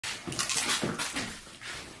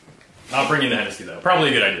Not bringing the Hennessy, though. Probably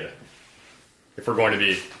a good idea. If we're going to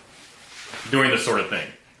be doing this sort of thing.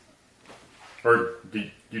 Or, do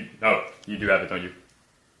you do have it, don't you?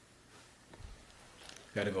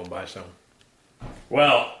 Gotta go buy some.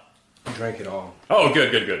 Well. Drank it all. Oh,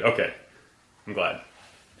 good. Okay. I'm glad.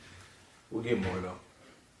 We'll get more, though.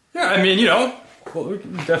 Yeah, I mean, well, we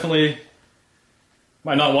can definitely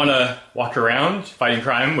might not want to walk around fighting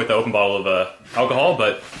crime with an open bottle of alcohol,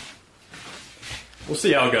 but we'll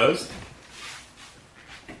see how it goes.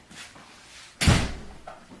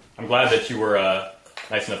 I'm glad that you were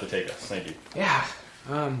nice enough to take us. Thank you. Yeah.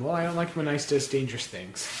 Well, I don't like when Ice does dangerous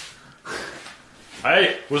things.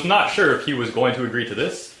 I was not sure if he was going to agree to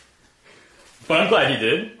this, but I'm glad he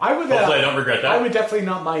did. Hopefully I don't regret that. I would definitely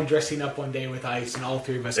not mind dressing up one day with Ice and all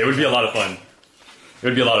three of us. It would be a lot of fun. It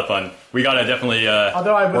would be a lot of fun. We gotta definitely work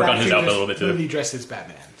on his outfit a little bit too. Although I would dressed as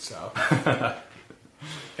Batman, so.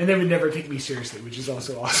 And they would never take me seriously, which is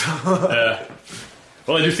also awesome. Yeah.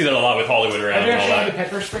 Well, I do see that a lot with Hollywood around. Have you and all actually that. had to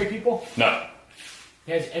pepper spray people? No.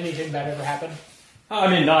 Has anything bad ever happened? I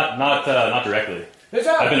mean, not directly.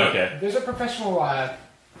 I've been okay. There's a professional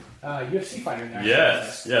UFC fighter in there.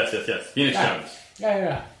 Yes. Phoenix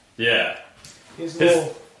Jones. Yeah. His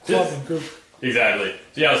little club and group. Exactly.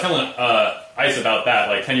 So yeah, I was telling Ice about that.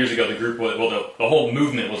 Like 10 years ago, the group was, the whole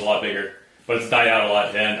movement was a lot bigger, but it's died out a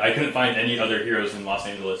lot, and I couldn't find any other heroes in Los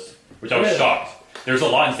Angeles, which I was shocked. There's a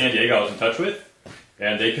lot in San Diego I was in touch with,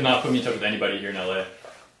 and they could not put me in touch with anybody here in LA.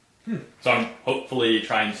 So I'm hopefully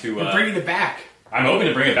trying to... You're bringing it back. I'm hoping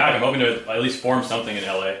to bring it back. I'm hoping to at least form something in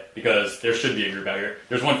LA, because there should be a group out here.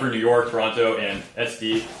 There's one for New York, Toronto, and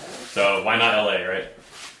SD, so why not LA, right?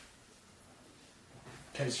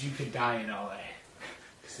 Because you could die in LA.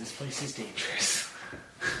 Because this place is dangerous.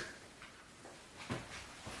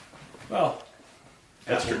 Well,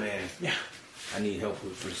 that's true. Man. Yeah. I need help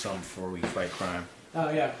for something before we fight crime. Oh,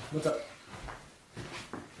 yeah. What's up?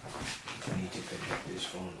 I need to connect this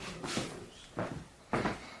phone.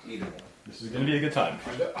 Either one. This is going to be a good time.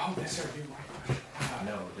 Oh, that's our new Wi-Fi.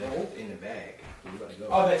 No, that's in the bag. We gotta go.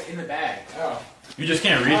 Oh, that's in the bag. Oh. You just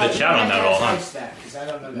can't read the chat on that at all, huh? Because I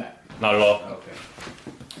don't know that. Not at all. Okay.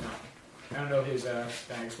 No. I don't know his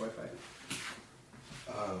bag's Wi-Fi.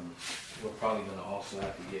 We're probably gonna also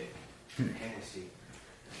have to get Hennessy.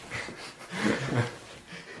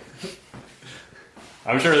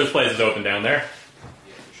 I'm sure there's places open down there.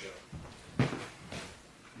 Yeah, for sure.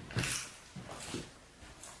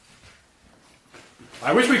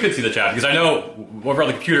 I wish we could see the chat, because I know over on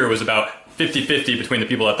the computer it was about 50-50 between the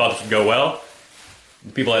people that thought this would go well,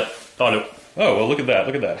 and the people that thought it... Oh, well, look at that,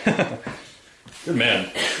 look at that. Good man.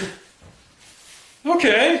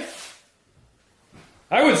 Okay.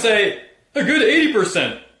 I would say a good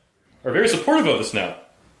 80% are very supportive of this now.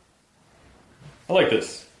 I like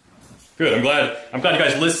this. Good, I'm glad you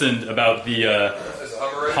guys listened about the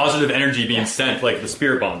positive energy being sent, like the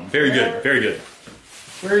spirit bomb. Very good, very good.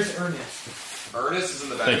 Where's Ernest? Ernest is in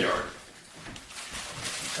the Thank you. backyard.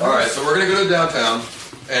 Alright, so we're going to go to downtown,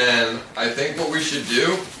 and I think what we should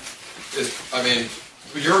do is, I mean,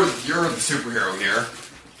 you're the superhero here,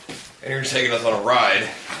 and you're taking us on a ride,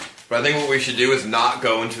 but I think what we should do is not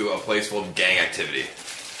go into a place full of gang activity.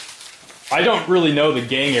 I don't really know the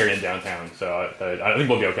gang area in downtown, so I think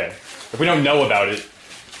we'll be okay. If we don't know about it,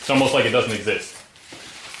 it's almost like it doesn't exist.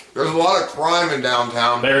 There's a lot of crime in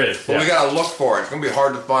downtown. There is, but we gotta look for it. It's gonna be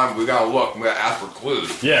hard to find, but we gotta look. We gotta ask for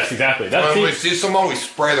clues. Yes, exactly. When we see someone, we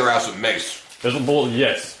spray their ass with mace. There's a bull.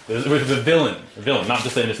 Yes, there's a villain, not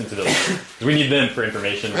just an innocent civilian. We need them for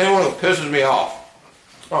information. Anyone who pisses me off,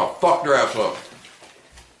 oh, fuck their ass up.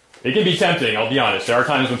 It can be tempting. I'll be honest. There are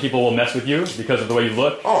times when people will mess with you because of the way you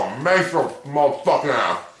look. Oh, mace your motherfucking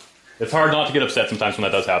ass. It's hard not to get upset sometimes when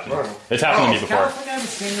that does happen. It's happened to me before. California have a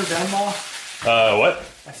stand your ground law? What?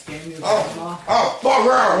 A stand your ground law? Oh, fuck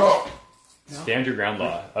your ass up. No? Stand your ground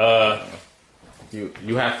law.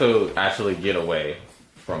 You have to actually get away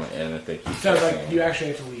from it, and if they keep So like you actually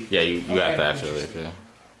have to leave. yeah, you have to actually leave.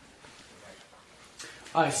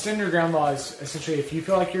 Yeah. Stand your ground law is essentially if you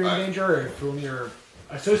feel like you're in danger, or if one of your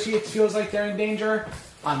associates feels like they're in danger,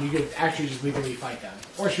 you could actually just legally fight them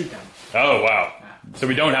or shoot them. Oh wow! So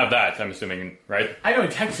we don't have that. I'm assuming, right? I know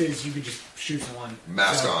in Texas you could just shoot someone.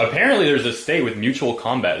 Mask on. Apparently, there's a state with mutual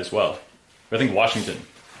combat as well. I think Washington.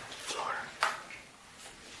 Florida.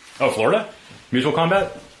 Oh, Florida? Mutual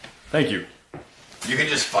combat? Thank you. You can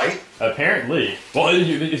just fight? Apparently. Well,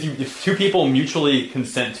 if two people mutually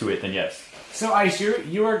consent to it, then yes. So, Ice,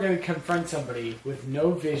 you are going to confront somebody with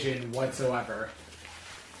no vision whatsoever.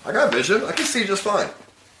 I got vision. I can see just fine.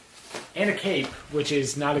 And a cape, which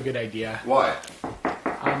is not a good idea. Why?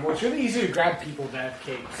 Well, it's really easy to grab people that have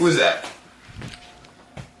capes. Who is that?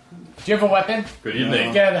 Do you have a weapon? Good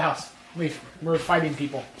evening. Get out of the house. Leave. We're fighting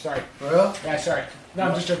people. Sorry. For real? Yeah, sorry. No,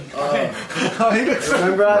 I'm just joking.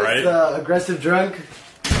 Remember I was Right. the aggressive drunk?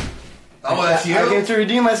 Oh, that's you? I came to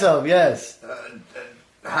redeem myself, yes.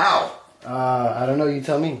 How? I don't know, you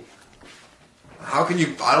tell me. How can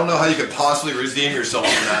you? I don't know how you could possibly redeem yourself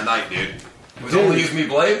from that night, dude. It was Dude. only use me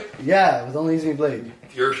blade. Yeah, it was only using me blade.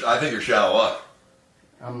 I think you're shallow up.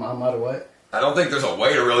 I'm out of what? I don't think there's a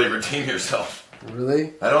way to really redeem yourself.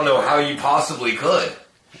 Really? I don't know how you possibly could.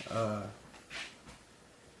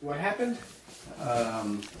 What happened?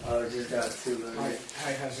 I just got to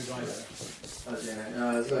Hi, how's it going?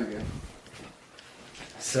 No, it's going good.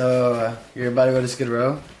 So, you're about to go to Skid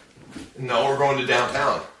Row? No, we're going to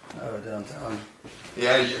downtown. Oh, downtown.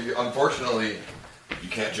 Yeah, unfortunately, you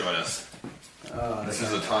can't join us. Oh, This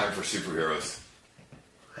is a time for superheroes.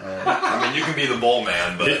 I mean, you can be the bull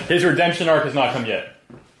man, but His redemption arc has not come yet.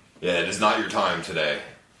 yeah, it is not your time today.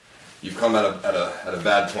 You've come at a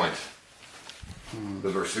bad point.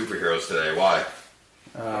 Because we're superheroes today. Why?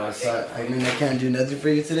 So, I mean, I can't do nothing for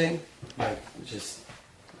you today? Like, just,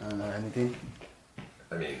 I don't know, anything?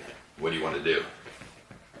 I mean, what do you want to do?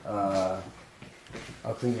 I'll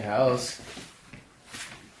clean your house.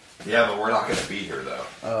 Yeah, but we're not going to be here though.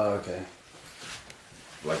 Oh, okay.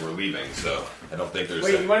 Like we're leaving, so I don't think there's.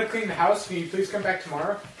 Wait, you want to clean the house? Can you please come back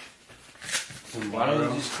tomorrow? Why don't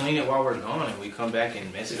we just clean it while we're gone and we come back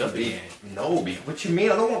and mess it up again? No, what you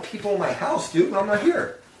mean? I don't want people in my house, dude. When I'm not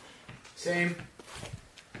here. Same.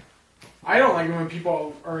 I don't like it when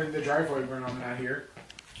people are in the driveway when I'm not here.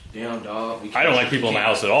 Damn, dog. I don't like people in my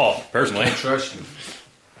house at all, personally. I don't trust you.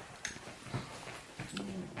 You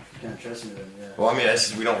can't trust me then, yeah. Well, I mean, I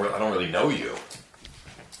don't really know you.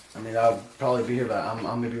 I mean, I'll probably be here, but I'm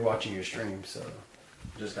gonna be watching your stream, so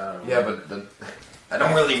just gotta. Yeah, but I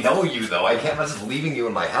don't really know you though. I can't mess with leaving you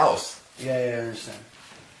in my house. Yeah, I understand.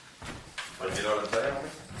 But you know what I'm saying?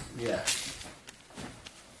 Yeah.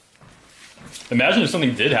 Imagine if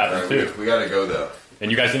something did happen, Alright, too, we gotta go though.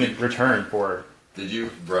 and you guys didn't return for Did you,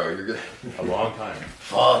 bro? You're good. a long time.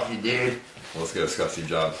 Fuck you, dude. Let's go discuss your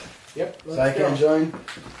jobs. Yep. So I can join.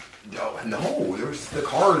 No, the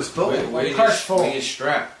car is full. The car's full. We get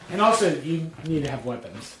strapped. And also, you need to have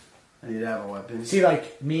weapons. I need to have a weapon. See,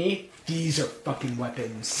 like me, these are fucking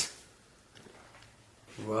weapons.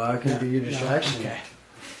 Well, I can be your distraction. Okay.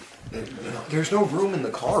 There's no room in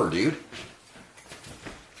the car, dude.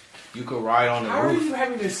 You could ride on the How are roof. you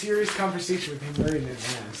having a serious conversation with him wearing his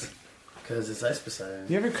mask? Because it's Ice Poseidon.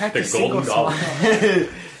 You ever cracked The a single Golden Goblin. smile?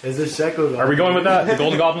 Is it shekel? Are we going with that? The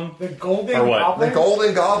Golden Goblin? The golden Or what? goblin? The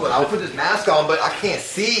Golden Goblin. I'll put this mask on, but I can't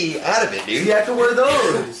see out of it, dude. You have to wear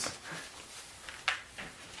those.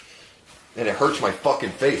 And it hurts my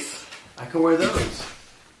fucking face. I can wear those.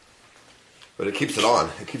 But it keeps it on.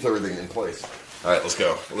 It keeps everything in place. All right, let's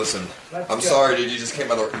go. Listen, Let's I'm go. sorry, dude. You just came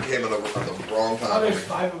at the wrong Oh, time. there's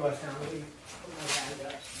 5 of us now.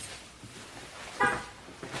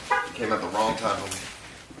 You came at the wrong time.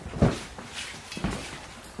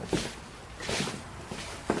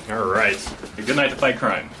 All right. A good night to fight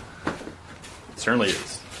crime. It certainly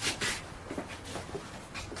is.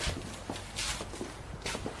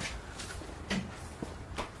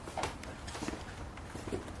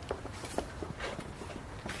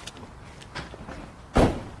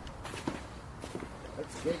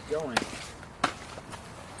 Let's get going.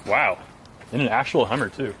 Wow. In an actual Hummer,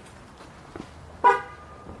 too.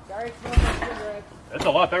 Sorry, it's not my cigarette. That's a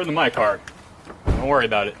lot better than my car. Don't worry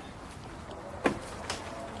about it.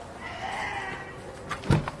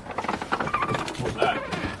 What's that?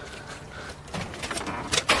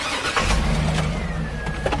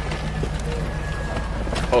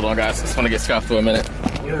 Hold on, guys. Just want to get scuffed for a minute.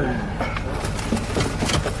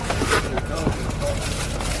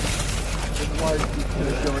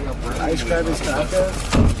 Ice grab his taco.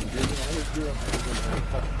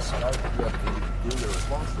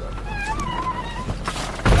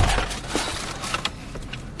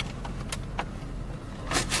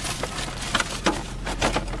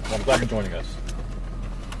 Well, I'm glad you're joining us.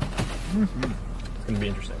 It's going to be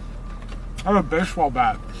interesting. I have a baseball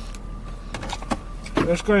bat.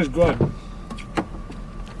 This guy's good.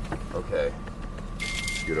 Okay.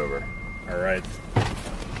 Scoot over. All right.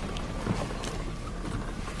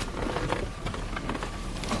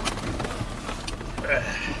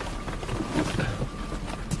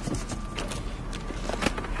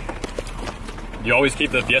 You always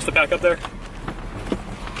keep the Fiesta pack up there?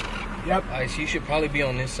 Yep. Ice, you should probably be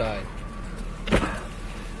on this side.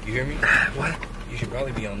 You hear me? What? You should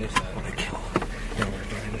probably be on this side.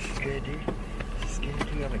 This is good, dude. This is good, dude.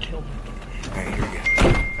 I'm gonna kill him. Alright, here we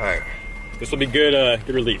go. Alright. This will be good,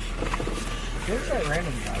 good relief. Where's that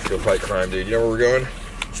random guy? Let's go fight crime, dude. You know where we're going?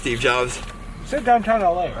 Steve Jobs? You said downtown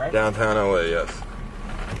LA, right? Downtown LA, yes.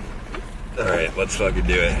 Alright, let's fucking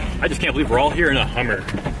do it. I just can't believe we're all here in a Hummer.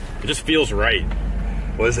 It just feels right.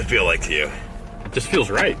 What does it feel like to you? It just feels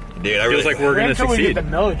right. Dude, It feels like we're going to Until we succeed. get the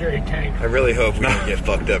military tank. I really hope we don't get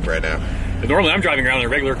fucked up right now. Normally I'm driving around in a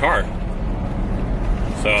regular car.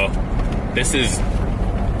 So, this is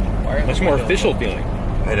much more official feeling.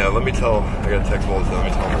 I know, let me tell, I gotta text Vods, let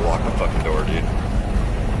me tell him to lock the fucking door, dude.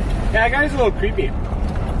 Yeah, that guy's a little creepy.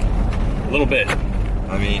 A little bit.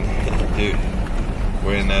 I mean, dude,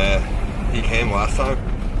 when he came last time,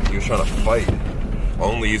 he was trying to fight.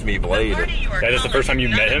 Only use me blade. That is the first time you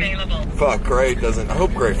met him? Fuck, Gray doesn't, I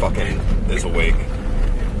hope Gray fucking is awake.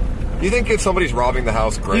 You think if somebody's robbing the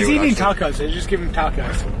house, Gray He's would eating actually... tacos, so just give him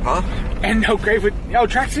tacos. Huh? And no, Gray would... Oh,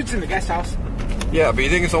 tracksuits in the guest house. Yeah, but you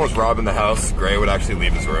think if someone's robbing the house, Gray would actually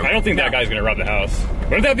leave his room? I don't think that guy's gonna rob the house.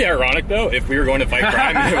 Wouldn't that be ironic though, if we were going to fight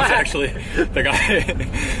crime and it was actually the guy?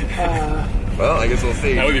 Well, I guess we'll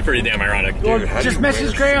see. That would be pretty damn ironic. Dude, Well, how do just you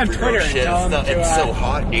message wear Gray on superhero Twitter and shit? tell him It's, to, it's so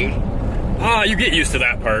hot, dude. You get used to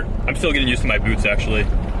that part. I'm still getting used to my boots actually.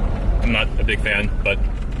 I'm not a big fan, but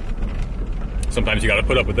sometimes you gotta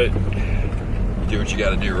put up with it. Do what you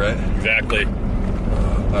gotta do, right? Exactly.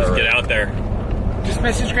 All Just right. get out there. Just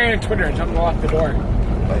message Gray on Twitter and tell him to lock the door.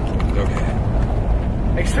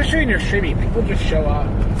 Okay. Especially when you're streaming, people just show up.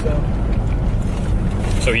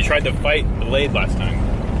 So he tried to fight Blade last time.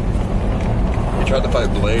 We tried to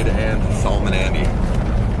fight Blade and Solomon Andy.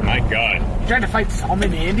 My God. You tried to fight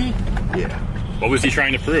Salman Andy? Yeah. What was he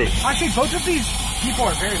trying to prove? Actually, both of these people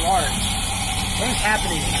are very large. What is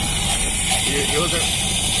happening?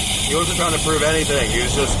 He wasn't trying to prove anything. He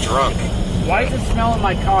was just drunk. Why does it smell in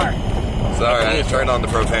my car? Sorry, I turned on the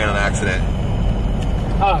propane on accident.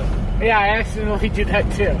 Oh, yeah, I accidentally did that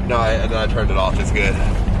too. No, then I turned it off. It's good.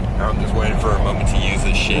 I'm just waiting for a moment to use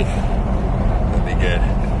this shit. That'd be good.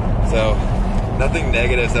 So, nothing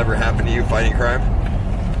negative's ever happened to you fighting crime?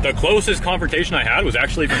 The closest confrontation I had was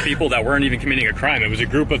actually from people that weren't even committing a crime. It was a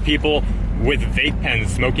group of people with vape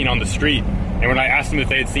pens smoking on the street. And when I asked them if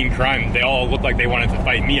they had seen crime, they all looked like they wanted to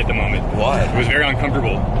fight me at the moment. Why? It was very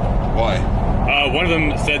uncomfortable. Why? One of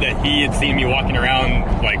them said that he had seen me walking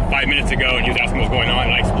around like 5 minutes ago and he was asking what was going on,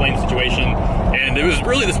 and I explained the situation. And it was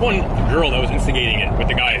really this one girl that was instigating it, with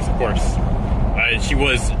the guys, of course.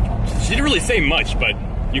 She didn't really say much, but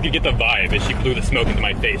you could get the vibe as she blew the smoke into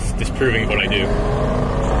my face, disproving what I do.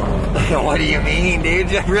 What do you mean,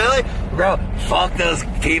 dude? Really? Bro, fuck those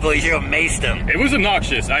people. You should have maced them. It was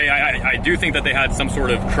obnoxious. I do think that they had some sort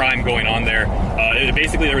of crime going on there.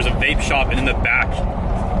 Basically, there was a vape shop, and in the back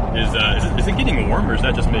is it getting warm, or is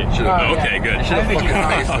that just me? Okay, good. You should have fucking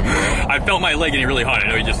maced them, bro. I felt my leg getting really hot. I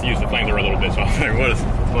know he just used the flamethrower a little bit, so I was like, what's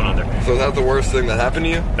going on there? So is that the worst thing that happened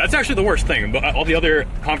to you? That's actually the worst thing. But all the other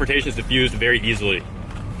confrontations diffused very easily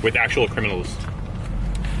with actual criminals.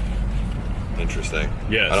 Interesting.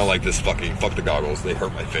 Yes. I don't like this fucking... Fuck the goggles. They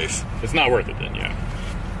hurt my face. It's not worth it then, yeah.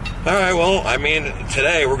 Alright, well, I mean,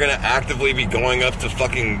 today we're gonna actively be going up to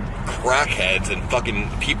fucking crackheads and fucking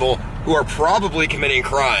people who are probably committing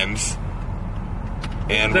crimes.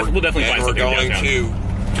 And We'll definitely find we're something going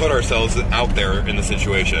downtown. to put ourselves out there in the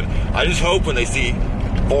situation. I just hope when they see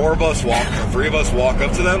 4 of us walk, or 3 of us walk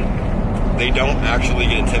up to them, they don't actually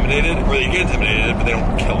get intimidated, or they get intimidated, but they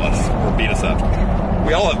don't kill us or beat us up.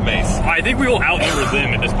 We all have mace. I think we will outnumber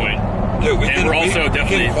them at this point. Dude, We're also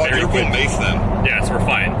definitely very quadruple quick. mace them. Yes, we're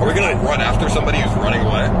fine. Are we gonna run after somebody who's running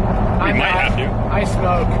away? We might have to. I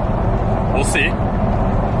smoke. We'll see.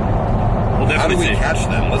 We'll How do definitely we see. catch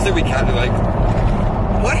them? Let's say we catch them, like...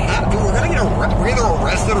 What happened? Dude, we're gonna get we're either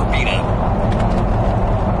arrested or beat up.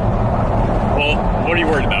 Well, what are you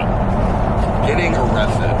worried about? Getting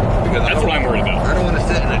arrested. Because That's what I'm worried about. I don't want to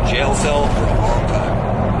sit in a jail cell for a long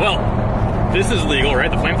time. Well, this is legal,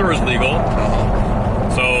 right? The flamethrower is legal.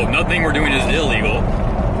 So nothing we're doing is illegal.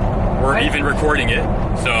 We're even recording it.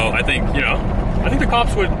 So I think, I think the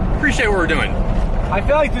cops would appreciate what we're doing. I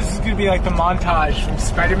feel like this is going to be like the montage from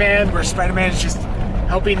Spider-Man, where Spider-Man is just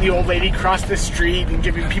helping the old lady cross the street and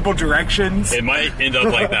giving people directions. It might end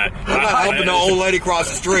up like that. I'm not helping the old lady cross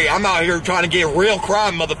the street. I'm out here trying to get real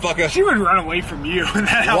crime, motherfucker. She would run away from you.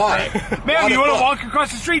 Why? Ma'am, you want to walk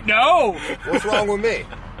across the street? No. What's wrong with me?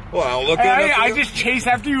 Well, I don't look good enough for I you? just chase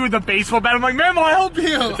after you with a baseball bat. I'm like, ma'am, I'll help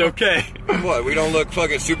you. It's okay. What, we don't look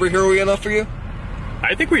fucking superhero-y enough for you?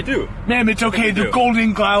 I think we do. Ma'am, it's okay. The do.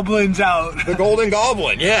 golden goblin's out. The Golden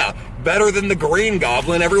Goblin, yeah. Better than the Green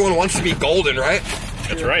Goblin. Everyone wants to be golden, right?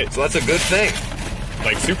 That's right. So that's a good thing.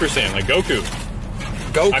 Like Super Saiyan, like Goku.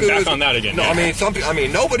 Goku I'm back is, on that again. No, Yeah. I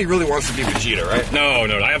mean, nobody really wants to be Vegeta, right? No.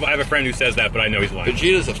 I have a friend who says that, but I know he's lying.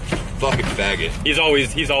 Vegeta's a fucking faggot. He's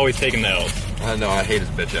always taking the L's. I know, I hate his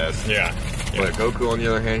bitch ass. Yeah. But Goku, on the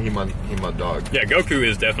other hand, he my dog. Yeah, Goku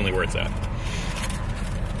is definitely where it's at.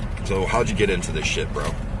 So how'd you get into this shit, bro?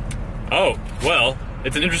 Oh, well,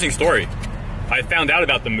 it's an interesting story. I found out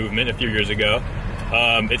about the movement a few years ago.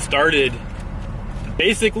 It started,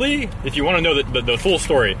 basically, if you want to know the full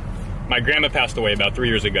story, my grandma passed away about 3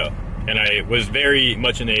 years ago, and I was very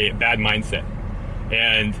much in a bad mindset.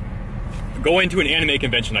 And going to an anime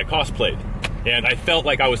convention, I cosplayed, and I felt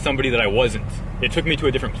like I was somebody that I wasn't. It took me to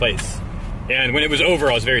a different place. And when it was over,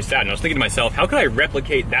 I was very sad, and I was thinking to myself, how could I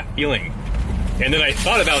replicate that feeling? And then I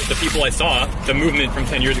thought about the people I saw, the movement from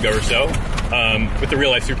 10 years ago or so, with the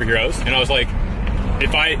real-life superheroes, and I was like,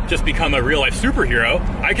 if I just become a real-life superhero,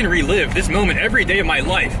 I can relive this moment every day of my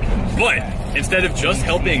life. But instead of just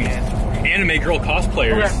helping anime girl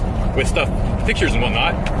cosplayers with stuff, pictures and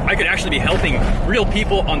whatnot, I could actually be helping real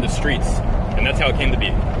people on the streets. And that's how it came to be.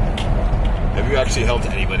 Have you actually helped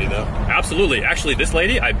anybody, though? Absolutely. Actually, this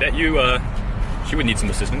lady, I bet you, she would need some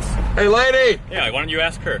assistance. Hey, lady! Yeah, why don't you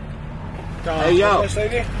ask her? Hey, yo.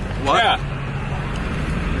 What? Yeah.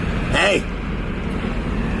 Hey,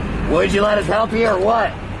 would you let us help you or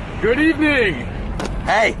what? Good evening.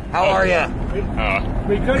 Hey, how are you?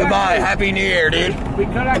 We could Goodbye. actually- Happy New Year, dude. We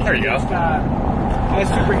could There actually you go. just, as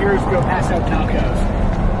superheroes, go pass out tacos.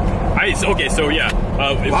 Okay, so yeah.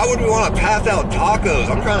 Why would we want to pass out tacos?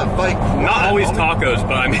 I'm trying to fight crime. Not always homie. tacos,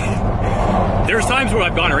 but I mean, there's times where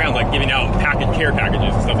I've gone around like giving out care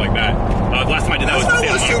packages and stuff like that. The last time I did that That's was not in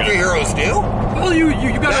what Santa Monica. superheroes do. Well, you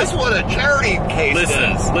gotta That's what a charity case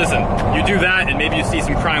does. listen. You do that, and maybe you see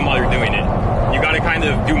some crime while you're doing it. You gotta kind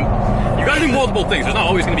of do. You gotta do multiple things. There's not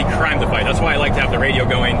always gonna be crime to fight. That's why I like to have the radio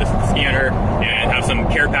going, the scanner, and have some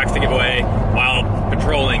care packs to give away while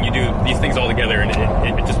patrolling. You do these things all together, and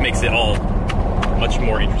it just makes it all much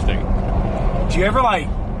more interesting. Do you ever like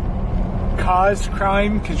cause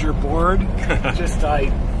crime because you're bored? Just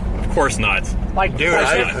like, Of course not. like, Dude,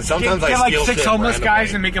 sometimes I get like steal 6 shit homeless randomly.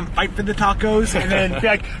 guys and make them fight for the tacos, and then be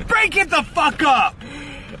like, break it the fuck up.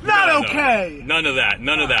 Not No. okay. None of that.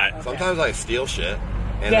 None of that. Sometimes I steal shit,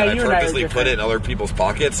 and Yeah, then you I and I are purposely put different. it in other people's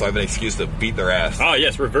pockets, so I have an excuse to beat their ass. Oh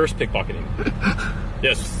yes, reverse pickpocketing.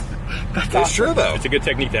 Yes, It's true, though. it's a good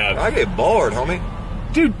technique to have. I get bored, homie.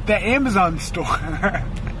 Dude, the Amazon store.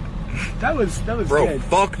 that was Bro, good.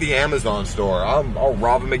 fuck the Amazon store. I'll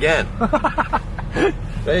rob them again.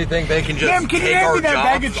 They think they can just Ma'am, can you take hand our me that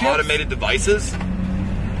bag of jobs, chips? automated devices?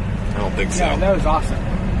 I don't think so. Yeah, that was awesome.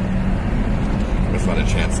 There's not a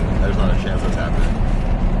chance. There's not a chance that's happening.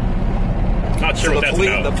 Not sure So what that's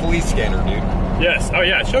about. the police scanner, dude. Yes. Oh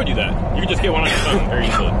yeah, I showed you that. You can just get one on your phone very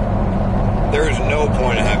easily. There is no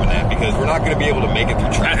point in having that because we're not going to be able to make it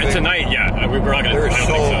through traffic. Tonight, yeah, we're not gonna. There's I don't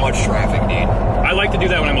so think so much traffic, dude. I like to do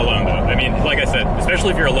that when I'm alone, though. I mean, like I said,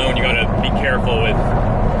 especially if you're alone, you gotta be careful with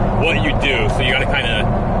what you do. So you gotta kind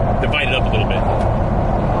of divide it up a little bit.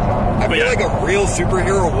 I feel like a real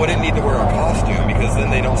superhero wouldn't need to wear a costume because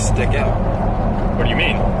then they don't stick out. What do you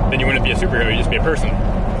mean? Then you wouldn't be a superhero. You'd just be a person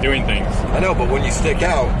doing things. I know, but when you stick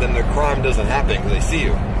out, then the crime doesn't happen because they see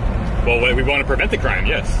you. Well, we want to prevent the crime.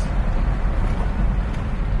 Yes.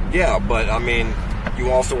 Yeah, but I mean,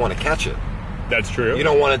 you also want to catch it. That's true. You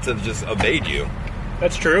don't want it to just evade you.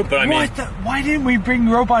 That's true, but I mean, Why didn't we bring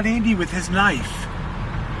Robot Andy with his knife?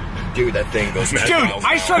 Dude, that thing goes Dude, Dude, miles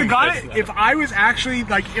I an swear to hour. God, if I was actually,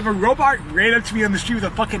 like, if a robot ran up to me on the street with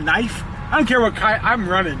a fucking knife, I don't care what kind, I'm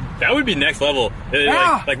running. that would be next level.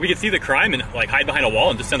 Yeah. Like we could see the crime and like hide behind a wall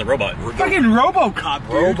and just send the robot. Fucking RoboCop,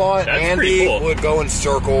 dude. Robot That's Andy pretty cool. would go in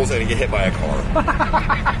circles and get hit by a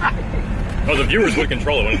car. Oh, the viewers would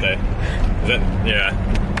control it, wouldn't they? Is that,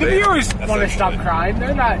 yeah, The viewers That's want to stop actually- crime.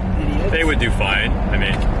 They're not idiots. they would do fine. I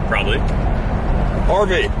mean, probably.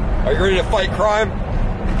 Harvey, are you ready to fight crime?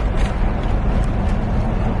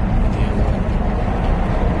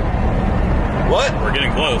 What? We're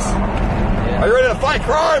getting close. Are you ready to fight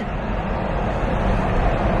crime?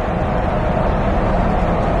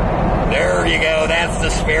 There you go. That's the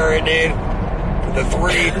spirit, dude. The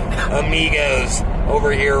three amigos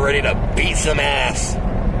over here ready to beat some ass.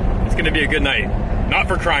 It's going to be a good night. Not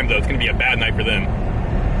for crime, though. It's going to be a bad night for them.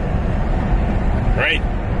 Right?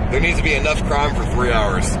 There needs to be enough crime for 3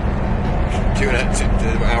 hours.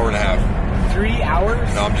 An hour and a half. 3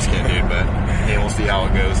 hours? No, I'm just kidding, dude, but yeah, we'll see how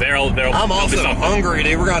it goes. They'll I'm be also something. hungry,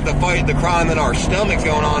 dude. We're going to have to fight the crime in our stomachs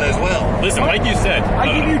going on as well. Listen, like you said,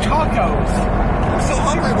 I give you tacos. I'm so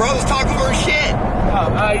hungry, bro. Those tacos are shit.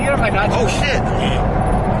 You know my nachos. Oh, shit.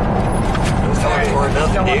 Those tacos are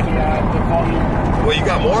Don't nothing, want dude. the volume. Well, you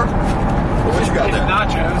got more? What you got It's there?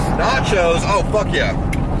 nachos. Nachos. Oh, fuck yeah.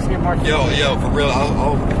 Let's get more Yo, for real.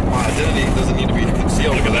 My identity doesn't need to be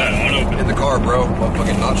concealed. look at that. I don't know car, bro.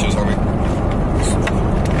 Motherfucking nachos on me.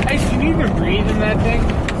 Hey, can you even breathe in that thing?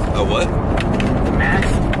 A what? The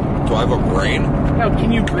mask? Do I have a brain? No,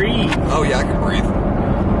 can you breathe? Oh yeah, I can breathe.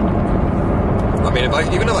 I mean,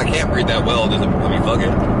 even if I can't breathe that well, doesn't. I mean, fuck it.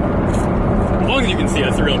 As long as you can see,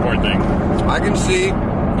 that's the real important thing. I can see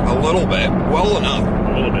a little bit, well enough.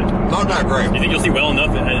 A little bit. Not that great. You think you'll see well enough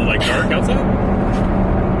at like dark outside?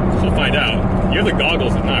 We'll find out. You have the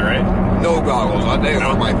goggles, if not, right? No goggles. They are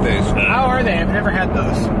on my face. How are they? I've never had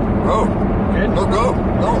those. Oh, Good? they're good.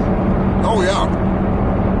 No. Oh yeah.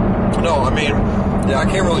 No, I mean, yeah, I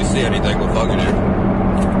can't really see anything with fucking you.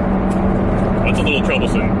 That's a little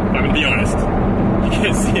troublesome. I'm gonna be honest. You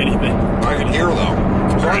can't see anything. I can hear though.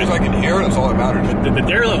 As long as I can hear, that's all that matters. The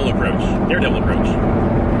Daredevil approach.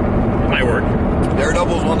 Might work.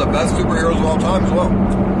 Daredevil is one of the best superheroes of all time as well.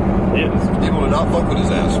 He is. People do not fuck with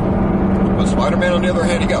his ass. But Spider-Man, on the other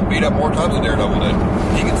hand, he got beat up more times than Daredevil did.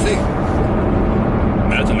 He can see.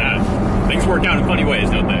 Imagine that. Things work out in funny ways,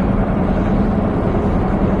 don't they?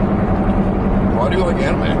 Why do you like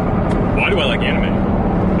anime? Why do I like anime?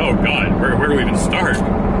 Oh god, where do we even start?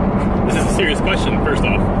 This is a serious question, first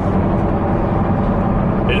off.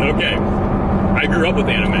 Okay. I grew up with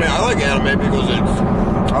anime. I mean, I like anime because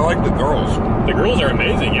I like the girls. The girls are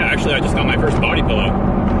amazing. Yeah, actually, I just got my first body pillow.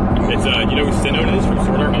 It's, you know who Sinnoh is from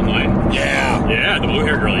Sword Art Online? Yeah. Yeah, the blue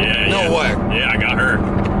hair girl. Yeah. No way. Yeah, I got her.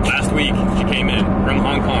 Last week, she came in from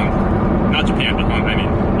Hong Kong. Not Japan, but Hong Kong. I mean,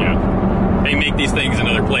 you know, they make these things in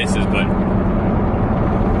other places, but...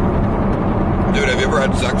 Dude, have you ever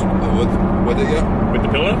had sex with it yet? With the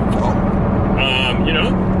pillow? Oh. You know,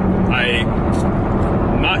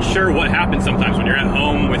 I'm not sure what happens sometimes when you're at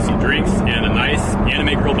home with some drinks and a nice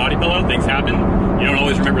anime girl body pillow. Things happen. You don't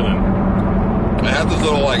always remember them. I had this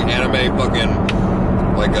little, like, anime fucking,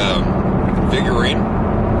 like, figurine.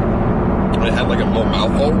 And it had, like, a little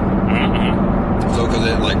mouth hole. So, because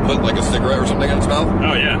it, like, put, like, a cigarette or something in its mouth.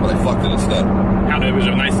 Oh, yeah. But I fucked it instead. It was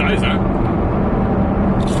a nice size, huh?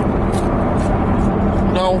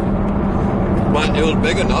 No. But it was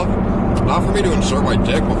big enough. Not for me to insert my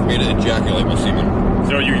dick, but for me to ejaculate my semen.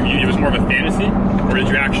 So it was more of a fantasy? Or did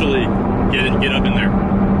you actually get up in there?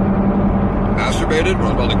 Masturbated when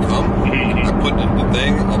I was about to come. Mm-hmm. I put the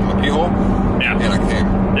thing on my pee hole. Yeah. And I came.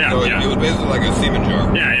 Yeah, So it was basically like a semen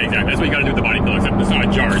jar. Yeah, exactly. That's what you gotta do with the body pillow, except it's not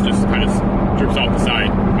a jar. It just kind of drips off the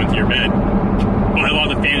side onto your bed. But a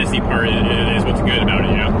lot of the fantasy part is what's good about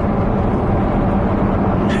it, you know?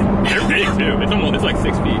 They're big, too. It's like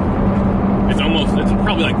 6 feet. It's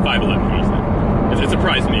probably like 5'11", honestly. It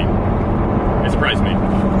surprised me.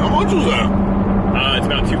 How much was that? It's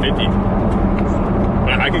about $250.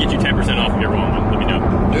 But I can get you 10% off if you ever want one. Let me know.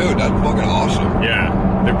 Dude, that's fucking awesome. Yeah.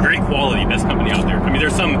 They're great quality. Best company out there. I mean,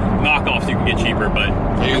 there's some knockoffs you can get cheaper, but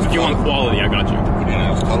if you want quality, I got you. You need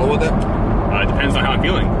to just cuddle with it? It depends on how I'm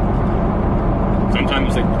feeling.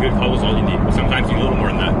 Sometimes like good cuddle is all you need, but sometimes you need a little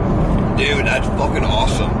more than that. Dude, that's fucking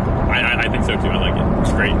awesome. I think so too. I like it.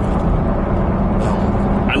 It's great.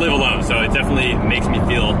 I live alone, so it definitely makes me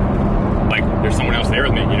feel like there's someone else there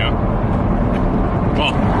with me, you know?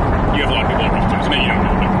 Well, you have a lot of people around you, so maybe you don't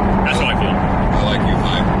know, but that's how I feel. I like you.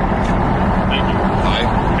 Hi. Thank you. Hi.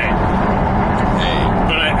 Hey. Hey.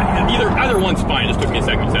 But either one's fine. It just took me a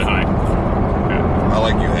second. You said hi. Yeah. I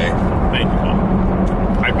like you. Hey. Thank you, Paul.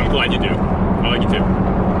 I'm glad you do. I like you too.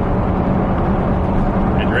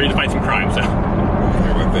 And you're ready to fight some crime, so.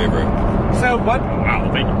 You're my favorite. So what? Wow,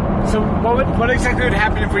 thank you. So what exactly would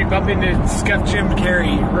happen if we bump into Scuffed Jim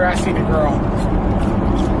Carrey harassing a girl?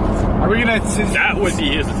 Are we gonna? That would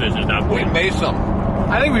be his decision at that We point. mace him.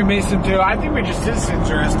 I think we maced him too. I think we just citizens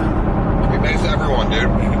arrest him. We mace everyone, dude.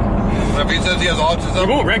 And if he says he has He autism,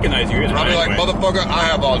 won't recognize you either. I'll be like, anyway. motherfucker, I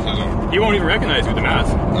have autism. He won't even recognize you with the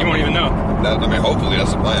mask. He won't even know. I mean, hopefully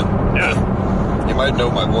that's the plan. Yeah. You might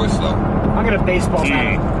know my voice, though. I'm gonna baseball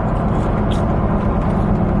bat him.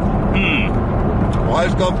 Why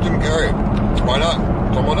is Scuffed Jim Carrey? Why not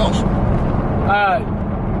someone else?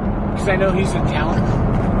 Because I know he's a talent.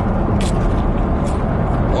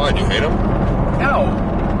 Why? Do you hate him? No,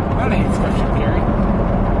 I don't hate Scuffed Jim Carrey.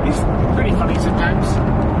 He's pretty funny sometimes.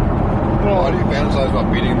 Why do you fantasize about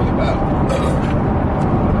beating him with a bat?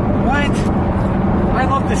 What? I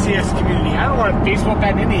love the CS community. I don't want to baseball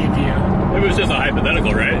bat any of you. It was just a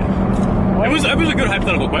hypothetical, right? What? It was a good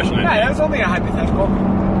hypothetical question. I Yeah, think. that was only a hypothetical.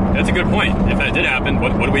 That's a good point. If that did happen,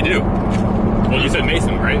 what do we do? Well, you said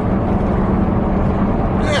Mason, right?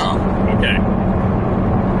 Yeah. Okay.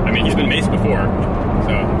 I mean, he's been maced before,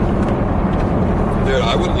 so. Dude,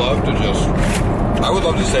 I would love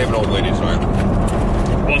to save an old lady tonight.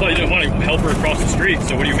 Well, I thought you didn't want to help her across the street,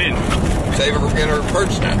 so what do you mean? Save her from getting her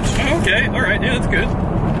purse snatched. Oh, okay, alright, yeah, that's good.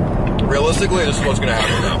 realistically, this is what's gonna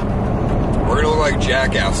happen now. We're gonna look like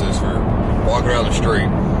jackasses for walking around the street.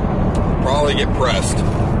 Probably get pressed,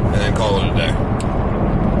 and then call it a day.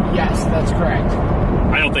 Yes, that's correct.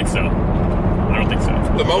 I don't think so. I don't think so.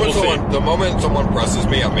 The moment someone presses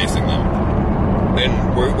me, I'm macing them.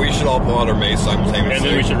 Then we should all pull out our mace simultaneously. And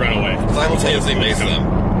then we should run away. Simultaneously mace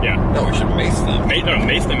them. Yeah. No, we should mace them.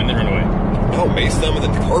 Mace them and then run away. No, mace them and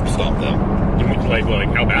then curb stomp them. You mean, like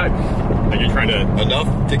how bad? Like you're trying to...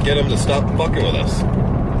 Enough to get them to stop fucking with us.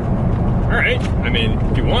 Alright. I mean,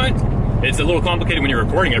 if you want. It's a little complicated when you're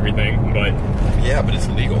recording everything, but... Yeah, but it's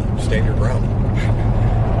legal. Stand your ground.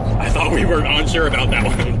 I thought we were unsure about that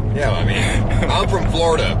one. Yeah, I mean, I'm from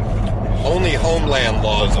Florida. Only homeland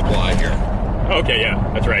laws apply here. Okay,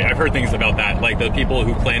 yeah, that's right. I've heard things about that. Like the people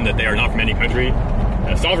who claim that they are not from any country.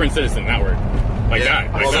 Sovereign citizen, that word. Like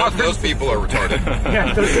that. Like Well, that. those people are retarded.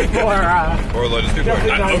 Yeah, those people are. Or those people are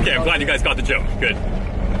Definitely Okay, I'm glad you guys got the joke. Good.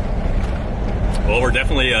 Well, we're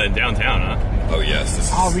definitely downtown, huh? Oh, yes. This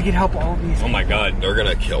is, Oh, we can help all of these. Oh my god. they're going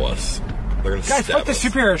to kill us. They're going to Guys, stab fuck the us.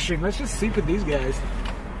 superhero stream. Let's just sleep with these guys.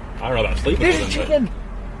 I don't know about sleeping There's a with them, chicken.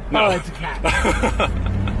 No. Oh, it's a cat.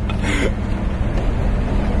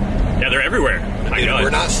 Yeah, they're everywhere. My Dude, god. we're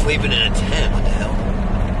not sleeping in a tent. What the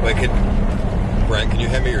hell? Wait, Brent, can you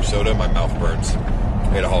hand me your soda? My mouth burns.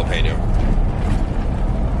 I ate a jalapeno.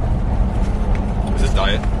 Is this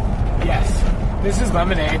diet? Yes. This is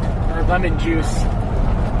lemonade or lemon juice.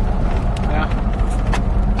 Yeah.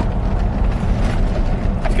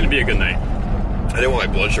 It's gonna be a good night. I didn't want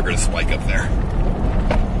my blood sugar to spike up there.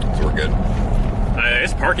 So we're good. I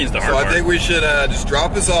guess parking's the hard So I part. think we should just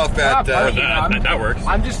drop us off at... parking. that works.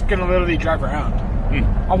 I'm just gonna literally drive around.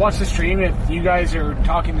 I'll watch the stream. If you guys are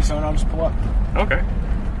talking to someone, I'll just pull up. Okay.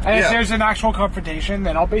 And if Yeah. there's an actual confrontation,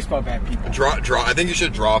 then I'll baseball bat people. I think you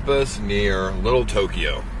should drop us near Little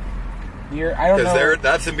Tokyo. I don't know. Because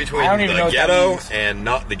that's in between I don't even know the what that ghetto means. and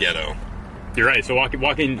not the ghetto. You're right. So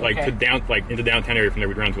walking like Okay. into downtown area from there,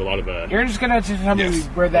 we'd run into a lot of You're just gonna tell me Yes.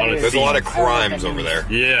 where that A lot of- is. There's a lot of I don't know what crimes that over means. there.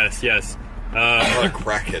 Yes. A lot of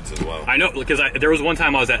crackheads as well. I know because there was one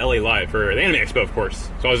time I was at LA Live for the Anime Expo, of course.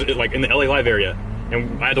 So I was like in the LA Live area,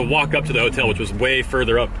 and I had to walk up to the hotel, which was way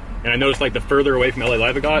further up. And I noticed like the further away from LA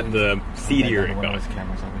Live it got, the seedier it got.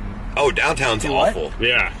 Oh, downtown's awful.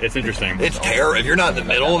 Yeah, it's interesting. It's terrible. If you're not in the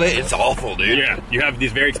middle of it, it's awful, dude. Yeah, you have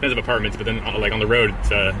these very expensive apartments, but then like on the road,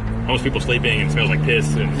 it's almost people sleeping and it smells like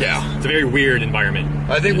piss. And Yeah. it's a very weird environment.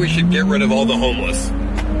 I think we should get rid of all the homeless.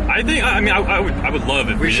 I think. I mean, I would love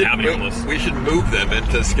if we didn't have any homeless. We should move them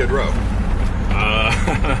into Skid Row.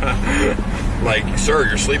 Like, sir,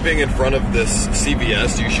 you're sleeping in front of this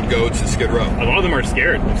CVS. You should go to Skid Row. A lot of them are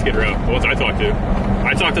scared of Skid Row. The ones I talked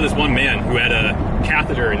to this one man who had a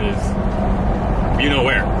catheter in his, you know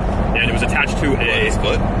where, and it was attached to His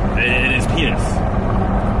foot? in his penis.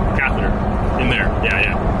 Catheter in there,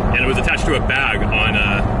 yeah, and it was attached to a bag on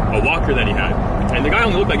a walker that he had. And the guy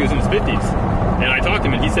only looked like he was in his 50s. And I talked to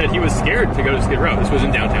him, and he said he was scared to go to Skid Row. This was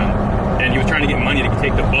in downtown, and he was trying to get money to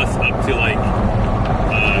take the bus up to like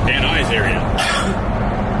Van Nuys area.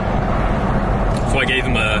 So I gave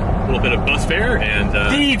him a little bit of bus fare and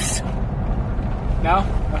Thieves! No?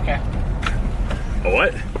 Okay. a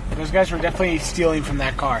what? Those guys were definitely stealing from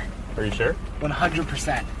that car. Are you sure?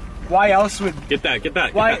 100%. Why else would... Get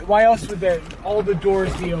that. Why else would all the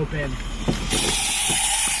doors be open?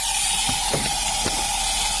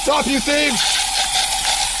 Stop, you thieves!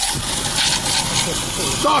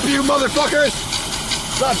 Stop, you motherfuckers!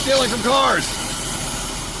 Stop stealing from cars!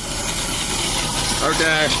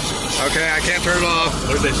 Okay, I can't turn it off.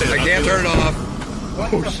 What did they say? I can't turn it off.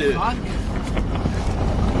 What Oh, the shit. fuck?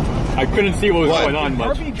 I couldn't see what was What? going on Did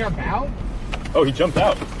much. Harvey jump out? Oh, he jumped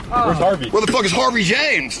out. Where's Harvey? Where the fuck is Harvey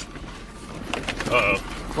James? Uh-oh.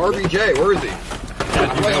 Harvey J, where is he?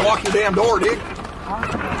 You ain't lock your damn door, dude.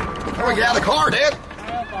 How do we get out of the car, dude?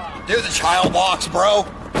 Dude, the child locks, bro.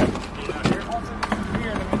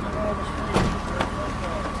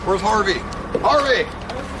 Where's Harvey? Harvey!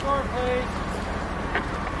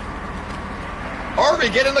 Harvey,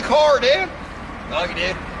 get in the car, dude. No, you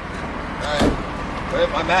did. Alright. Wait,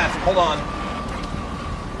 my mask. Hold on.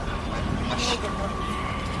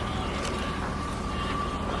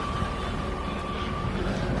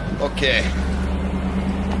 Okay.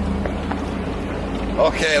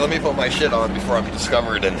 Okay, let me put my shit on before I'm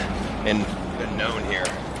discovered and known here.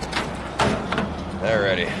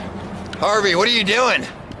 Alrighty. Harvey, what are you doing?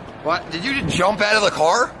 What? Did you just jump out of the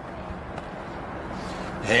car?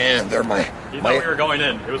 And they're my... You thought we were going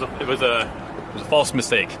in. It was a false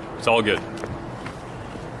mistake. It's all good.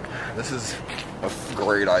 This is a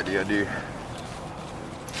great idea, dude.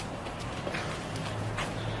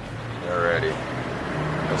 Alrighty.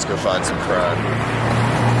 Let's go find some crime.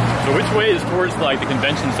 So which way is towards like the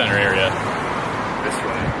convention center area? This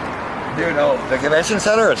way. Dude, no, the convention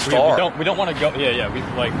center is far. We don't want to go. Yeah. We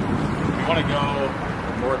want to go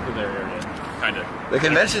north of their area, kind of. The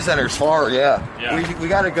convention center is far. Yeah. We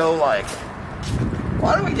got to go like.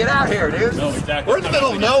 Why don't we get out here, dude? No, exactly. We're in the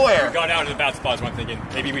middle of nowhere. We've gone out in the bad spots. I'm thinking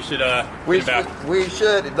maybe we should. We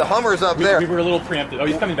should. The Hummer's up there. We were a little preempted. Oh,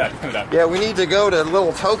 he's coming back. Yeah, we need to go to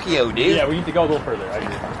Little Tokyo, dude. Yeah, we need to go a little further. I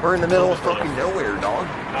agree. We're in the middle of fucking nowhere, dog.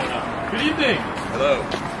 Good evening. Hello.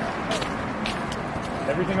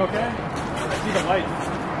 Everything okay? I see the lights.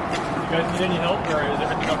 You guys need any help, or is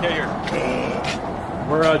everything okay here?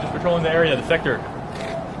 We're just patrolling the area, the sector.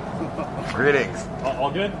 Greetings. All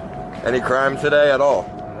good? Any crime today at all?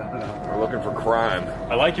 We're looking for crime.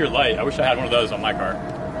 I like your light. I wish I had one of those on my car.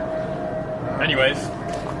 Anyways.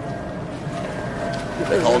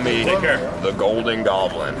 They call me Take care. the Golden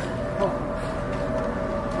Goblin.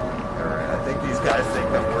 Alright, I think these guys think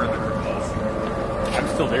that we're the criminals. I'm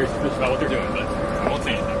still very suspicious about what they're doing, but I won't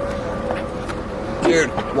say anything. Dude,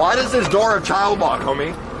 why does this door have child lock,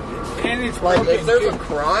 homie? And it's Like, broken, if there's dude. a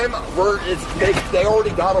crime, they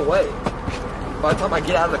already got away. By the time I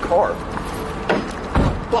get out of the car.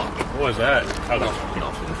 Fuck. What was that? Oh,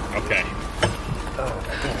 Nothing. okay.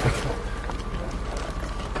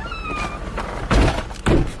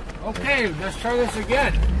 Okay, let's try this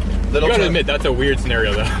again. You gotta admit, that's a weird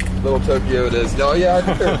scenario, though. Little Tokyo it is. No, yeah, I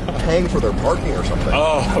think they're paying for their parking or something.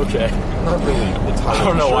 Oh, okay. Not really entirely I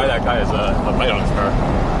don't know sure. why that guy has a light on his car.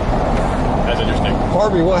 That's interesting.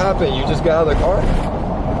 Harvey, what happened? You just got out of the car? It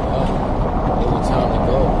was time to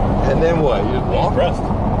go. And then what? You just walked? Impressed.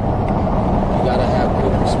 You gotta have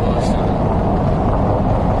good response time.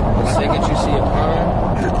 The second you see a crime,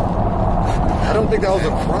 I don't think that was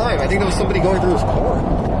a crime. I think that was somebody going through his car.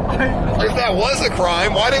 If that was a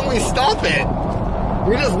crime, why didn't we stop it?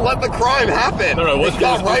 We just let the crime happen. No, it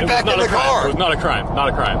got right back in the car. It was not a crime. Not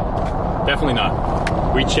a crime. Definitely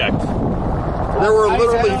not. We checked. There were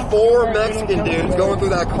literally 4 Mexican dudes going through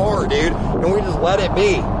that car, dude, and we just let it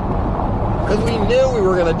be. Because we knew we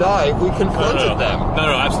were going to die if we confronted them.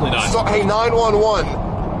 No, absolutely not. So, hey, 911,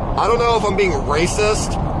 I don't know if I'm being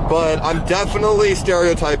racist, but I'm definitely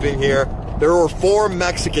stereotyping here. There were 4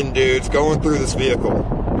 Mexican dudes going through this vehicle.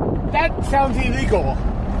 That sounds illegal.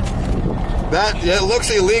 It looks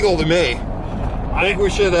illegal to me. I think we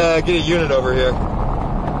should get a unit over here.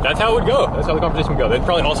 That's how it would go. That's how the conversation would go. They'd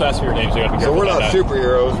probably also ask for your name, so you have to be So careful we're not about that.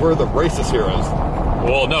 superheroes, we're the racist heroes.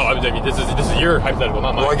 Well, no, I mean, this is your hypothetical,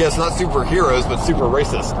 not mine. Well, I guess not superheroes, but super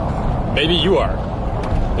racist. Maybe you are.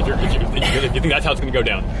 If you think that's how it's going to go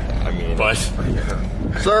down. I mean... But...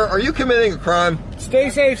 Sir, are you committing a crime? Stay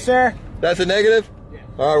safe, sir. That's a negative? Yeah.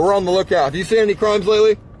 All right, we're on the lookout. Have you seen any crimes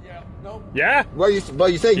lately? Yeah? Well, you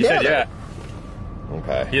say He said yeah.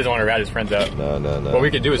 Okay. He doesn't want to rat his friends out. No. What we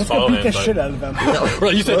could do is Let's follow go him. beat the shit out of them.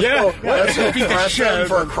 Well, you said yeah? Let's go beat the shit out of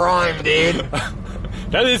for a crime, dude.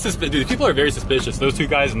 That is suspicious. Dude, people are very suspicious. Those 2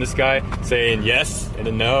 guys and this guy saying yes and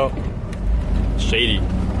then no. Shady.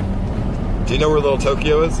 Do you know where Little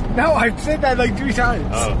Tokyo is? No, I've said that like 3 times.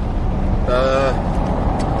 Oh.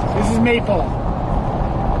 This is Maple.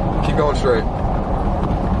 Keep going straight.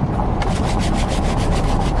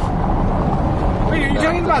 Wait, are you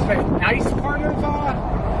talking about the nice part of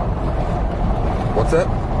What's that?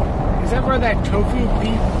 Is that where that tofu,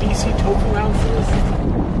 BC tofu house is?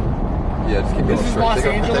 Yeah, just keep going This is straight. Los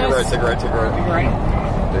Take Angeles? a right. You're right.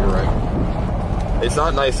 Take a right. It's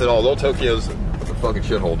not nice at all. Little Tokyo's a fucking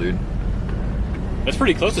shithole, dude. That's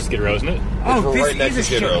pretty close to Skid Row, isn't it? Oh, We're this right next is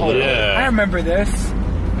to a Skid Row, shithole. literally. Yeah. I remember this.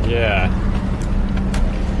 Yeah.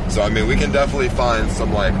 So, I mean, we can definitely find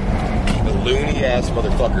some, like, loony-ass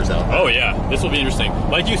motherfuckers out there. Oh, yeah. This will be interesting.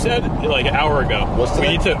 Like you said, like an hour ago. What's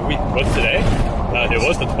today? What's today? It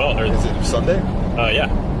was the 12th. Is it Sunday? Yeah.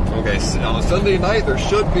 Okay, so on Sunday night, there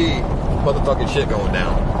should be motherfucking shit going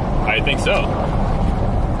down. I think so.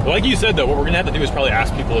 Well, like you said, though, what we're going to have to do is probably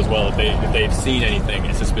ask people as well if they've seen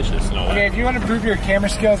anything suspicious and all that. Okay, if you want to prove your camera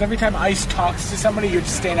skills, every time Ice talks to somebody, you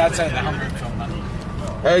just stand outside the Hummer and film them.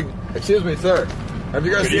 Hey, excuse me, sir. Have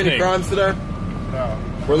you guys Good seen any evening. crimes today? No.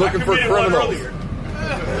 We're looking for criminals.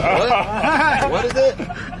 What? What is it?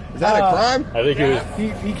 Is that a crime? I think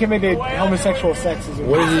He committed homosexual sex as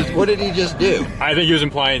well. What did he just do? I think he was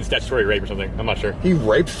implying statutory rape or something. I'm not sure. He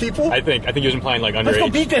rapes people? I think he was implying like Let's go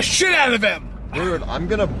underage. beat the shit out of him! Dude, I'm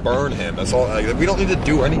gonna burn him. That's all. Like, we don't need to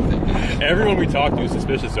do anything. Everyone we talked to is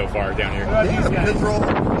suspicious so far down here. Yeah, because they're all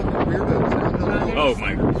weirdos. Oh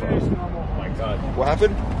my god. What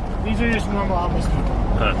happened? These are just normal homeless people.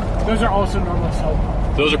 Huh. Those are also normal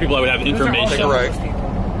Those are people that would have Those are information. also Right. homeless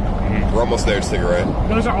people. We're almost there. Just take a right.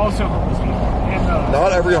 Those are also homeless people. And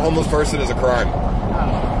Not every homeless person is a crime.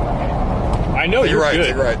 I know you're right, good.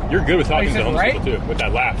 you're right. You're good with talking you to said homeless right? people too, with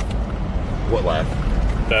that laugh. What laugh?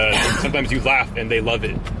 Sometimes you laugh and they love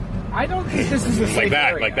it. I don't think this is a safe Like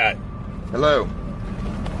that, area. like that. Hello.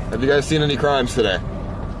 Have you guys seen any crimes today?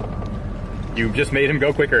 You just made him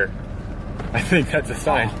go quicker. I think that's a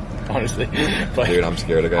sign, honestly. But Dude, I'm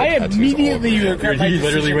scared. I got I tattoos all immediately over me. regret my he decision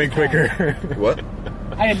literally went to come. quicker. What?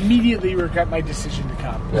 I immediately regret my decision to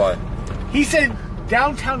come. Why? He said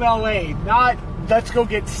downtown LA, not let's go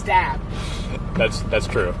get stabbed. That's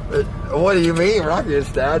true. What do you mean? We're not getting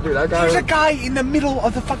stabbed, dude. I got There's a guy in the middle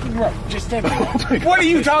of the fucking road. Just standing there. What are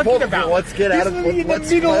you talking about? Let's get out of He's in the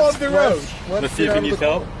middle of the road. Let's see if he needs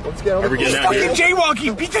help. Let's get out Are of we the getting He's out of fucking here?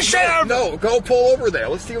 jaywalking. Beat the shit out of him. No, go pull over there.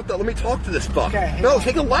 Let's see what let me talk to this fuck. Okay. No,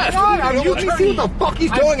 take a left. Hang on, Let me see what the fuck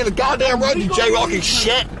he's doing in the goddamn road, you jaywalking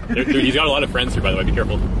shit. Dude, he's got a lot of friends here, by the way. Be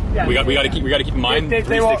careful. Yeah. We got to keep in mind. They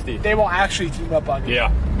 360. will actually team up on you.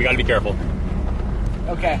 Yeah, we got to be careful.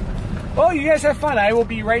 Okay. Well, you guys have fun. I will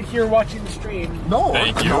be right here watching the stream. No,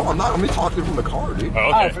 Thank you. no, I'm not. Let me talk to him from the car, dude. Oh,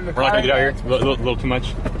 okay. Oh, from the We're not going to get out here. car. It's a little too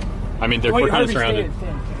much. I mean, we're kind of surrounded.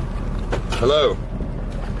 Hello.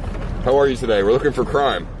 How are you today? We're looking for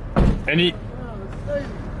crime. Any...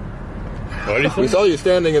 What did he We say? saw you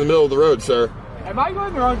standing in the middle of the road, sir. Am I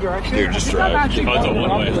going the wrong direction? Dude, just I think I'm drive. actually Oh, it's a going the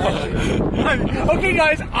wrong one-way. direction. Okay,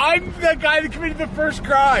 guys, I'm the guy that committed the first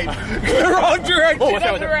crime. The wrong direction. Oh, what's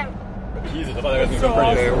that? Around. Jesus, I thought that was So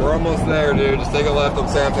going to be Okay, pretty. we're almost there, dude. Just take a left on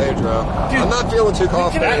San Pedro. I'm not feeling too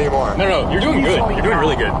confident anymore. No, you're doing good. You're doing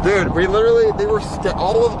really good. Dude, we literally, they were,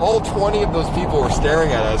 all 20 of those people were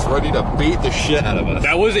staring at us, ready to beat the shit out of us.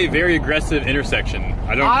 That was a very aggressive intersection.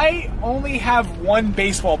 I only have one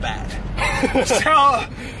baseball bat. So,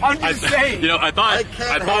 I'm just saying. You know, I thought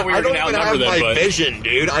we were going to outnumber I don't even them, have my but vision,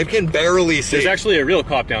 dude. I can barely see. there's actually a real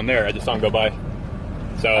cop down there. I just saw him go by.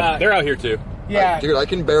 So they're out here too. Yeah. Dude, I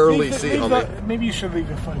can barely Leave the- see, leave homie. the- Maybe you should leave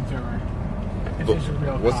the flamethrower. If it's a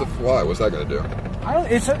real What's the cop. why? What's that gonna do? I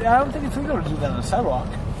don't think it's legal to do that on the sidewalk.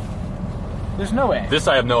 There's no way. This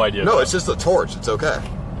I have no idea. No, it's just a torch. It's okay.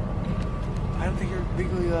 I don't think you're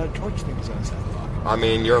legally allowed to torch things on the sidewalk. I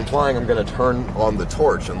mean, you're implying I'm gonna turn on the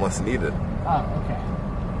torch unless needed. Oh, okay.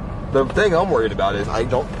 The thing I'm worried about is I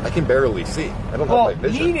can barely see. I don't Well, have my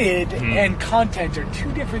vision. needed and content are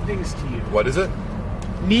two different things to you. What is it?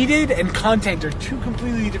 Needed and content are two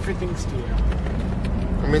completely different things to you.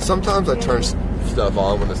 I mean, sometimes I turn stuff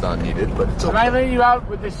on when it's not needed, but it's Am I okay. letting you out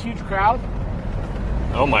with this huge crowd?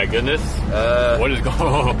 Oh my goodness. What is going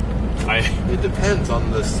on? It depends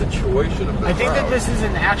on the situation of the I think that crowd. this is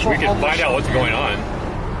an actual We could homeless find out what's shelter. going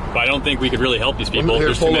on. But I don't think we could really help these people. Here,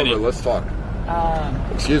 There's too pull many. over. Let's talk.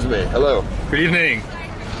 Excuse me. Hello. Good evening.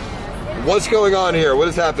 What's going on here? What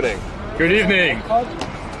is happening? Good evening.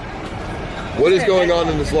 What is going on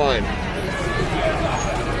in this line?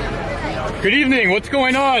 Good evening. What's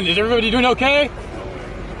going on? Is everybody doing okay?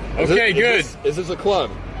 Okay, good. Is this a club?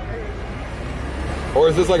 Or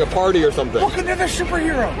is this like a party or something? Look, another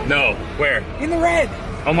superhero No. Where? in the red.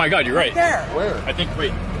 Oh my god, you're right. There. Where? I think,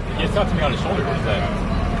 wait. He has something on his shoulder. What is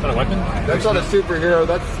that? Is that a weapon? That's not a superhero.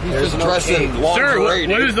 He's just dressed in Sir, lingerie.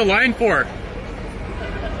 what is the line for?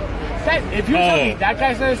 If you tell me that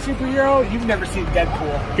guy's not a superhero, you've never seen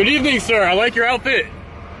Deadpool. Good evening, sir. I like your outfit.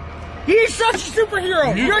 He's such a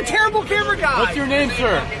superhero. You're a terrible camera guy. What's your name,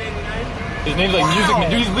 sir? His name's like Music Man.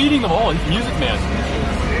 Dude, he's leading them all. He's Music Man.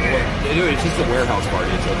 Dude, it's just a warehouse party.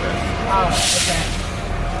 It's okay. Oh,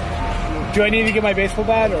 okay. Do I need to get my baseball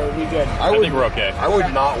bat, or are we good? I think we're okay. I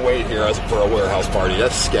would not wait here for a warehouse party.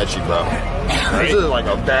 That's sketchy, bro. This is like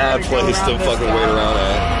a bad place to fucking wait around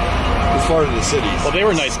at. It's part of the city. Well, they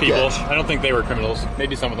were nice people. Sketch. I don't think they were criminals.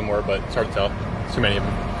 Maybe some of them were, but it's hard to tell. Too many of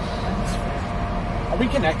them. Are we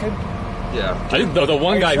connected? Yeah. I think the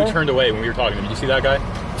one Are you guy who sure? turned away when we were talking to him. Did you see that guy?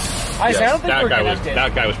 I don't think That we're guy connected.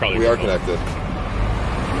 that guy was probably We are criminal. connected.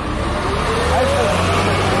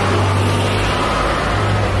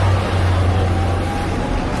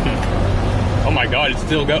 Oh my god, it's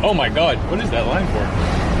still go. Oh my god, what is that line for?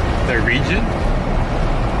 The region?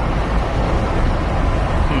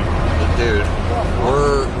 Dude,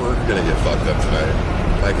 we're gonna get fucked up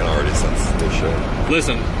tonight. I can already sense this shit.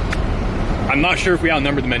 Listen, I'm not sure if we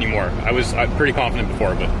outnumber them anymore. I'm pretty confident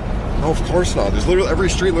before, but No, of course not. There's literally every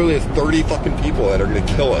street literally has 30 fucking people that are gonna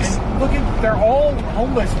kill us. Look at, they're all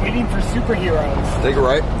homeless waiting for superheroes. Take a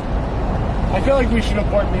right. I feel like we should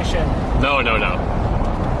abort mission. no,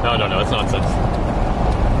 it's nonsense.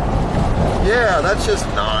 Yeah, that's just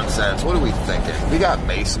nonsense. What are we thinking? We got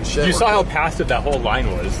mace and shit. You We're saw how good. passive that whole line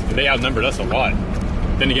was. They outnumbered us a lot.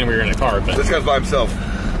 Then again, we were in a car, but... This guy's by himself.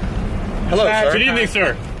 Hello, sir. Good evening,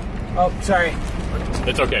 sir. Oh, sorry.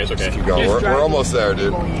 It's okay. It's okay. Keep going. We're almost there,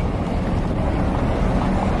 dude. We're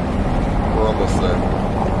almost there.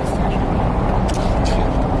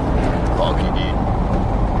 Funky, dude.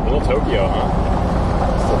 Little Tokyo, huh?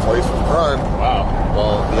 It's the place with crime. Wow.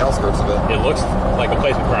 Well, the outskirts of it. It looks like a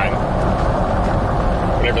place with crime.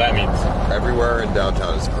 Whatever that means. Everywhere in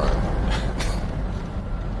downtown is crime.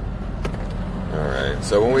 Alright,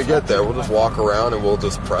 so when we get there, we'll just walk around and we'll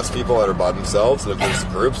just press people that are by themselves. And if there's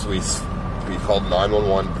groups, we call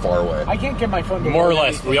 911 far away. I can't get my phone to More or work.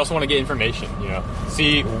 less, we also want to get information, you know.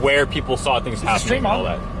 See where people saw things happening stream and all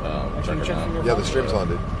on? that. Actually, check from your Yeah, phone. the stream's on,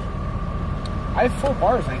 dude. I have full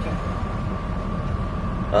bars, I can.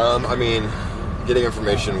 I mean, getting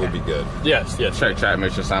information would be good. Yes. Check chat,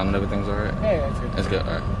 make sure sound and everything's alright. Yeah, that's good. That's good,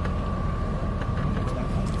 alright.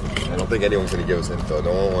 I don't think anyone's going to give us info.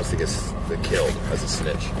 No one wants to get killed as a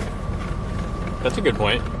snitch. That's a good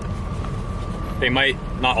point. They might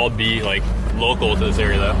not all be, like, local to this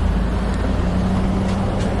area, though.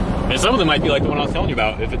 And some of them might be like the one I was telling you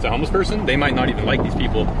about. If it's a homeless person, they might not even like these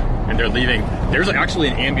people, and they're leaving. There's actually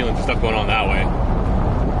an ambulance and stuff going on that way.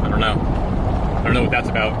 I don't know what that's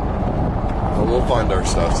about. Well, we'll find our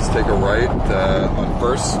stuff. Just take a right on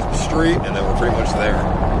 1st Street, and then we're pretty much there.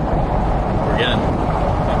 We're getting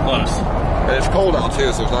close. And it's cold out, too,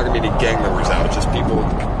 so there's not going to be any gang members out. It's just people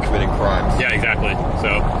committing crimes. Yeah, exactly.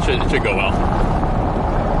 So it should go well.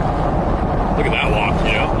 Look at that walk,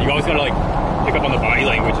 you know? You always gotta, like, pick up on the body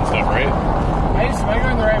language and stuff, right? Am I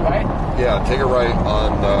going the right way? Yeah, take a right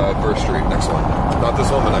on 1st Street, next one. Not this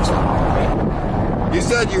one, but next one. You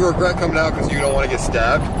said you regret coming out because you don't want to get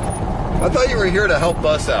stabbed. I thought you were here to help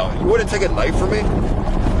us out. You wouldn't take a knife from me?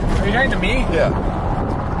 Are you talking to me? Yeah.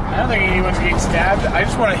 I don't think anyone's getting stabbed. I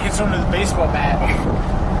just want to hit someone with a baseball bat.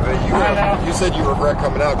 You said you regret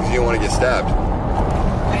coming out because you don't want to get stabbed.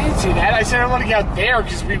 I didn't say that. I said I want to get out there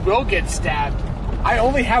because we will get stabbed. I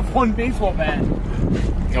only have one baseball bat.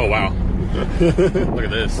 Oh, wow. Look at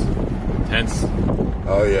this. Tense.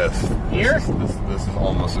 Oh, yes. Here? This is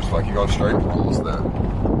almost, it's like you go straight, we're almost there.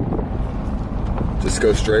 Just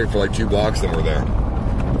go straight for like 2 blocks, then we're there.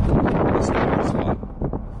 Let's go to the spot.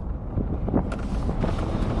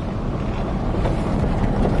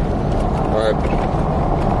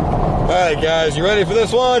 Alright, guys, you ready for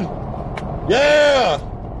this one? Yeah!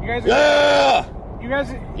 You guys Yeah! You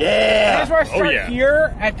guys Yeah! want to start yeah.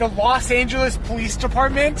 here at the Los Angeles Police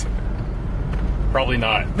Department? Probably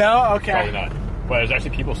not. No? Okay. Probably not. But there's actually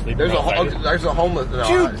people sleeping There's outside. a homeless... No,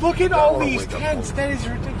 Dude, look at I all don't wanna these wake up tents. homeless. That is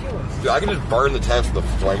ridiculous. Dude, I can just burn the tents with a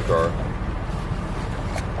flamethrower.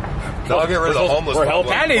 I'll get rid of the homeless We're problem.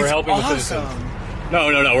 helping. That is We're helping the awesome. citizens. No.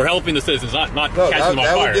 We're helping the citizens, not No, catching them on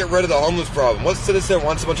that fire. would get rid of the homeless problem. What citizen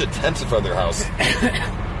wants a bunch of tents in front of their house?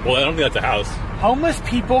 Well, I don't think that's a house. Homeless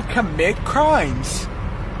people commit crimes.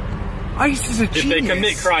 ICE is a If genius. they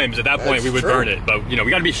commit crimes, at that point That's we would true. burn it. But, you know,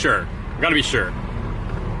 we gotta be sure. You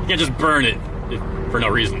can't just burn it for no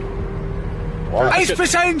reason. Ice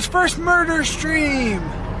Poseidon's first murder stream.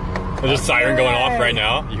 There's a siren going off right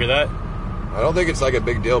now. You hear that? I don't think it's like a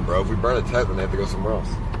big deal, bro. If we burn a tent, then they have to go somewhere else.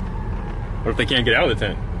 What if they can't get out of the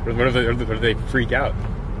tent? What if they freak out?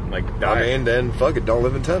 Like, die? I mean, then fuck it. Don't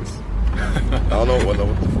live in tents. I don't know what.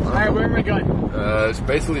 Alright, where am I going? It's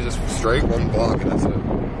basically just straight 1 block, and that's it.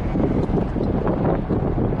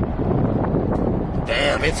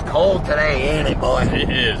 Damn, it's cold today, ain't it, boy? It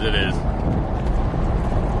is.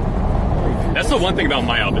 That's the one thing about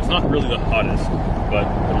my outfit. It's not really the hottest, but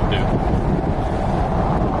it'll do.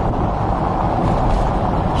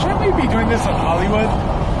 Shouldn't we be doing this in Hollywood?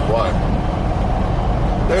 What?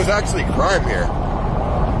 There's actually crime here.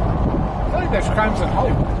 I feel like there's crimes in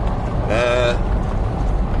Hollywood.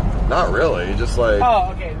 Not really. Just like...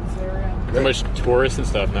 Oh, okay, this area. Too much tourists and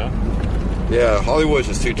stuff, no? Yeah, Hollywood's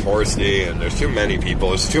just too touristy, and there's too many people.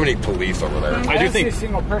 There's too many police over there. I do don't see think- a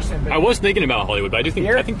single person, but I was thinking about Hollywood, but I think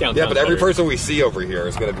downtown. Yeah, but every person we see over here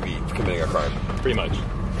is going to be committing a crime. pretty much.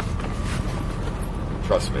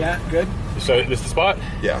 Trust me. yeah, good. So this is the spot?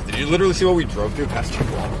 Yeah. Did you literally see what we drove through past 2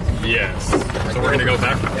 blocks? Yes. So we're gonna go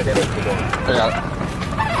back. I got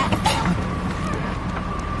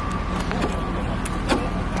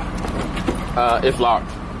it. It's locked.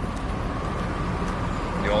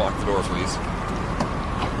 Can you all lock the door, please?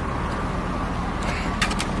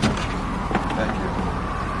 Thank you.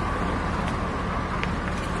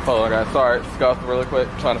 Hold on, guys. Sorry, Scuffed really quick.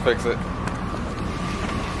 Trying to fix it.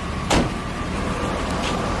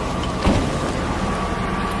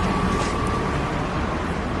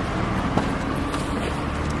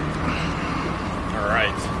 All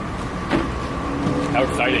right. How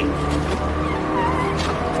exciting!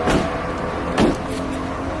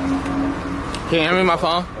 Can you hand me my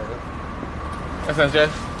phone? SSJ.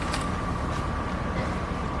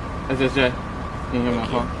 SSJ. Can you hear my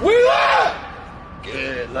phone? We live!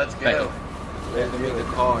 Good, let's Thank go. you. We have to make the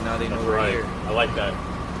call. Now they know we're Right. here. I like that.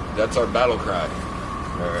 That's our battle cry.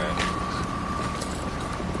 Alright.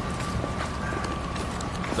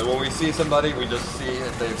 So when we see somebody, we just see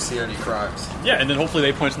if they've seen any crimes. Yeah, and then hopefully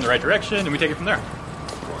they point us in the right direction, and we take it from there.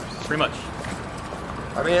 Of course. Pretty much.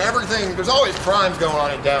 I mean, everything, there's always crimes going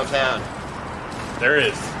on in downtown. There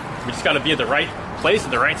is. We just got to be at the right place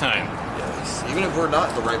at the right time. Yes. Even if we're not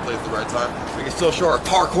at the right place at the right time, we can still show our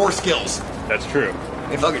parkour skills. That's true.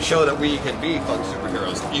 And fucking show that we can be fun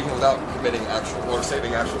superheroes, even without committing actual or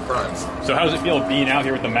saving actual crimes. So how does it feel being out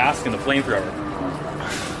here with the mask and the flamethrower?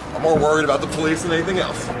 I'm more worried about the police than anything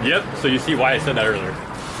else. Yep. So you see why I said that earlier.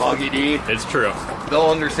 Foggy D. It's true.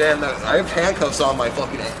 They'll understand that I have handcuffs on my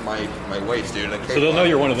fucking my waist, dude. So they'll know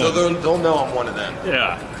you're one of them. So they'll know I'm one of them.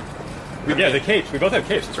 Yeah. Yeah, the capes. We both have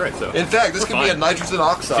capes. That's right. So. In fact, this We're could be a fine. nitrogen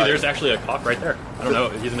oxide. See, there's actually a cop right there. I don't know.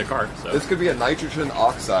 He's in the car. So. This could be a nitrogen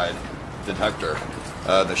oxide detector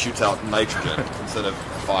that shoots out nitrogen instead of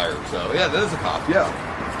fire. So yeah, that is a cop. Yeah.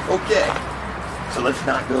 Okay. So let's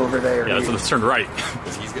not go over there. Yeah. So let's turn right.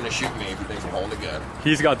 Because he's gonna shoot me if he thinks I'm holding a gun.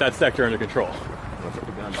 He's got that sector under control. I'm gonna put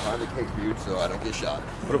the gun behind the cape, dude, so I don't get shot.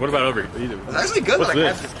 What about over here? It's actually good What's that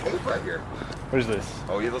I this? have this cape right here. What is this?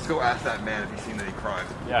 Oh yeah, let's go ask that man if he's seen any crime.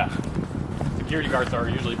 Yeah. Security guards are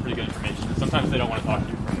usually pretty good information. Sometimes they don't want to talk to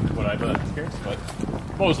you from what I've experienced, but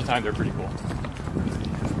most of the time they're pretty cool.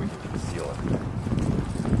 We can conceal it.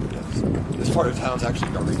 Yes. This part of town's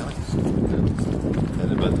actually very nice.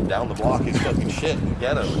 And but down the block is fucking shit and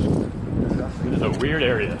ghetto. It is a weird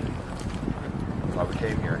area. That's why we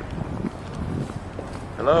came here.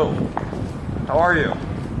 Hello. How are you?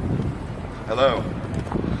 Hello.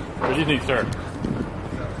 What do you think, sir?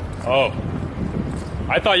 Oh.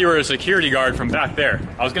 I thought you were a security guard from back there.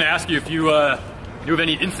 I was going to ask you if you knew of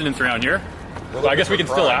any incidents around here. But I guess we can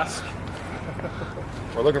still ask.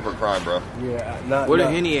 We're looking for crime, bro. Yeah, not. Where the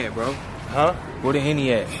Henny at, bro? Huh? Where the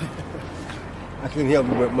Henny at? I can't help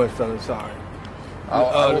you with much, son. Sorry.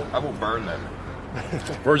 I will burn them.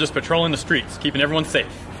 We're just patrolling the streets, keeping everyone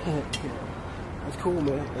safe. That's cool,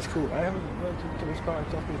 man. That's cool. I haven't run to this car.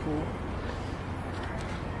 It's definitely cool.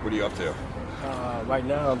 What are you up to? Right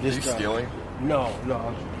now, I'm Are just you stealing? No.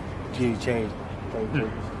 I'm getting changed.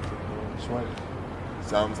 That's right.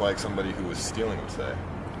 Sounds like somebody who was stealing would say.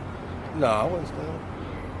 No, I wasn't stealing.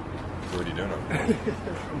 So what are you doing up there?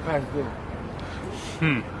 I'm past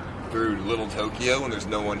dinner. Through Little Tokyo when there's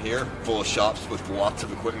no one here, full of shops with lots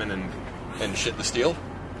of equipment and shit to steal?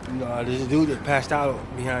 No, there's a dude that passed out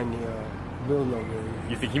behind the building over there.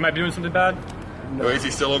 You think he might be doing something bad? No. Oh, is he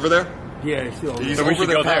still over there? Yeah, he's still over He's So we over should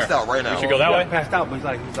there go there. passed out right now. We should go that Yeah, way? passed out, but he's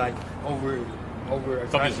like over.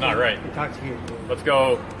 Something's not right. Intoxicated. Let's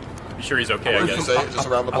go. Be sure he's okay, I What did you guess. say? Just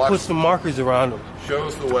around the I block? put some markers around him. Show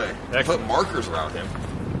us the way. Excellent. Put markers around him.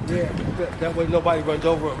 Yeah, that way nobody runs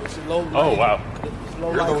over him. It's a low light. Oh, wow. It's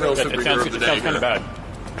low You're the light. real It superhero sounds, of it the day sounds kind of here.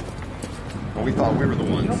 bad. Well, we thought we were the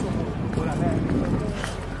ones. What I had.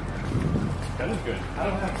 That is good. I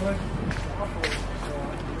don't have much.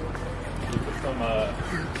 You put some,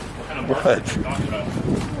 what kind of What? markers are you talking about?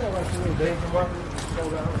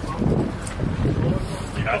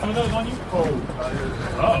 You got some of those on you? Oh,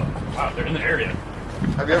 wow, they're in the area.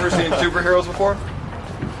 Have you ever seen superheroes before?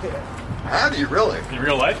 Have you really? In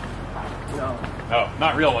real life? No. No,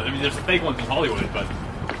 not real ones. I mean, there's fake ones in Hollywood, but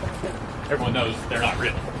everyone knows they're not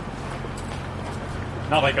real.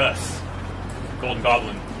 Not like us. Golden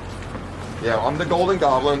Goblin. Yeah, I'm the Golden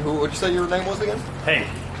Goblin. Who would you say your name was again? Hey,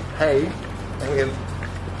 Hey. And we have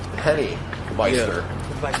Penny Meister.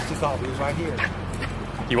 It's like he took off. He was right here.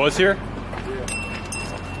 he was here?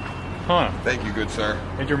 Huh. Thank you, good sir.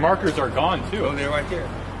 And your markers are gone, too. Oh, they're right there.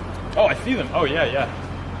 Oh, I see them. Oh, yeah.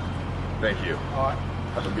 Thank you. All right.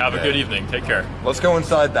 Have a day. good evening. Take care. Let's go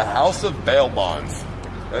inside the House of Bail Bonds.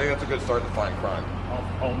 I think that's a good start to find crime.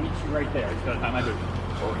 I'll meet you right there. Just gotta tie my boot.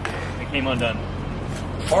 It came undone.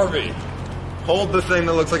 Harvey, hold the thing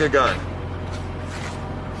that looks like a gun.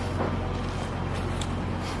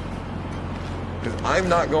 Because I'm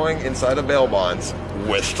not going inside of bail bonds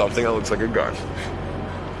with something that looks like a gun.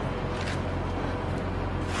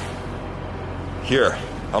 Here,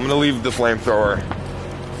 I'm gonna leave the flamethrower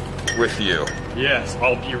with you. Yes,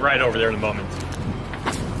 I'll be right over there in a moment.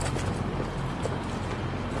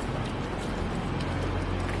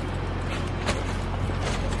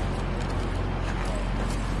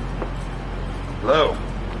 Hello.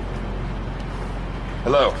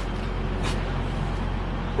 Hello.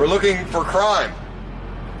 We're looking for crime.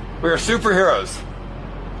 We are superheroes.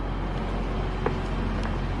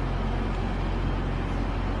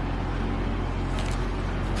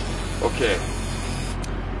 Okay.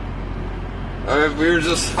 We were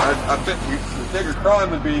just, I think we figured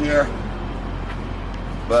crime would be here.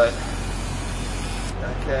 But,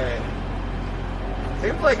 okay.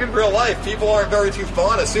 Seems like in real life, people aren't very too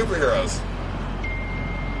fond of superheroes.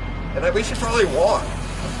 And we should probably walk.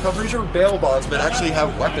 I'm pretty sure bail bondsmen actually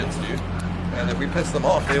have weapons, dude. And if we piss them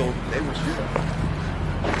off, they will shoot us.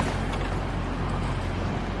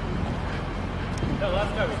 That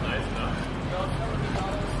last guy was nice enough.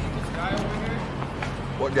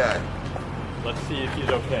 What guy? Let's see if he's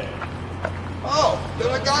okay. Oh,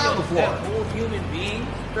 there's a guy on the floor. That whole human being?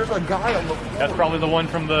 There's a guy on the floor. That's probably the one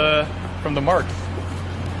from the marks.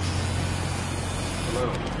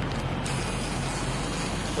 Hello.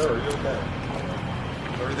 Sir, are you okay?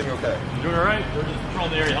 Is everything okay? I'm doing alright. We're just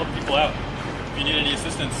patrolling the area, helping people out. If you need any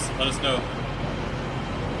assistance, let us know.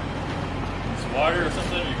 Some water or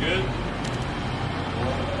something? You good?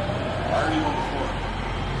 Why are you on the floor?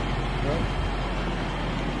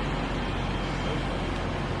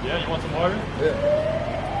 Yeah, you want some water?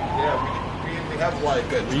 Yeah, we have like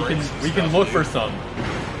good drinks. We can look for some.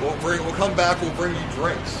 We'll come back. We'll bring you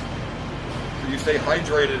drinks, so you stay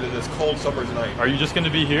hydrated in this cold summer's night. Are you just going to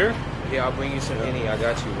be here? Yeah, I'll bring you some Henny. I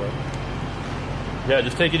got you, bro. Yeah,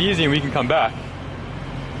 just take it easy and we can come back.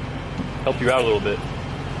 Help you out a little bit.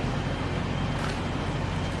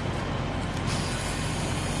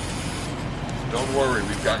 Don't worry,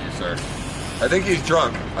 we've got you, sir. I think he's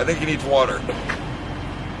drunk. I think he needs water.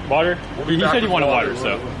 Water? We'll be He back said he with wanted water. water,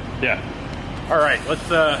 so yeah. All right, let's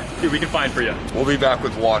see what we can find for you. We'll be back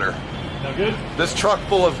with water. Sound good? This truck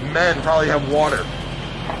full of men probably have water.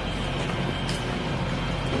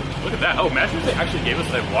 Look at that. Oh, imagine if they actually gave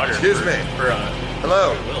us that water. Excuse me.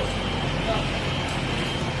 Hello.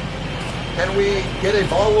 Can we get a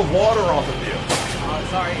bottle of water off of you? Oh,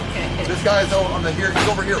 sorry. This guy's he's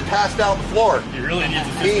over here passed out on the floor. He really needs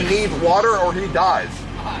He assistance. needs water or he dies.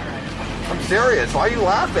 I'm serious. Why are you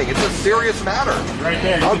laughing? It's a serious matter. Right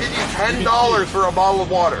there. I'll give you $10 for a bottle of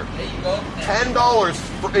water. There you go.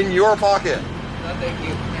 $10 in your pocket. No, thank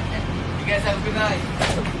you. You guys have a good night.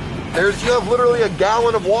 You have literally a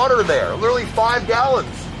gallon of water there. Literally 5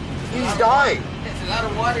 gallons. He's dying. There's a lot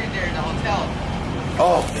of water in there in the hotel.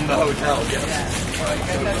 Oh, in the hotel, yes. Yeah. All right, you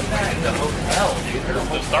guys have a good night. In the hotel, dude.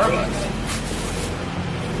 The Starbucks.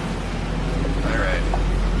 Alright.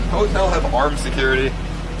 Hotel have armed security.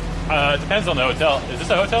 Depends on the hotel. Is this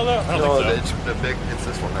a hotel though? I don't think so. It's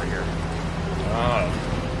this one right here.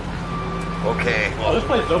 Oh. Okay. Oh, this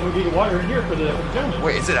place is open. We get water in here for the gentleman.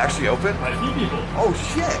 Wait, is it actually open? I see people. Oh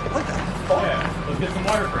shit! What the fuck? Yeah, let's get some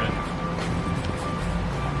water for him.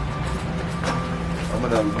 I'm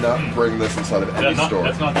gonna not bring this inside of any store.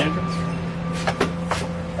 That's not the entrance?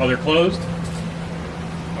 Oh, they're closed?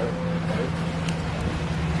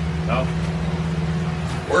 No.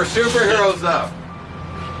 We're superheroes though.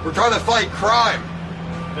 We're trying to fight crime.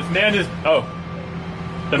 This man is... Oh.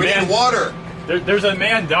 The We man... need water. There's a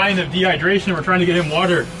man dying of dehydration and we're trying to get him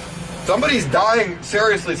water. Somebody's dying.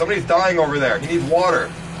 Seriously, somebody's dying over there. He needs water.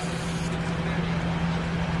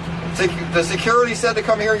 The security said to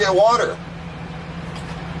come here and get water.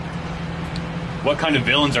 What kind of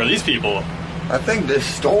villains are these people? I think this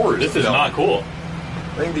store is... This is not cool.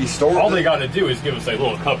 I think these stores... All they gotta do is give us a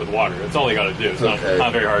little cup with water. That's all they gotta do. It's okay.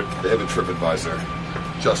 not very hard. They have a TripAdvisor.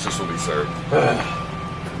 Justice will be served.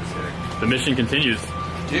 The mission continues.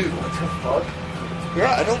 Dude, what the fuck?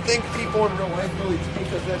 Yeah, I don't think people in real life really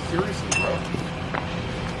take us that seriously, bro.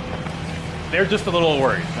 They're just a little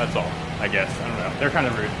worried, that's all, I guess. I don't know. They're kind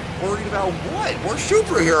of rude. Worried about what? We're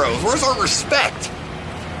superheroes. Where's our respect?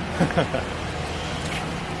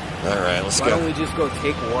 Alright, let's Why don't we just go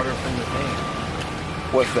take water from the thing?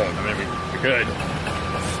 What thing? I mean, we could.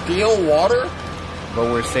 Steal water?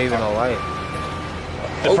 But we're saving a life.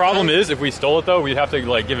 The problem is, if we stole it though, we'd have to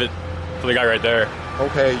like give it to the guy right there.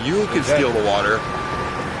 Okay, you can steal the water.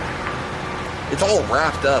 It's all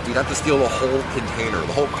wrapped up. You'd have to steal the whole container,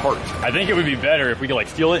 the whole cart. I think it would be better if we could like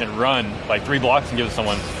steal it and run like 3 blocks and give it to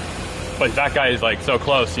someone. But that guy is like so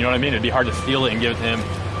close, you know what I mean? It'd be hard to steal it and give it to him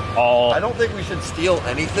all. I don't think we should steal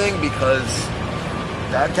anything because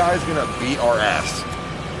that guy's gonna beat our ass.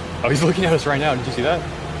 Oh, he's looking at us right now. Did you see that?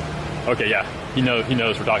 Okay, yeah. He knows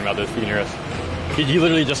we're talking about this. He can hear us. He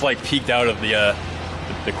literally just like peeked out of the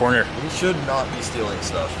corner. We should not be stealing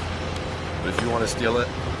stuff. But if you want to steal it,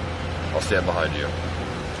 I'll stand behind you.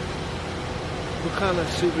 What kind of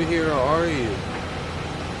superhero are you?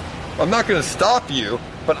 I'm not going to stop you,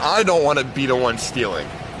 but I don't want to be the one stealing.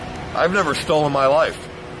 I've never stolen in my life.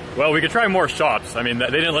 Well, we could try more shops. I mean, they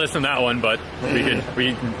didn't let us in that one, but we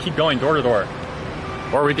can keep going door to door.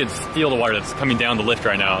 Or we could steal the water that's coming down the lift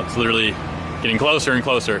right now. It's literally getting closer and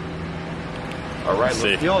closer. All right, See.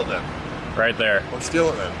 let's steal it then. Right there. Let's steal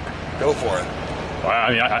it then. Go for it. Well, I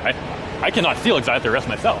mean, I cannot steal because I have to arrest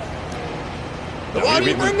myself. Why do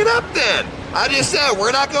you bring it up then? I just said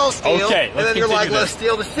we're not going to steal. Okay, and then you're like, let's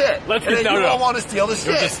steal the shit. Let's and get then down you don't want to steal the It was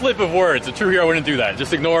a shit. slip of words. A true hero wouldn't do that.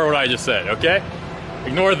 Just ignore what I just said, okay?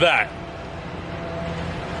 Ignore that.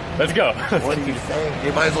 Let's go. What are you saying?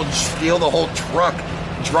 You might as well just steal the whole truck,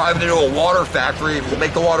 drive it into a water factory, and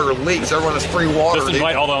make the water leak so everyone has free water. Just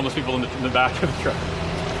invite all the homeless people in the back of the truck.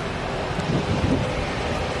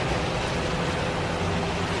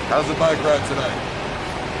 How's the bike ride tonight?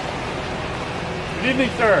 Good evening,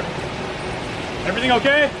 sir. Everything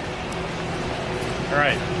okay? All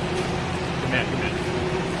right. Come in, come in.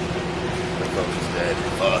 My phone is dead.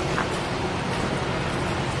 Fuck.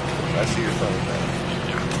 I see your phone now.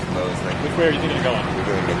 Mose, thank you. Which way are you thinking of going? You're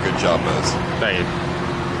doing a good job, Mose. Thank you.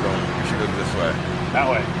 You should go this way. That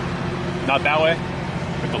way. Not that way?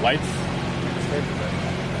 With the lights?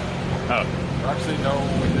 Oh. Actually, no,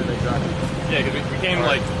 we didn't exactly. Yeah, because we came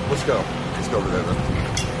like... Let's go. Let's go over there then.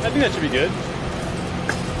 I think that should be good.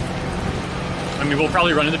 I mean, we'll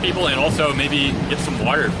probably run into people and also maybe get some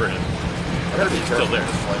water for him. I gotta be careful Still there.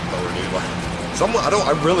 with this flamethrower, dude. Like,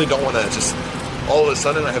 I really don't want to just, all of a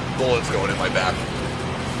sudden I have bullets going in my back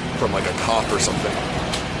from like a cop or something.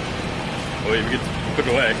 Well, if you could put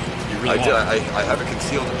it away. You really I did. want. I have it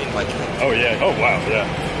concealed in my kit. Oh, yeah. Oh, wow, yeah.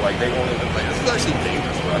 Like they won't even. Like, this is actually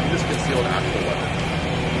dangerous, bro. I can just conceal an actual weapon.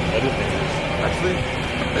 That is dangerous. Actually,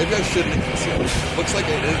 maybe I shouldn't conceal it. Looks like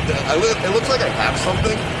it is. It looks like I have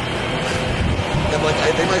something. And like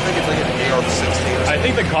they might think it's like an AR-15 or something. I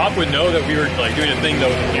think the cop would know that we were like doing a thing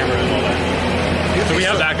though with the camera and all that. So we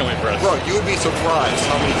have that going for us. Bro, you would be surprised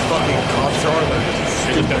how many fucking cops are there.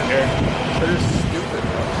 They just don't care. They're stupid,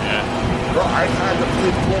 bro. Yeah. Bro, I've had the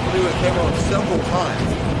police pull up with a camera several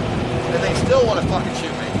times, and they still want to fucking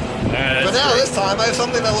shoot me. But now this time I have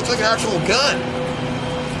something that looks like an actual gun.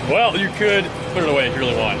 Well, you could put it away if you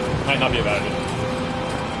really want. Might not be a bad idea.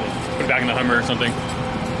 Put it back in the Hummer or something.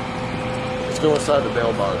 Let's go inside the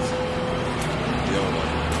bail bonds. The other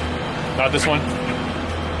one. Not this one.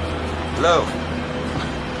 Hello.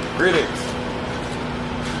 Greetings.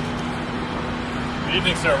 Good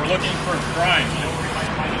evening, sir. We're looking for crime. You know where we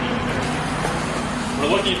might find any?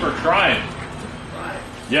 We're looking for crime.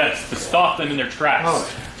 Yes, to stop them in their tracks. Oh,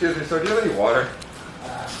 excuse me, sir. Do you have any water?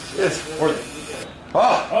 Yes. Or,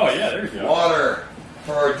 Oh, yeah, there you go. water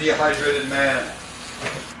for a dehydrated man.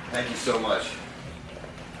 Thank you so much.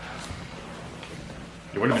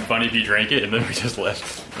 It would have been funny if you drank it and then we just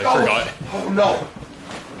left. I forgot. Oh no.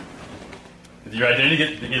 Did your identity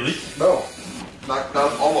get leaked? No. Not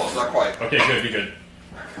almost, not quite. Okay, good, be good.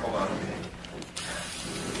 Hold on.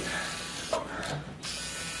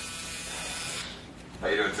 How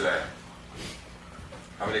you doing today?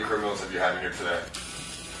 How many criminals have you had in here today?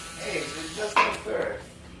 Hey, it's just not fair.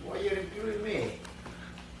 Why are you including me?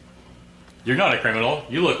 You're not a criminal.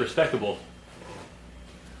 You look respectable.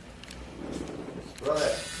 Brother,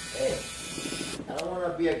 hey, I don't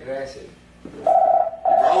want to be aggressive. You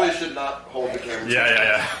probably should not hold the camera.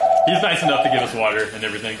 Yeah. He's nice enough to give us water and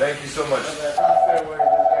everything. Thank you so much. But that's not fair what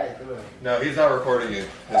this guy's doing. No, he's not recording you.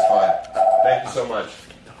 It's fine. Thank you so much.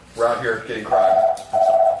 We're out here getting crime.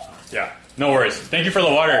 Yeah, no worries. Thank you for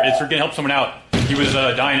the water. It's gonna help someone out. He was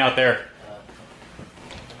dying out there.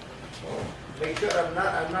 Make sure I'm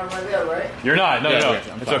not right there, right? You're not. No. I'm It's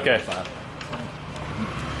fine, okay. I'm fine.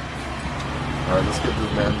 All right, let's give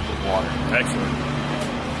this man some water. Excellent.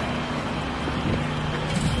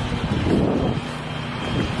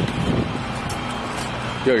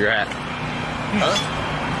 Yo, your hat. Huh?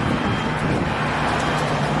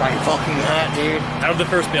 My fucking hat, dude. How did the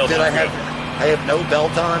first bail Did bonds I go? have no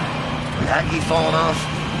belt on? My hat keeps falling off.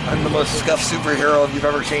 I'm the most scuffed superhero you've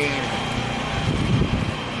ever seen.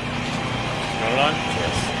 Got it on?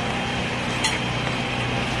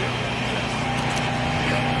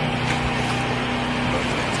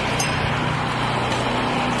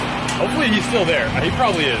 Hopefully he's still there. He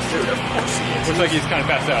probably is. Dude, of course he is. Looks like he's kind of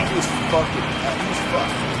passed out. He was fucking. He was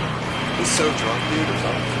fucked. He's so drunk, dude, or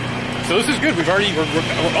something. So this is good. We're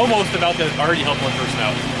almost about to already help one person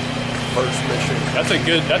out. First mission.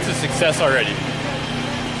 That's a success already.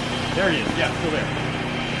 There he is. Yeah, still there.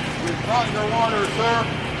 We've brought your water, sir.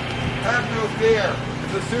 Have no fear.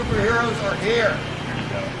 The superheroes are here.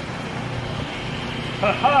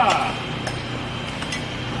 Ha-ha!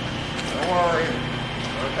 Don't worry.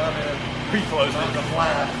 We're coming. Pre-close Not it. the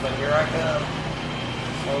flash, but here I come.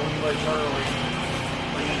 Slowly but surely.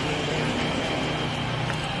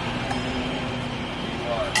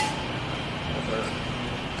 What? Yes, sir.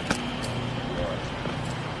 What?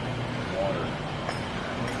 Water.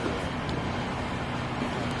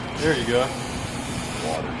 There you go.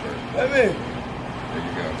 Water shirt. Hey, There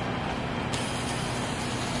you go.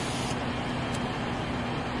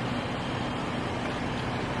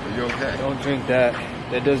 Are you okay? Don't drink that.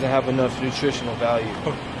 That doesn't have enough nutritional value.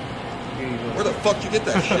 Here you go. Where the fuck you get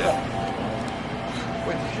that shit?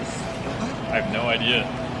 Wait, did you just... I have no idea.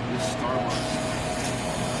 This Starbucks.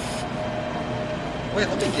 Wait,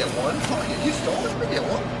 let me get one. Fuck it, you stole it. Let me get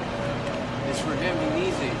one. It's for him. He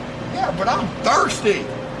needs it. Yeah, but I'm thirsty.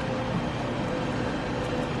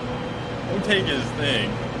 Don't take his thing.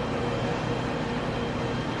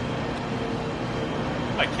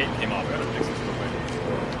 My cape came off. I gotta fix this real quick.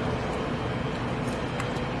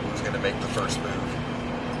 Who's gonna make the first move?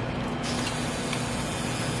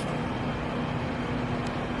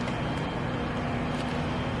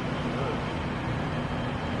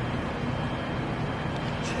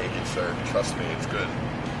 Take it, sir. Trust me, it's good.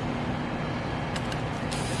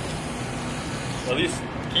 Well, at least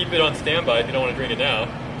keep it on standby if you don't want to drink it now.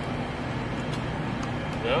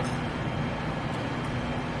 No?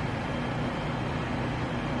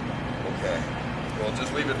 Okay. Well,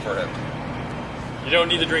 just leave it for him. You don't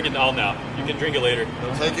need to drink it all now. You can drink it later.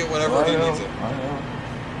 He'll take it whenever he needs it. I know.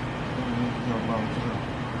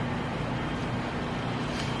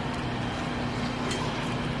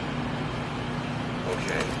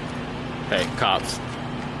 Okay. Hey, cops.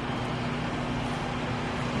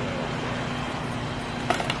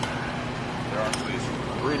 There are police.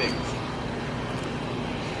 Greetings.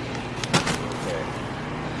 Okay.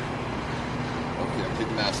 Okay, I'll take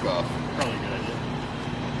the mask off. Probably a good idea.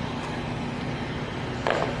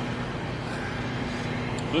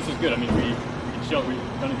 This is good. I mean, we can show we've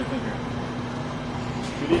done a good thing here.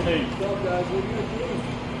 Good evening. What's up, guys? What are you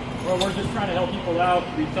doing? Well, we're just trying to help people out.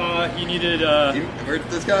 We saw he needed.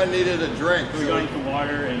 This guy needed a drink. We got him some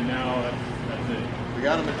water, and now that's it. We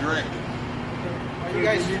got him a drink. Are you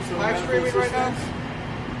guys live streaming right now?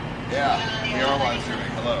 Yeah, we are live streaming.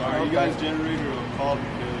 Hello. Alright, you guys generated a call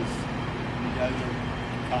because you guys are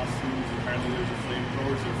costumes. Apparently there's a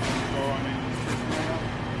flamethrower, so flamethrower on any system right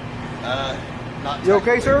now. Not You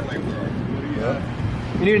okay, sir? flamethrower. What do you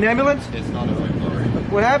have? You need an ambulance? It's not a flamethrower.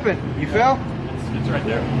 What happened? You fell? It's right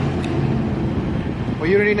there. Well,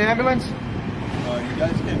 you don't need an ambulance? You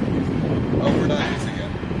guys can't use it. Oh, we're not using it.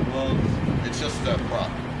 Well, It's just a prop.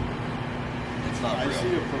 It's not I real.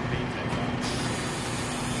 see a propane tank on it.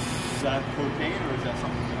 Is that propane or is that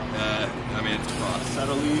something else? I mean, it's a prop.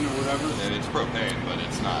 Acetylene or whatever? And it's propane, but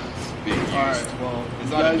it's not being used. Alright, well, It's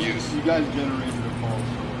you not in guys, use. you guys generated a call,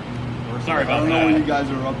 so We're sorry I about don't know that. what you guys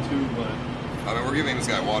are up to, but I mean, we're giving this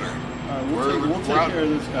guy water. alright, we'll take out- care of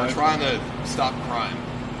this guy. We're trying to stop crime.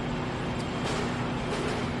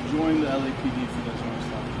 Join the LAPD if you guys want to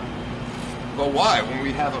stop crime. But why? When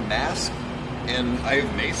we have a mask and I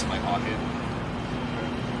have mace in my pocket.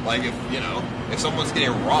 Like if if someone's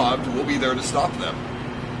getting robbed, we'll be there to stop them.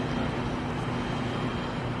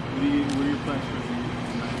 What are your plans for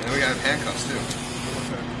tonight? And we got handcuffs too.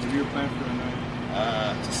 Okay. What are your plans for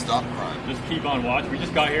tonight? To stop crime. Just keep on watch. We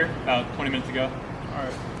just got here about 20 minutes ago.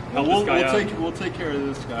 Alright. Help Well, this guy out. we'll take care of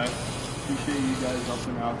this guy. Appreciate you guys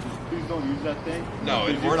helping out. Just please don't use that thing. No,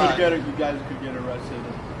 Because we're not- You guys could get arrested.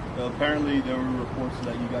 Apparently, there were reports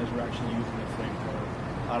that you guys were actually using a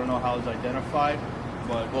flamethrower. I don't know how it's identified,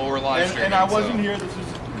 but Well, we're live and streaming, I wasn't so- here. This is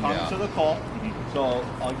comment Yeah. to the call, so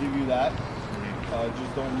I'll give you that.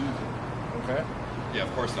 Just don't use it. Okay. Yeah,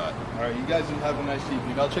 of course not. All right. You guys have a nice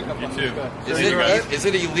evening. I'll check up You on too. this guy. Is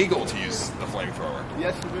it illegal to use the flamethrower?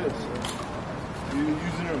 Yes, it is. Sir. You're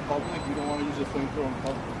using it in public. You don't want to use a flamethrower in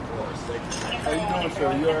public. Of course. Thank you. How you doing,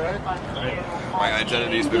 sir? You all right? My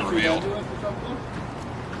identity's been revealed.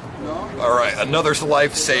 No. All right, another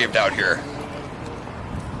life saved out here,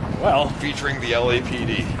 Well, featuring the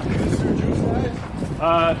LAPD.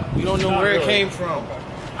 You don't know Not where it really. came from.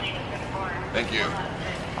 Thank you.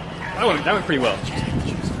 that went pretty well. Get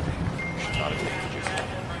out of here.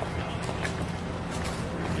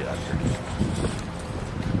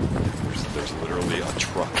 There's literally a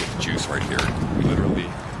truck with juice right here. We literally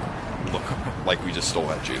look like we just stole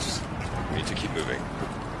that juice. We need to keep moving.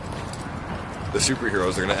 The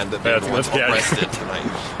superheroes are going to end up being the ones let's get out of here. arrested tonight.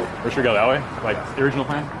 Where should we go? That way? Like the original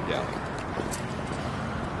plan? Yeah.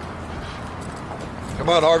 Come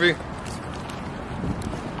on, Harvey.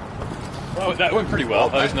 Well, that went pretty well.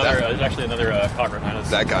 Well, There's actually another cop right behind us.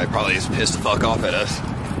 That guy probably is pissed the fuck off at us.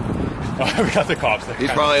 We got the cops there.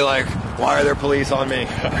 He's probably like, why are there police on me?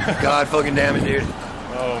 God fucking damn it, dude.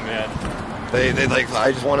 Oh man. They like,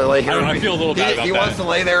 I just want to lay here. I feel a little bad about He that. wants to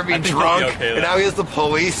lay there and be I think he'll drunk, be okay, and though. now he has the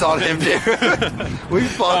police on him, dude. We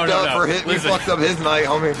fucked No. up for his. We Listen. fucked up his night,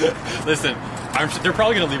 homie. Listen, I They're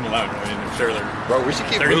probably gonna leave him alone. I mean, I'm sure Bro, we should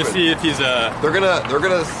keep they're moving. gonna see if he's They're gonna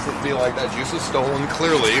be like, that juice was stolen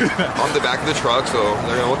clearly on the back of the truck, so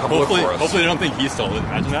they're gonna come look for us. Hopefully they don't think he stole it.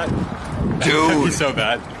 Imagine that. Dude. That'd be so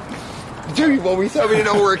bad. Dude, well, we said we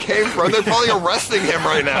didn't know where it came from. They're probably arresting him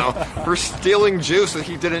right now for stealing juice that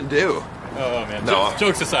he didn't do. Oh man. No.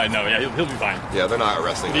 Jokes aside, no. Yeah, he'll be fine. Yeah, they're not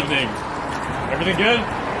arresting Good him. evening. Everything good?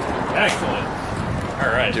 Excellent. All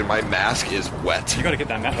right. Dude, my mask is wet. You gotta get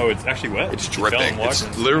that. Oh, it's actually wet. It's You fell dripping. and walked It's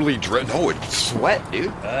in? literally dripping. No, it's sweat, dude.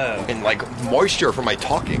 And like moisture from my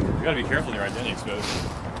talking. You gotta be careful in your identity exposed.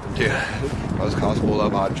 Dude, if I was constable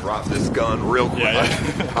up, I'd drop this gun real quick.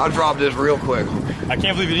 Yeah. I'd drop this real quick. I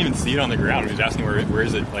can't believe you didn't even see it on the ground. He was asking where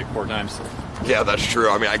is it like 4 times. Yeah, that's true.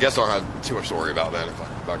 I mean, I guess I don't have too much to worry about then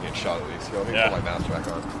about getting shot at least. Let me put my mask back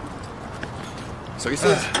on. So he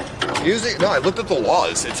says, using. No, I looked at the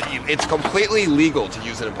laws. It's completely legal to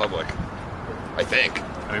use it in public. I think.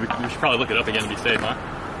 I mean, we should probably look it up again to be safe, huh?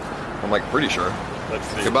 I'm like pretty sure. Let's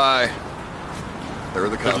see. Goodbye. There were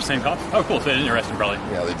the Those are cops. the same cops? Oh, cool. So they didn't arrest him, probably.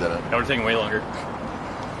 Yeah, they didn't. That would have taken way longer.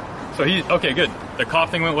 So okay, good. The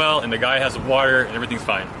cop thing went well, and the guy has water, and everything's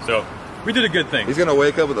fine. So we did a good thing. He's gonna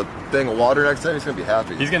wake up with a thing of water next time. He's gonna be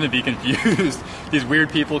happy. He's gonna be confused. These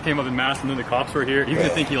weird people came up in masks, and then the cops were here. He's gonna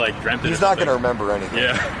think he like dreamt it. He's or not something. gonna remember anything.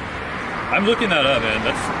 Yeah. I'm looking that up, man.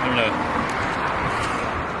 I don't know.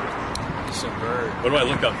 It's a bird. What do I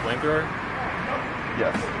look up? Flamethrower?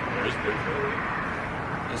 Yes. There's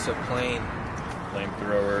It's a plane.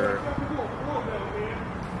 flamethrower.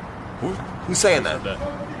 Who's saying that?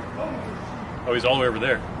 Oh, he's all the way over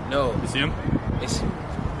there. No, You see him? it's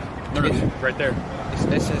No, it's right there.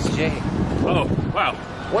 SSJ. Oh, wow.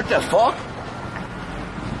 What the fuck?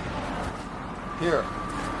 Here.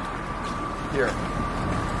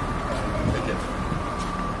 Take it.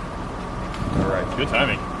 All right. Good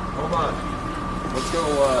timing. Hold on. Let's go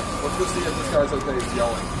see if this guy's okay. He's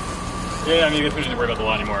yelling. Yeah, I mean, I guess we shouldn't worry about the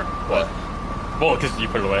law anymore. What? Well, because you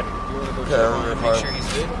put it away. Okay, we're gonna Make sure he's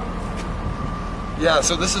good. Yeah,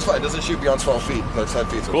 so this is fine. It doesn't shoot beyond 12 feet. That's 10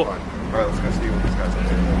 feet, so Cool. it's fine. All right, let's go see what this guy's up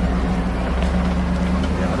to.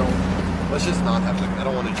 Yeah, let's just not have to. I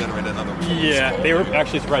don't want to generate another. Yeah, they were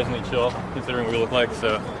actually surprisingly chill, considering what we look like,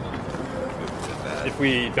 so if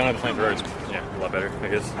we don't have the flamethrower, it's a lot better, I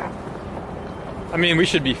guess. I mean, we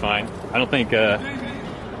should be fine. I don't think,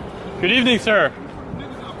 Good evening, sir.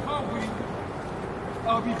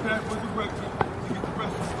 I'll be back with the rest of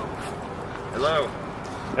Hello.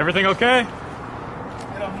 Everything okay?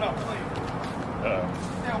 and I'm not playing.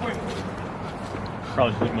 Yeah, wait.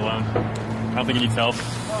 Probably just leave him alone. I don't think he needs help.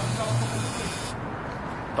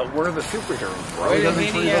 But we're the superheroes, bro. Wait He a doesn't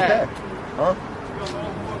minute, treat yeah. okay. Huh?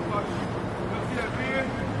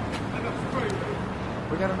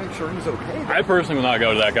 We gotta make sure he's okay. I personally will not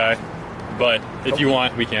go to that guy, but if you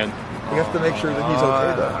want, we can. We have to make sure that he's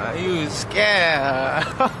okay, though. You scared.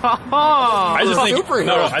 I just think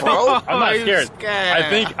superheroes, I bro. think I'm not You're scared. scared.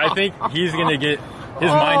 I think he's gonna get his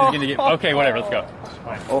mind is gonna get okay. Whatever, let's go.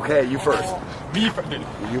 Okay, you first. Me first.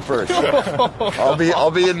 You first.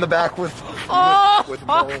 I'll be in the back with moral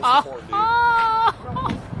support, dude.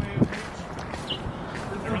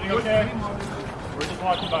 Everything okay? We're just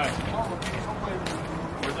walking by.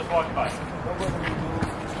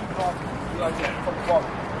 Okay.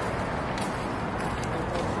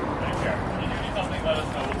 Take care. If you need something, let us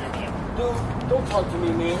know. We'll be over there. Don't talk to me,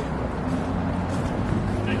 man.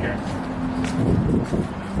 Take care.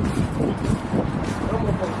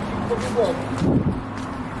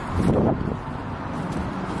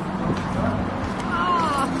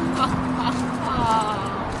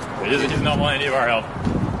 He's not wanting any of our help.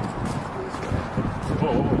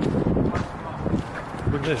 Whoa.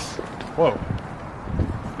 Look at this. Whoa.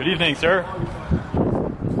 Good evening, sir.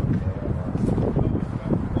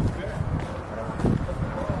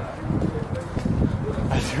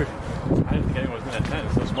 Dude, I didn't think anyone was in that tent.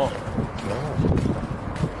 It's so small.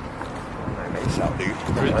 Mace out,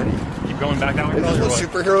 dude. Keep going back that way. Is this or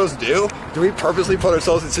what superheroes do? Do we purposely put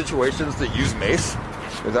ourselves in situations that use mace?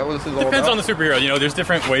 Is that what this is all Depends about? on the superhero. You know, there's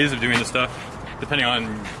different ways of doing this stuff, depending on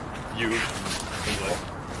you. Things like.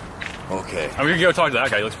 Okay. I'm gonna go talk to that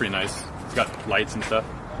guy. He looks pretty nice. He's got lights and stuff.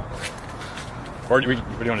 Or what do you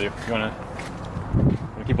want to do? You want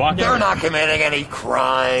to keep walking? They're not committing any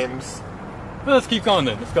crimes. Well, let's keep going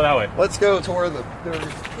then. Let's go that way. Let's go to where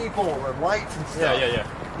there's people and lights and stuff. Yeah.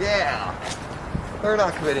 Yeah. They're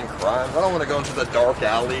not committing crimes. I don't want to go into the dark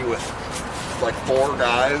alley with like 4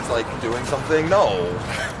 guys like doing something. No.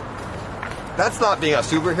 That's not being a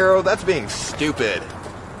superhero. That's being stupid.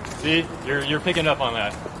 See, you're picking up on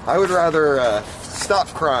that. I would rather stop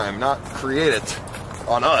crime, not create it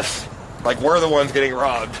on us. Like we're the ones getting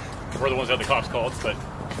robbed. we're the ones that the cops called, but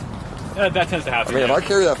that tends to happen. I mean, if I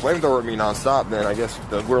carry that flamethrower with me nonstop, then I guess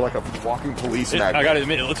we're like a walking police magnet. I gotta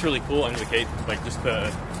admit, it looks really cool under the cape. Like, just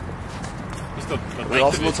the it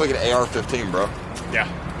also looks like an AR-15, bro. Yeah.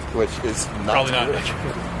 Which is not probably not. Good.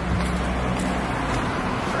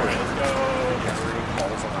 Alright, let's go.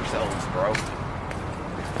 Calls on ourselves, bro.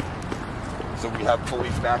 So we have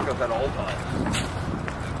police backup at all times.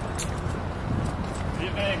 What do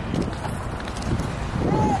you think?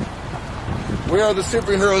 We are the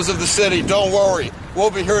superheroes of the city. Don't worry.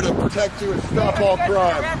 We'll be here to protect you and stop all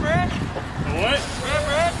crime. What?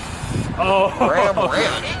 Oh. Ram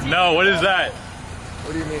Ranch? No, what is that?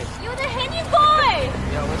 What do you mean? You're the Henny boy!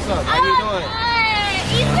 Yo, what's up? How you doing?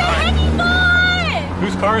 He's the Henny boy!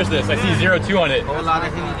 Whose car is this? I see 02 on it. Whole lot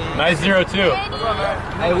of Henny. Nice 02. Hey,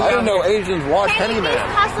 I didn't know Asians watch Henny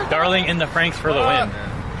Man. Darling in the Franks for the win.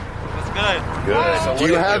 Good. Good. So Do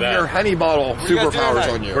you have your Henny bottle you guys doing superpowers tonight?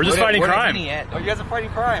 on you? We're just fighting crime. Oh, you guys are fighting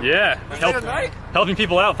crime? Yeah. Helping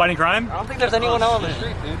people out, fighting crime. I don't think there's anyone out on the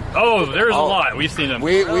street, dude. Oh, there's a lot. We've seen them.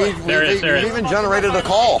 We There it is. even generated a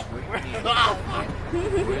call.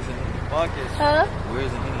 Huh?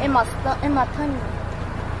 In my tummy.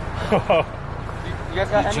 You guys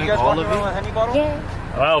got Henny? You guys walking around with a Henny bottle?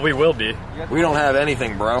 Yeah. Well, we will be. We don't have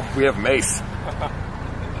anything, bro. We have mace.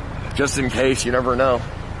 Just in case, you never know.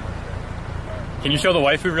 Can you show the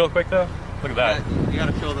waifu real quick, though? Look at that. You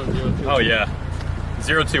gotta kill the 02. Oh, yeah.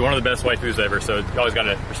 02, one of the best waifus ever, so you always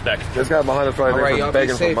gotta respect. This guy behind us right Alright, there y'all is be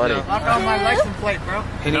begging for safe money. now. I found my license plate, bro.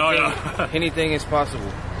 Anything is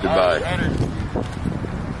possible. Goodbye.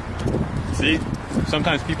 See?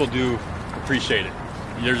 Sometimes people do appreciate it.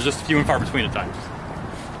 There's just few and far between at times.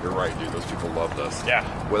 You're right, dude. Those people loved us. Yeah.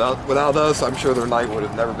 Without us, I'm sure their night would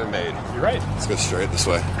have never been made. You're right. Let's go straight this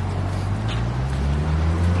way.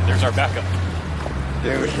 There's our backup.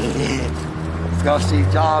 Dude. Let's go Steve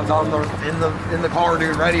Jobs in the car,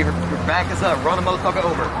 dude, ready to back us up, run a motherfucker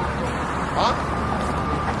over. Huh?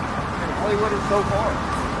 Hollywood is so far.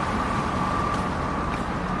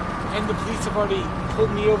 And the police have already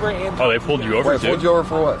pulled me over and Oh, they pulled you over, Wait, too? pulled you over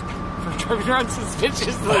for what? for driving around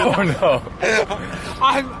suspiciously. Oh, no.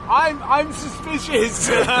 I'm suspicious.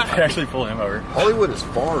 They actually pulled him over. Hollywood is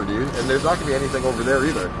far, dude, and there's not gonna be anything over there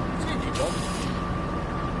either.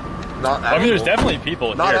 Not I mean, there's definitely people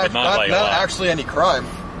here, but not like a lot. actually any crime.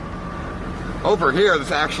 Over here,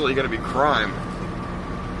 there's actually going to be crime.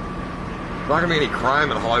 There's not going to be any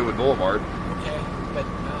crime in Hollywood Boulevard. Okay, but I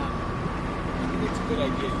think it's a good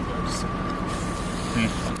idea you guys.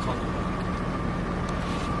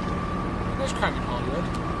 There's crime in Hollywood.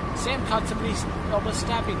 Sam caught somebody almost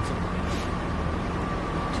stabbing somebody.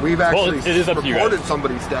 We've actually it is up to you reported guys.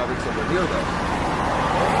 somebody stabbing someone here, though.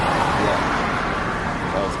 Yeah,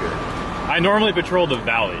 that was good. I normally patrol the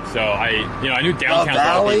valley, so I knew downtown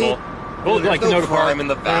valley? people. Well, Dude, there's no crime in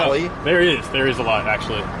the valley. No, there is a lot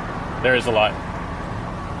actually. There is a lot.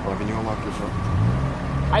 Well, can you unlock your phone?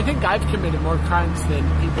 I think I've committed more crimes than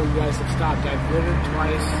people you guys have stopped. I've littered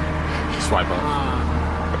twice. Swipe up.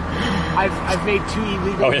 I've made 2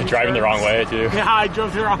 illegal. Oh yeah, driving the wrong way too. Yeah, I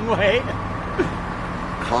drove the wrong way.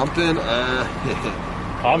 Compton?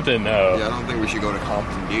 Compton, no. Yeah, I don't think we should go to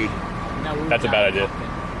Compton, dude. No, we That's a bad idea.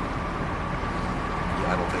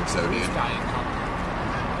 I don't think so, dude. Die in Compton.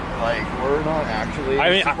 Like, we're not actually.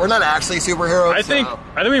 We're not actually superheroes. I think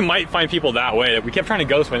we might find people that way. We kept trying to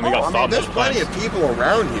go this way and we got stopped. There's plenty of people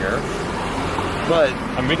around here, but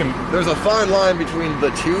there's a fine line between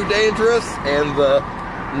the too dangerous and the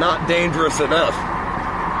not dangerous enough.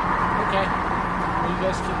 Okay. Well, you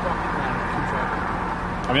guys keep walking around. Keep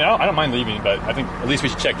driving. I mean, I don't mind leaving, but I think at least we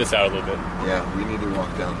should check this out a little bit. Yeah, we need to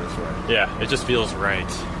walk down this way. Yeah, it just feels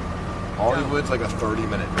right. Hollywood's like a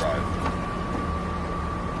 30-minute drive.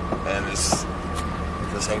 And it's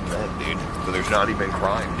the same thing, dude. But there's not even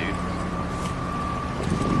crime, dude.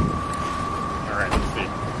 Alright, let's see.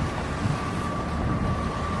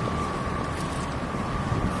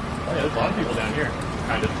 Oh yeah, there's a lot of people down here.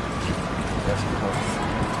 Kind of. Yes, of course.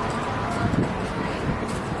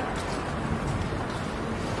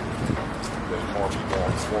 There's more people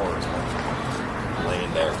on floors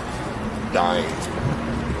laying there, dying.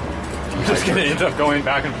 We're just gonna end up going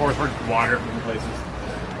back and forth for water from places.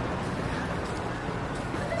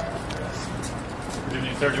 Did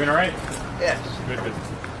you start doing alright? Yes. Good.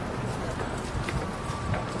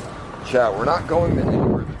 Chat, we're not going to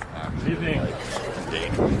anywhere that's actually Evening.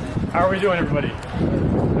 dangerous. How are we doing, everybody?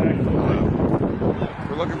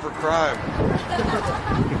 We're looking for crime.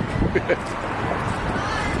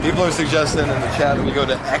 People are suggesting in the chat that we go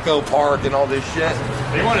to Echo Park and all this shit.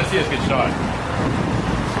 They want to see us get shot.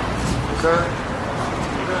 Sir,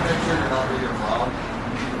 you're gonna make sure you're not being robbed.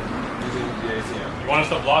 see him. You want us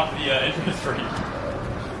to block the entrance for you?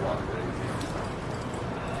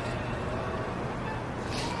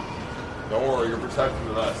 Don't worry, you're protected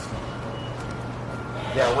with us.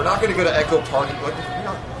 Yeah, we're not going to go to Echo Park. Like,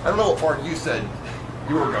 I don't know what park you said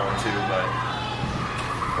you were going to, but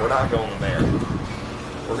we're not going there.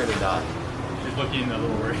 We're going to die. She's looking a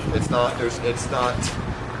little worried. It's not.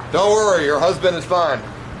 Don't worry, your husband is fine.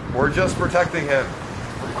 We're just protecting him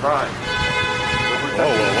from crime.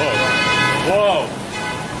 Whoa!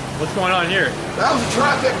 What's going on here? That was a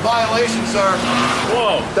traffic violation, sir.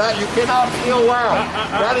 Whoa! That you cannot be allowed.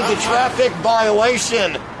 That is a traffic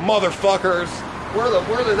violation, motherfuckers.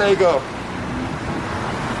 Where did they go?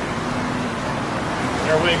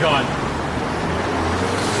 They're way gone.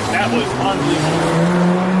 That was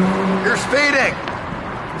unbelievable. You're speeding.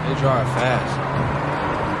 They drive fast.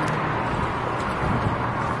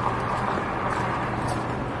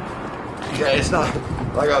 Yeah, it's not.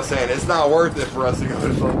 Like I was saying, it's not worth it for us to go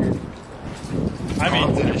to fucking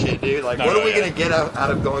Compton and shit, dude. Like, what are we gonna get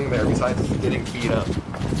out of going there besides getting beat up?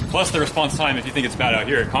 Plus the response time, if you think it's bad out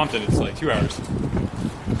here at Compton, it's like 2 hours.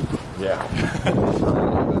 Yeah.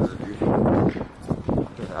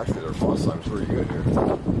 Actually, the response time's pretty good here.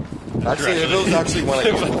 Actually, if it was actually when I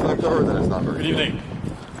get flipped over, then it's not very good. Good evening.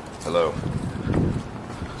 Hello.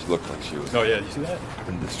 She looked like she was Oh yeah, did you see that?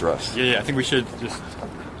 in distress. Yeah, I think we should just...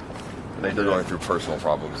 I think they're going through personal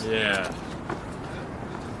problems. Yeah.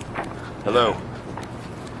 Hello.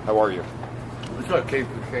 How are you? What's up, Cape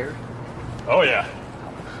Fair? Oh yeah.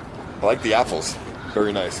 I like the apples.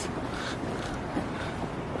 Very nice.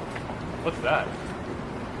 What's that?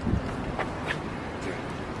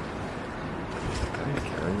 Is that guy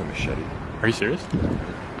carrying a machete? Are you serious?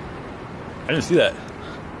 I didn't see that.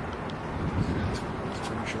 It's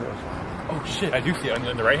pretty sure that's why. Oh shit, I do see it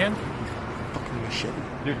on the right hand. Fucking machete.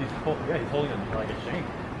 Dude, he's holding on like a shank.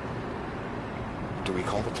 Do we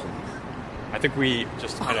call the police? I think we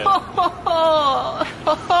just kind of...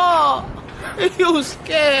 You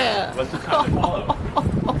scared? Let's just kind of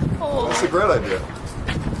follow. That's a great idea.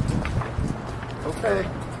 Okay.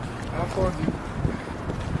 Have fun.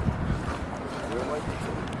 I don't like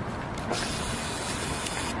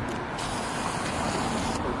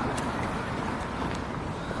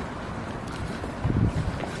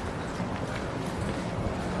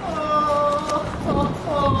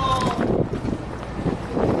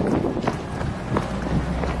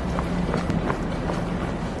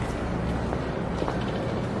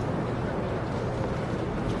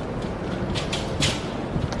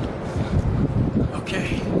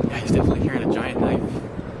Okay. Yeah, he's definitely carrying a giant knife.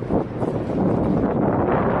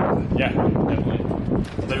 Yeah, definitely.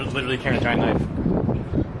 Literally carrying a giant knife.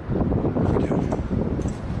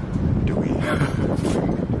 Do we?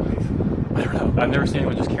 I don't know. I've never seen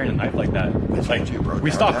anyone just carrying a knife like that. It's like,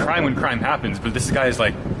 we stop crime when crime happens, but this guy is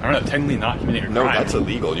like, I don't know, technically not committing a crime. No, that's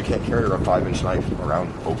illegal. You can't carry a 5-inch knife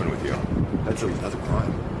around open with you. That's a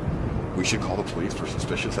crime. We should call the police for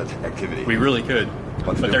suspicious activity. We really could.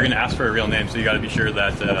 Let's But do they're it. going to ask for a real name, so you got to be sure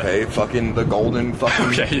that... Okay, fucking the golden fucking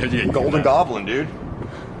Okay, golden goblin, dude.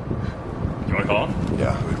 You want to call him?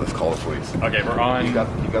 Yeah, let's call the police. Okay, we're on... You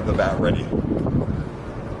got the bat ready. All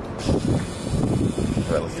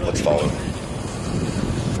right, let's follow.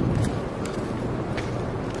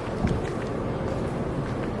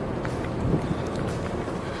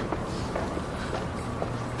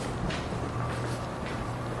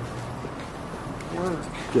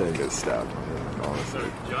 Getting good stabbed, honestly.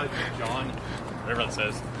 So, Judge John... Whatever that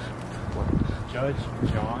says. Judge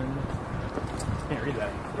John... I can't read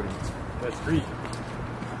that. That street.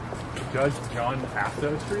 Judge John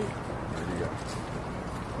Pasto Street? There you go.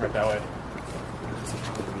 Right that way.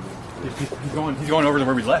 He's going over to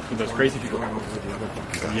where we left with those crazy people.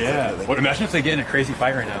 Yeah. What? Imagine if they get in a crazy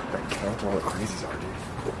fight right now. Count where all the crazies are, dude.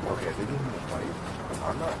 Okay, if they get in a fight,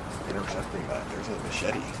 I'm not intercepting that. There's a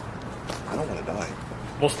machete. I don't want to die.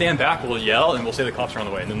 We'll stand back, we'll yell, and we'll say the cops are on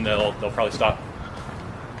the way, and then they'll probably stop.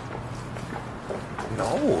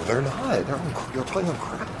 No, they're not. They're playing on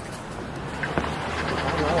crack.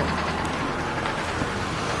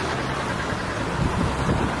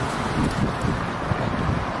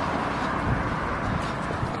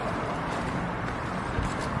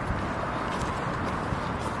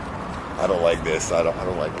 I don't like this. I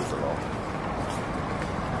don't like this at all.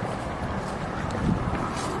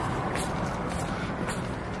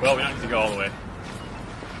 Well, we don't need to go all the way.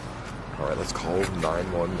 All right, let's call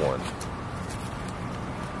 911.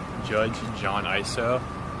 Judge John Iso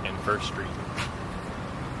and First Street.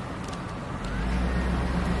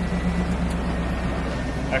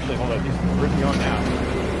 Actually, hold up. Where's he going now?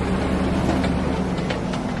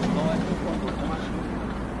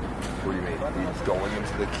 What do you mean? He's going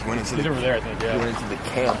into the He's over there, I think. Yeah. He went into the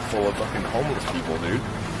camp full of fucking homeless people, dude,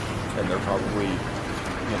 and they're probably,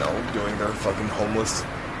 you know, doing their fucking homeless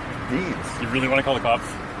deeds. You really want to call the cops?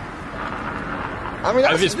 I mean,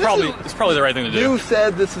 it's probably the right thing to do. You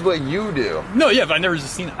said this is what you do. No, yeah, but I never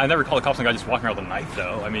called the cops on a guy just walking around with a knife,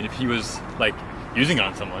 though. I mean, if he was like using it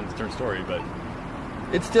on someone, it's a different story. But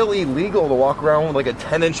it's still illegal to walk around with like a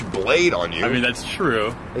 10-inch blade on you. I mean, that's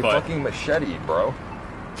true. A fucking machete, bro.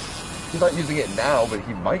 He's not using it now, but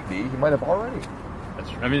he might be. He might have already. That's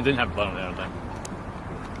true. I mean, it didn't have blood on it, I don't think.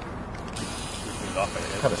 What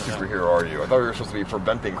kind of superhero are you? I thought we were supposed to be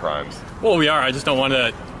preventing crimes. Well, we are. I just don't want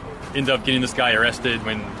to end up getting this guy arrested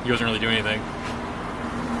when he wasn't really doing anything.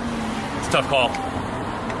 It's a tough call.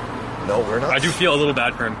 No, we're not. I do feel a little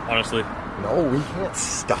bad for him, honestly. No, we can't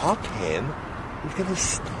stop him. He's gonna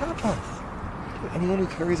stab us. Anyone who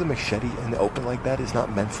carries a machete in the open like that is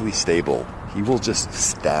not mentally stable. He will just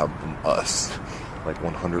stab us, like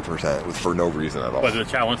 100%, for no reason at all. What, the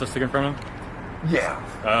chat wants us to confront him? Yeah.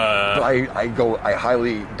 But I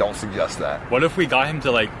highly don't suggest that. What if we got him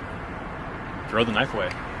to, like, throw the knife away?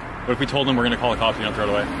 What if we told him we're going to call the cops and you don't throw it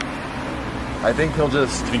away? I think he'll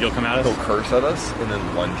just... You think he'll come at us? He'll curse at us and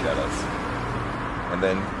then lunge at us. And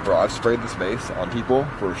then, bro, I've sprayed this mace on people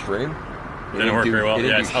for a stream. It didn't work very well.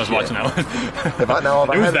 Yes, I was watching that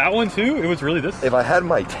one. It was that one too? It was really this? If I had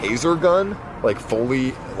my taser gun, like,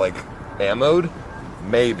 fully, like, ammoed,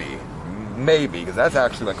 maybe, because that's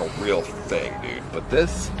actually, like, a real thing, dude. But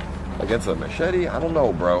this, against a machete, I don't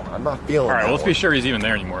know, bro. I'm not feeling it. Alright, well, let's be sure he's even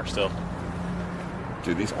there anymore, still.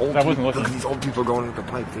 Dude, these old people going into the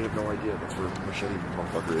pipe, they have no idea that's where the machete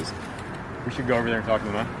motherfucker is. We should go over there and talk to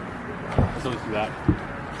them, huh? So let's do that.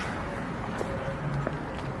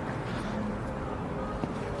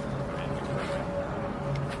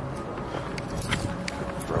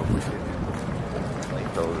 Bro, we should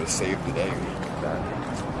flamethrower to save the day.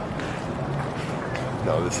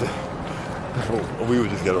 No, this is... we would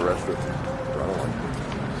just get arrested. Bro, I don't like it.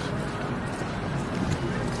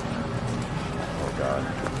 Oh, God.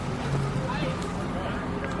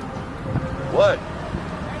 What?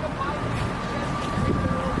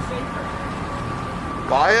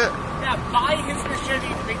 Buy it? Yeah, buy his machete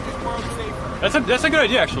to make this world safer. That's a good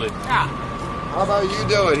idea, actually. Yeah. How about you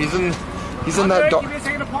do it? He's in that dark...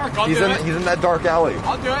 He's in that dark alley.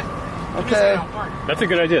 I'll do it. Okay. That's a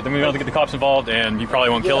good idea. Then we don't have to get the cops involved, and he probably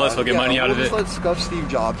won't kill us. He'll get money out of it. Just let Scuffed Steve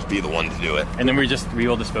Jobs be the one to do it. And then we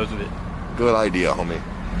will dispose of it. Good idea, homie.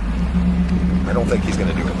 I don't think he's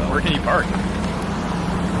gonna do it though. Where can you park?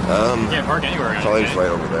 You can't park anywhere. Probably just right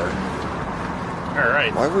over there. All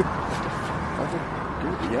right. Why would?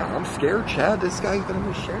 Dude, yeah, I'm scared, Chad. This guy's got a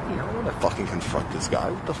machete. I don't want to fucking confront this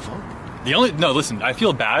guy. What the fuck? Listen. I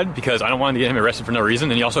feel bad because I don't want to get him arrested for no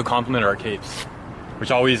reason, and he also complimented our capes,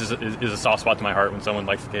 which always is a soft spot to my heart when someone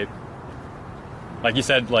likes the cape. Like he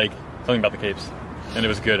said, like something about the capes, and it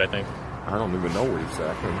was good. I think. I don't even know what he said.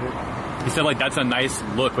 I can't hear. He said like that's a nice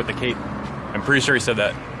look with the cape. I'm pretty sure he said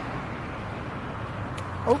that.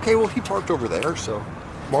 Okay, well he parked over there, so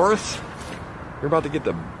Morris, you're about to get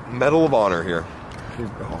the Medal of Honor here.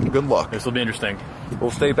 Good luck. This will be interesting.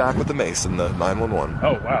 We'll stay back with the mace and the 911.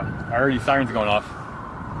 Oh wow! I already sirens going off.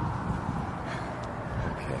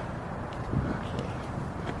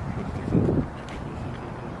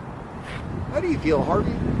 How do you feel,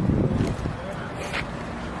 Harvey?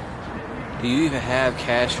 Do you even have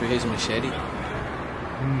cash for his machete?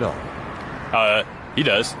 No. He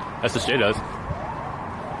does. SSJ does.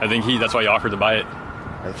 I think that's why he offered to buy it.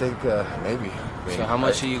 I think maybe. So how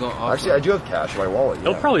much are you gonna offer? Actually, I do have cash in my wallet.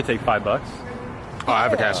 He'll probably take $5. Oh, I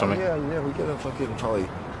have a cash on me. Yeah, we get a fucking probably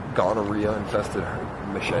gonorrhea infested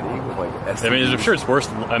machete with like STDs. I mean, I'm sure it's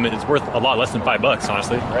worth. I mean, it's worth a lot less than $5,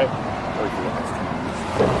 honestly, right?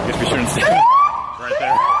 Guess we shouldn't say right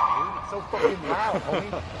there. It's so fucking loud,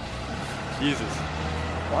 homie. Jesus.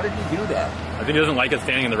 Why did he do that? I think he doesn't like us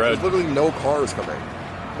standing in the road. There's literally no cars coming.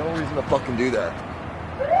 No reason to fucking do that.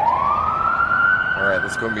 Alright,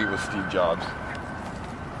 let's go meet with Steve Jobs.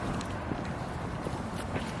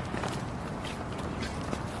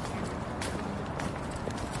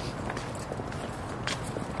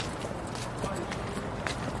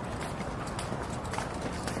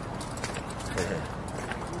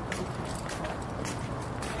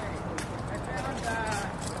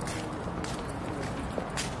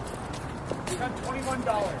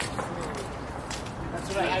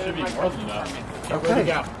 Okay.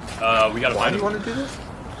 We gotta Why find do you him. want to do this?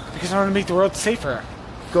 Because I want to make the world safer.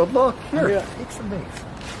 Good luck. Here, Yeah. take some mace.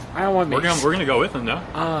 I don't want mace. We're gonna go with him now.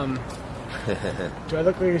 Do I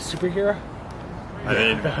look like a superhero? I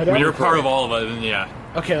mean, The hood when up? you're part of all of it, then yeah.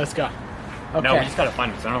 Okay, let's go. Okay. Now we just gotta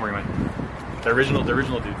find him. 'Cause I don't know where he went. The original dudes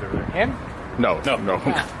over there. Him? No.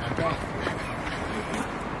 Ah, okay.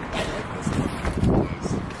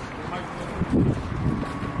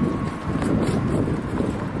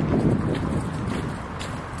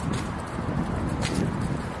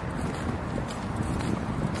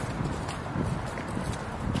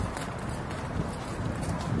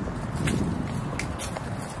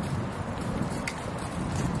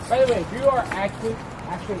 By the way, if you are actually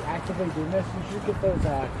actively doing this, you should get those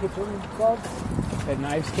kitchen gloves that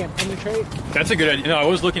knives can't penetrate. That's a good idea. I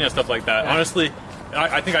was looking at stuff like that. Honestly,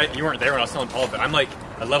 I think you weren't there when I was telling Paul, but I'm like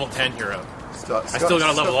a level 10 hero. I still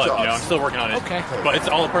gotta level up, I'm still working on it. Okay. But it's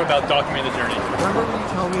all part about documenting the journey. Remember when you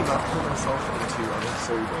told me about putting myself into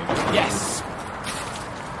unnecessary danger? Yes.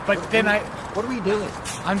 But then What are we doing?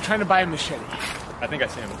 I'm trying to buy a machete. I think I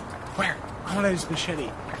see him. Where? I want his machete.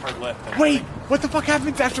 Hard left. Wait, what the fuck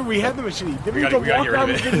happens after we have the machete? Then we gotta walk get rid around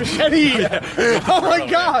of with it. the machete. Oh my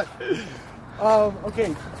god.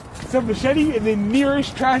 Okay, so machete and then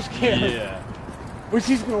nearest trash can. Yeah. Which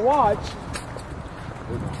he's gonna watch.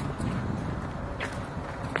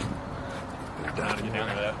 How to get down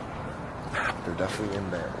to that. They're definitely in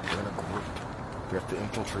there. We're in a group. We have to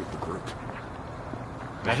infiltrate the group.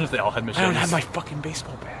 Imagine if they all had I machetes. don't have my fucking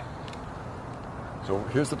baseball bat. So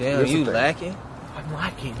here's the Damn, here's the you thing. lacking? I'm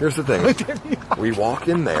lacking. Here's the thing. We walk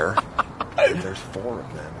in there, and there's 4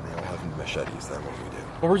 of them, and they all have machetes. Then what do we do?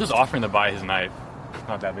 Well, we're just offering to buy his knife. It's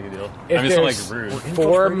not that big a deal. If I mean, it's not there's like rude.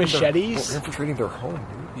 four We're machetes. infiltrating their home,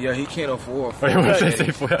 dude. Yeah, he can't afford. Wait, what if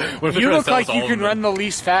they say- what if You they look sell like us you all can of run them? the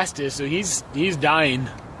least fastest, so he's dying.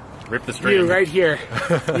 Rip the string. You right here.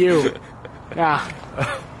 You. Yeah.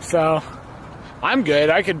 So I'm good.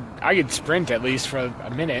 I could sprint at least for a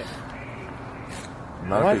minute.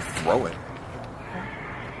 Not What? if they throw it.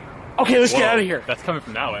 Okay, let's get Whoa, out of here. That's coming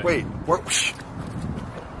from that way. Wait, what?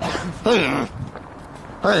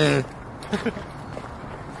 Hey.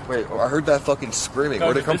 Wait, I heard that fucking screaming. That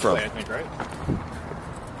Where'd was it come this from? way, I think, right?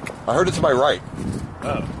 I heard it to my right.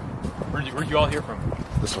 Oh. Where'd you all hear from?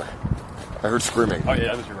 This way. I heard screaming. Oh, yeah,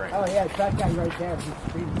 that was your right. Oh yeah, it's that guy right there. He's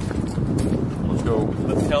screaming. Let's go.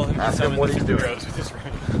 Let's tell him to Ask him summon what the he's doing. superheroes with his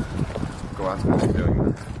right. Go ask what he's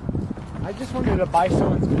doing. I just wanted to buy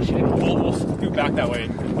someone's machete. We'll scoot back that way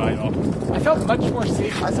and buy it all. I felt much more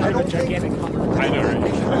safe inside of a gigantic Hummer. I know, right?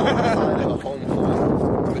 Inside of a home full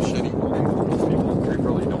of machete people. We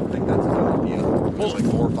really don't think that's a good idea. There's like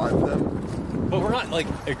 4 or 5 of them. But we're not, like,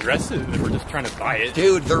 aggressive. We're just trying to buy it.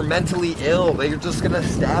 Dude, they're mentally ill. They're just gonna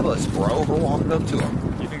stab us, bro. We're walking up to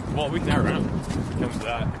them. You think, well, we can outrun him. It comes to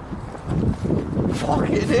that. Fuck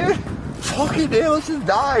it, dude. Fuck it, dude. Let's just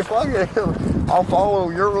die. Fuck it. I'll follow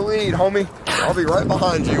your lead, homie. I'll be right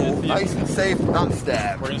behind you. Nice and safe, not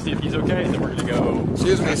stabbed. We're gonna see if he's okay, and then we're gonna go.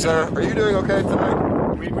 Excuse me, sir. Are you doing okay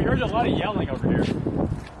tonight? We heard a lot of yelling over here.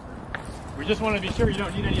 We just want to be sure you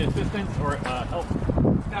don't need any assistance or help.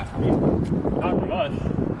 Not from you. Not from us.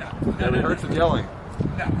 No. Yeah, we heard some yelling.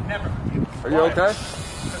 No, never. Are you okay?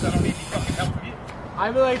 Because I don't need any fucking help from you. I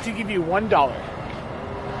would like to give you $1.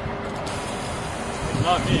 It's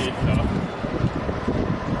not me, so.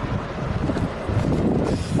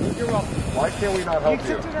 You're welcome. Why can't we not You help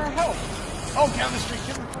you? accepted our help. Oh, down the street.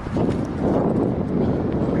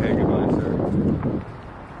 Okay, goodbye, sir.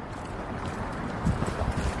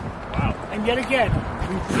 Wow. And yet again,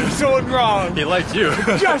 we proved someone wrong. He liked you.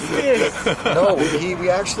 Justice. No, he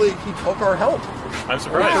took our help. I'm He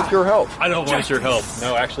surprised. took your help. I don't want your help.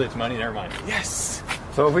 No, actually, it's money. Never mind. Yes.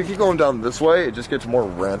 So if we keep going down this way, it just gets more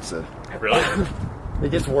rancid. Really?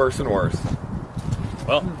 It gets worse and worse.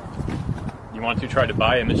 Well, you want to try to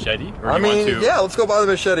buy a machete? Or I you want mean, to... yeah, let's go buy the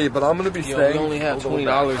machete, but I'm gonna be Yo, staying. we only have all the way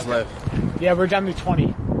 $20 back. left. Yeah, we're down to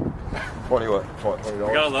 20. 20 what? $20.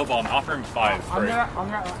 We got a low ball and offer him 5. I'm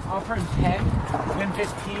gonna offer him 10, then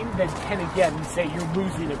 15, then 10 again, and say you're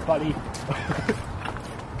losing it, buddy.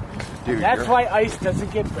 Dude, That's you're- why Ice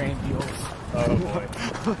doesn't get brand deals. Oh boy.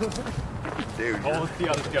 Dude, Well, let's see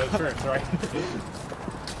how this goes first, right?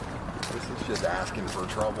 this is just asking for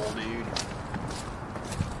trouble, dude.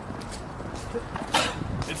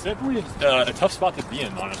 It's definitely a tough spot to be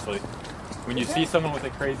in, honestly. When you see someone with a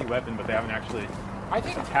crazy weapon, but they haven't actually I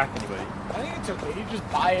think attacked anybody. I think it's okay. You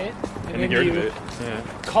just buy it, and And then get rid you of it. Yeah.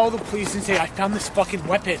 call the police and say, I found this fucking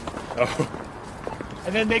weapon. Oh.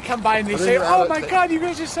 And then they come by and they But then say, you're out oh of- my god, you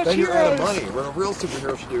guys are such Then heroes. you're out of money. What a real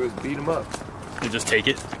superhero should do is beat him up. You just take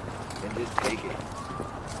it. And just take it.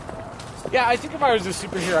 Yeah, I think if I was a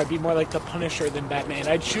superhero, I'd be more like the Punisher than Batman.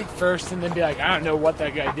 I'd shoot first and then be like, I don't know what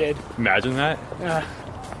that guy did. Imagine that.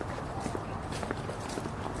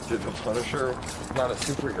 Dude, the Punisher is not a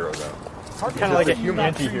superhero, though. Kind of like a human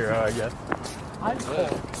anti-hero, I guess. I'm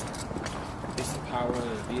cool. It's the power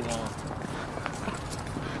of the belong.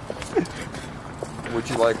 Would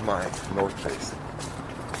you like my North Face?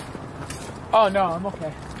 Oh no, I'm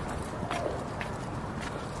okay.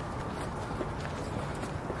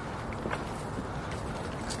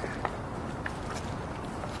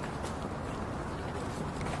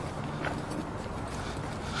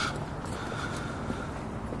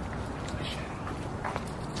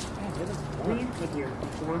 With your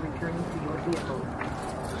form and turn into your vehicle.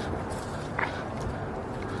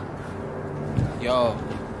 Yo,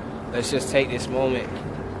 let's just take this moment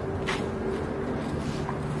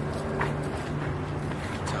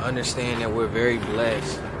to understand that we're very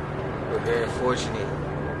blessed. We're very fortunate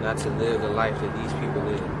not to live the life that these people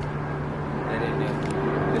live. And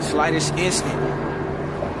in the slightest instant,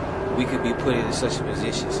 we could be put in such a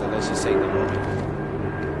position. So let's just take the moment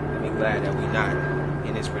and be glad that we're not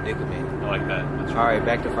in this predicament. I like that. All right,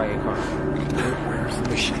 back to fighting car. Where's the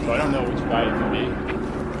machine? So I don't know which guy it can be.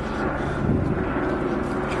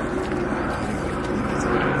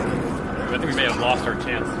 I think we may have lost our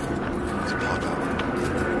chance.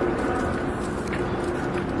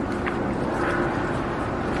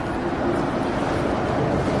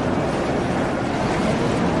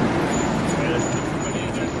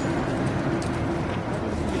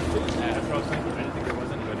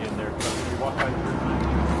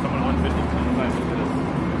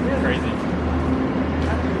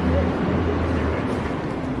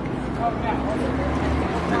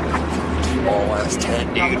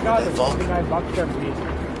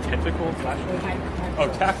 Tactical flashlight? Oh,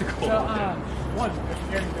 tactical. So, one,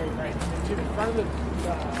 they're very, very bright. And then two, the front of the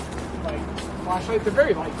flashlights, they're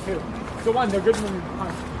very light too. So one, they're good when you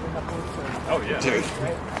punch. Oh yeah. Dude,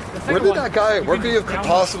 where did that guy? Where could he have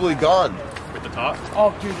possibly gone? With the top?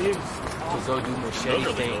 Oh, dude, it is. To go do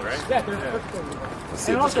machete things. Right? Yeah, they're perfect. Let's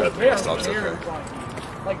see And if this also, guy they're stops very okay.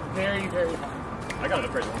 fun. Like very, very fun. I got an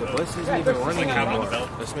upgrade one. The though. bus isn't Yeah, even they're running like having anymore. a belt.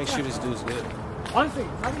 Let's make sure this dude's good. Honestly,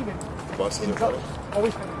 it's not even. Bus in isn't both. running.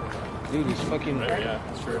 Always been. Dude, it's fucking Yeah,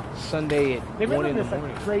 that's true. Sunday at They've been 1 on in the this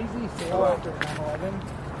morning. like crazy sale after 9/11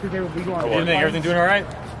 because they were legal on. What do you think? Everything doing all right?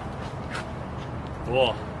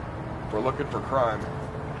 Cool. We're looking for crime.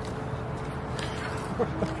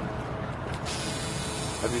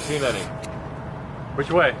 Have you seen any?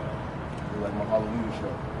 Which way? We're like my Halloween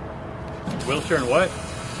show. Wilshire and what?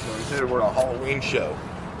 So we said we're a Halloween show.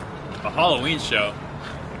 A Halloween show.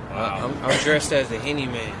 Wow. I'm dressed as the Henny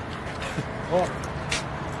Man. Well,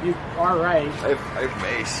 you are right. I have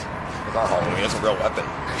mace. It's not Halloween. It's a real weapon.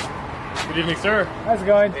 Good evening, sir. How's it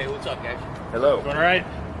going? Hey, what's up, guys? Hello. Going all right?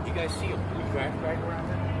 You guys see a blue trash bag around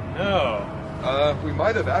there? No. We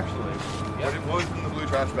might have actually. What was in the blue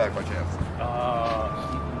trash bag by chance?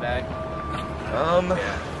 Sleeping bag.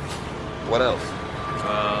 Yeah. What else?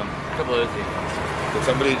 A couple other things. Did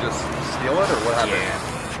somebody just steal it or what happened?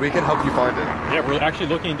 Yeah. We can help you find it. Yeah, we're actually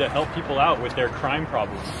looking to help people out with their crime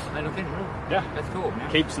problems. I don't think really. Yeah. That's cool, man.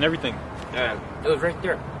 Capes and everything. Yeah, it was right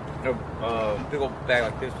there. Big old bag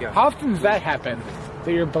like this, yeah. How often does that happen?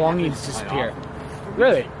 That your belongings disappear?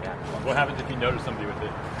 Really? Yeah. What happens if you notice somebody with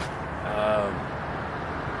it?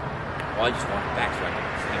 Well, I just want it back so I can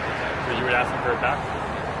sleep with that. So you would ask them for it back?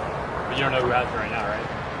 But you don't know who has it right now, right?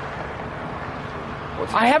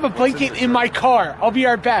 I have a blanket in my car. I'll be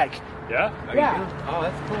right back. Yeah? Yeah. Oh,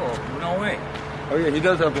 that's cool. No way. Oh yeah, he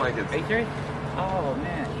does have blankets. Are you serious? Oh,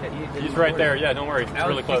 man. Shit, He's right there. Yeah, don't worry. It's I was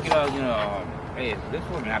really close. thinking of, hey, this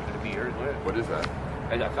wouldn't happen to be yours, would it? What is that?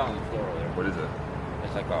 I found the floor over there. What is it?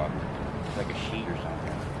 It's like a sheet or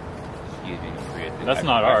something. Excuse me, don't forget. That's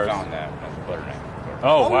not ours. I found that. That's a butter knife.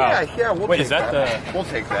 Oh, wow. Yeah, we'll Wait, take is that the... We'll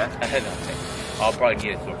take that. I'll probably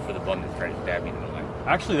get it for the bum that's trying to stab me in the middle.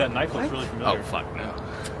 Actually, that knife looks really familiar. Oh, fuck, no.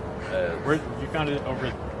 Where you found it over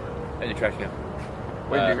In the trash can.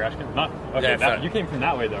 where the trash can? Not okay. Yeah, That, you came from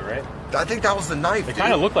that way though, right? I think that was the knife. It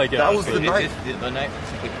kind of looked like it. That was the honestly. knife. The knife?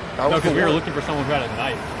 That No, was because the we were one. looking for someone who had a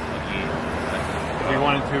knife. Yeah. We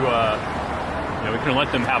wanted to, we couldn't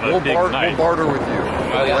let them have a big We'll knife. barter with you.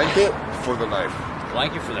 Oh, yeah. Blanket for the knife.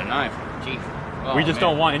 Blanket for the knife. Jeez. Oh, We just man.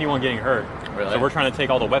 don't want anyone getting hurt. Really? So we're trying to take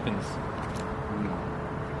all the weapons.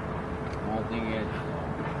 One thing is,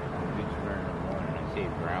 I'm in the morning, I see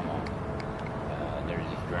grandma. There's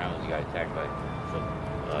this grandma who got attacked by some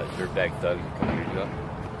dirtbag thugs a couple years ago.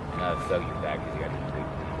 Now the thugs are back because he got his big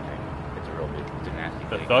connection. It's a real big, it's a nasty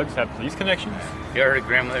The thing. thugs have police connections? You ever heard of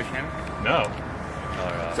grandmother's hammer? No.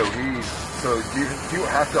 So do you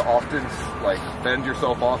have to often like fend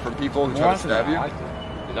yourself off from people who try to stab you?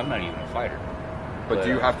 Because I'm not even a fighter. But do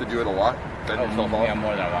you have to do it a lot? Fend yourself off? Yeah,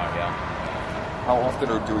 more than I want, yeah. How often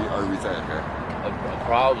are we saying here?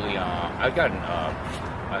 Probably, I've got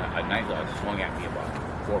a knife that swung at me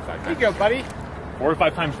about 4 or 5 times. Here you go, buddy. 4 or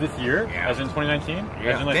 5 times this year, as in 2019,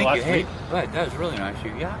 as in like Thank last you. Hey, week. but that was really nice of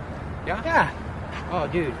you. Yeah? Yeah? Yeah. Oh,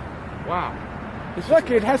 dude. Wow.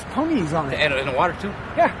 Look, it has ponies on it. And the water, too?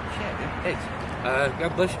 Yeah. Shit, dude. Thanks.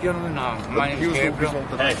 God bless you, gentlemen. My name is Gabriel.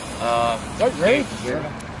 Hey. What, really?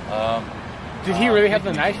 Did he really have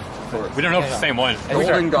the knife? We don't know if it's the same one.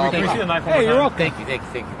 Golden Goblin. Can we see the knife one Hey, more you're time? welcome. Thank you.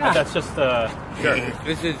 Yeah. That's just, sure.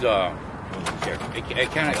 This is,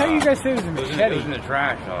 it kind of... I thought you guys said it was a It machete. was in the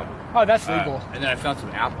trash. Oh, that's legal. And then I found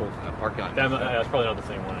some apples in the parking lot. That's probably not the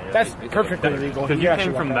same one. I guess. That's perfectly legal. Because you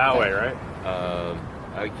came from that way, right?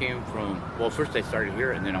 I came from... Well, first I started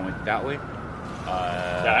here, and then I went that way.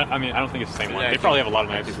 Yeah, I mean, I don't think it's the same one. They probably have a lot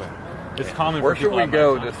of knives. It's common Where for should people we have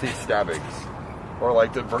go knives. to see stabbings? Or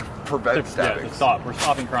like to prevent Yeah, stabbings? to stop. We're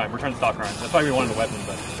stopping crime. We're trying to stop crime. That's why we wanted a weapon,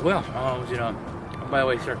 but... Well, you know... By the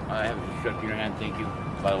way, sir, I have a shot in your hand. Thank you.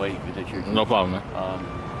 By the way, that you're... No problem, man.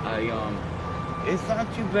 It's not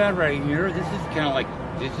too bad right here. This is kind of like...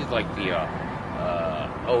 This is like the,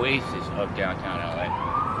 oasis of downtown LA. Like,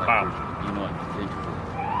 Wow. You know, you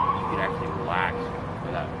can actually relax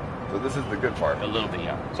without... So this is the good part. A little bit,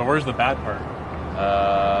 yeah. So where's the bad part?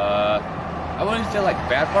 I wouldn't say like the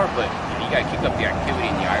bad part, but you gotta kick up the activity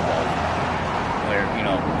in the eyeballs. Where, you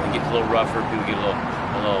know, it gets a little rougher, people get a little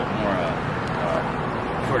more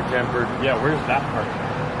short-tempered. Yeah, where's that part?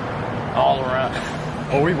 All around.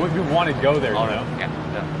 Oh, we want to go there, you know? Yeah.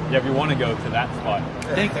 Yeah, we want to go to that spot.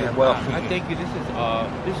 Thank you. Well, I thank you. This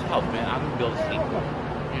helps, man. I'm gonna be able to sleep.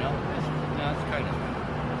 You know, that's kind of.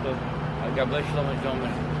 So, God bless you, ladies and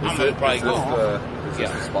gentlemen. I'm gonna probably go. Is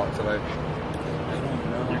this the spot tonight? I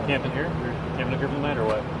don't know. You're camping here? You're camping up here from the night or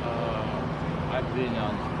what? I've been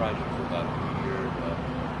on this project for about a year, but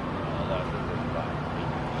about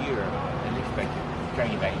a year. I didn't expect it.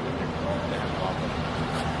 Trying to get back in there.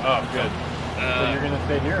 Oh, good. So you're going to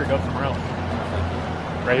stay here or go somewhere else?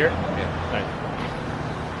 Right here? Yeah. Nice.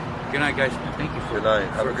 Good night, guys. Thank you for Good night.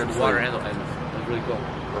 Have a good water sleep. handle. And it was really cool.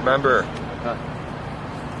 Remember,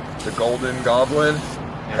 the Golden Goblin,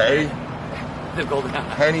 hey, The golden.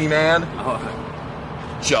 Penny Man, Oh,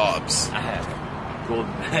 Jobs. I have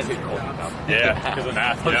golden. Golden. Yeah, because of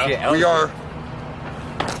math, you know? Shit, We are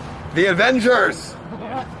the Avengers.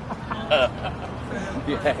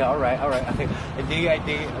 Yeah, all right. Okay. I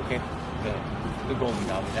dig it. Okay. The golden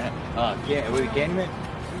goblin. Yeah, with the Candyman?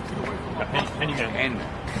 Handyman.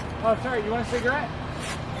 Oh, sorry. You want a cigarette?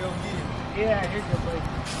 Yeah, here's your plate.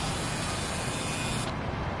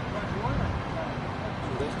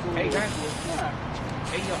 Hey, guys.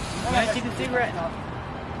 Hey, yo. Can I take a cigarette?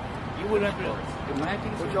 You wouldn't have to. Can I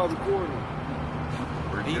take a cigarette? What y'all recording?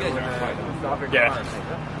 You guys are fighting. Yeah.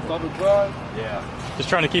 Stop the crime. Yeah. Just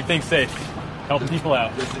trying to keep things safe. Helping people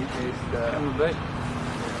out. Just in case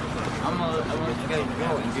I'm gonna let you guys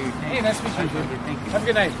go and do your thing. Hey, nice to meet you. Thank you. Have a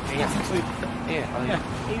good night. Get some sleep. Yeah.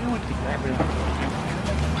 Hey, you want to grab it?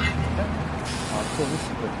 Oh, cool. This is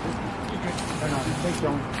good. Thanks,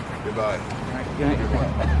 Dylan. Goodbye. Good night.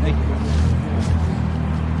 Thank you.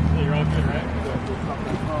 Yeah, you're all good, right?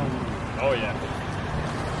 Oh, yeah.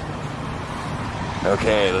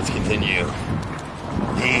 Okay, let's continue.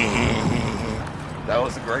 That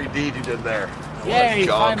was a great deed you did there. Yay,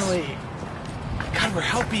 Jobs. finally. God, we're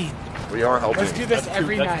helping. We are helping. Let's do this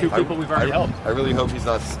every night. That's 2 people we've already helped. I really hope he's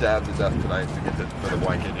not stabbed to death tonight to get for the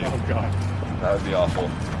blanket, dude. Oh, God. That would be awful.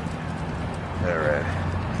 Alright.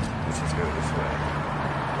 Let's just go this way.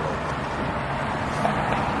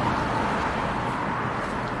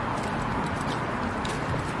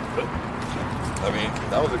 I mean,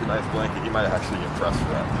 that was a nice blanket. You might actually get pressed for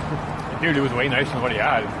that. Dude, it was way nicer than what he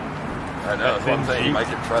had. I know, that's what I'm saying. You might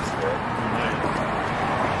get pressed for it.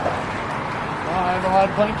 Well, I have a lot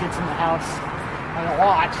of blankets in the house. I don't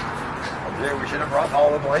watch. Dude, we should have brought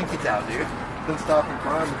all the blankets out, dude. Could have stopped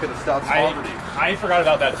crime. We could have stopped poverty. I forgot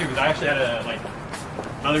about that, too, because I actually had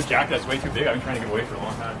another jacket that's way too big. I've been trying to give away for a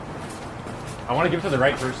long time. I want to give it to the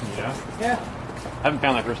right person, you know? Yeah. I haven't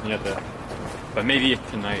found that person yet, though. But maybe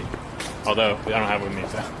tonight. Although, I don't have it with me,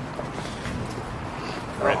 so.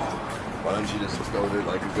 Right. Why don't you just go to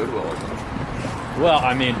like a Goodwill or something? Well,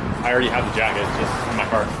 I mean, I already have the jacket. It's just in my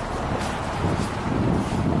car.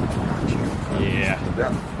 Yeah.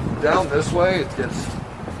 Down this way, it's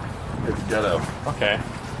ghetto. Okay.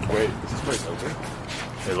 Wait, is this place open?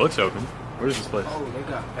 It looks open. Where is this place? Oh, they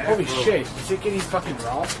got holy shit. Is it getting fucking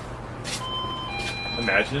raw?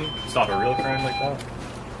 Imagine. Stop a real crime like that.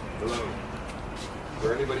 Hello. Is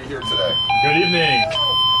there anybody here today? Good evening.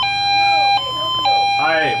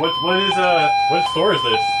 Hi. What store is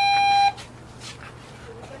this?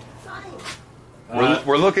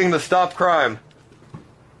 We're looking to stop crime.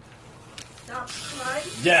 Stop crime?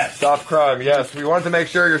 Yes. Stop crime. Yes, we wanted to make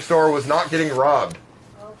sure your store was not getting robbed.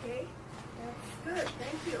 Okay, that's good.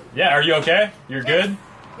 Thank you. Yeah, are you okay? You're good?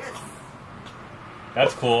 Yes.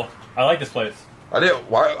 That's cool. I like this place. I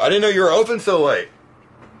didn't know you were open so late.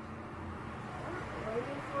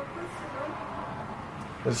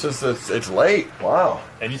 It's just it's late. Wow.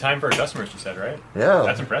 Any time for customers, you said, right? Yeah.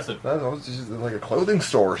 That's impressive. That was just like a clothing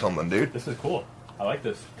store or something, dude. This is cool. I like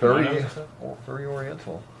this. Very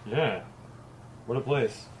oriental. Yeah. What a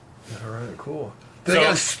place. All right, cool. They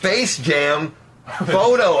got a Space Jam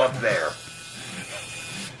photo up there.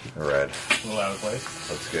 All right. A little out of place.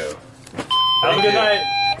 Let's go. Have a good night.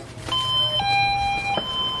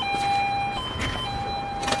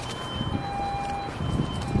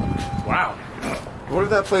 Wow. What if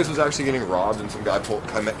that place was actually getting robbed and some guy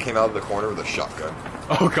came out of the corner with a shotgun?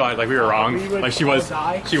 Oh god, like we were wrong. Like she was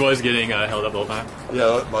getting held up the whole time.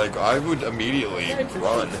 Yeah, like I would immediately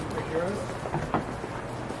run.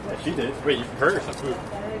 Yeah, she did. Wait, you hurt yourself.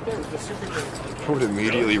 I would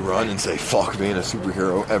immediately run and say, fuck being a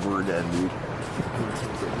superhero ever again, dude.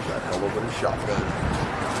 That hell of a shotgun.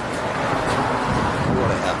 I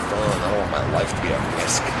want to have fun. I don't want my life to be at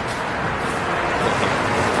risk.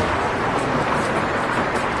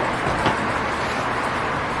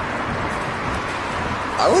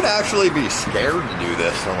 I would actually be scared to do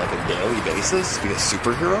this on like a daily basis, be a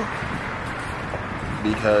superhero.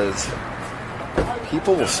 Because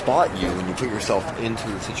people will spot you when you put yourself into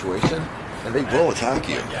the situation, and they will attack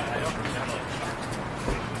you.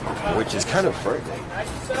 Which is kind of frightening.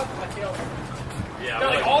 Yeah,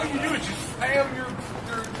 like all you do is just spam your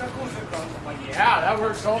knuckles and guns. I'm like, yeah, that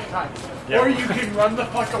works all the time. Yeah. Or you can run the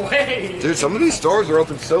fuck away. Dude, some of these stores are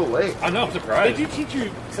open so late. I know, I'm surprised. They do teach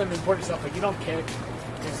you some important stuff, like you don't kick.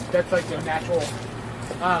 That's like the natural.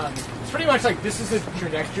 It's pretty much like this is a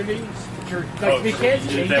trajectory. Like they can't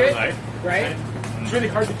change it, right? It's really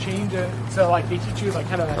hard to change it. So like they teach you like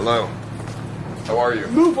kind of. Hello. How are you?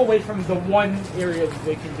 Move away from the one area that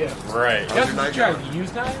they can do. Right. They also teach you how to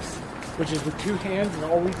use knives, which is with two hands and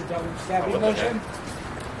always a double stabbing motion.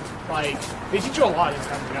 Like they teach you a lot in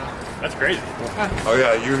Krav Maga. That's crazy. Oh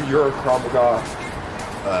yeah, you're a Krav Maga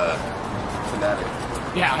fanatic.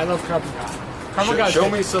 Yeah, I love Krav Maga. Show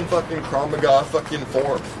me some fucking Krav Maga fucking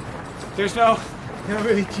form. They don't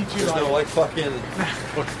really teach you. There's no like fucking.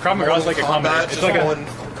 Well, Krav Maga is like a combination. It's like one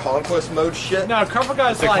conquest mode shit. No, Krav Maga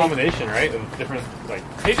is like like a combination, right? Of different like.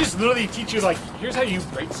 They just literally teach you like, here's how you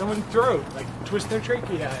break someone's throat, like twist their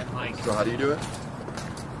trachea and like. So how do you do it?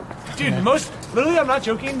 Dude, literally, I'm not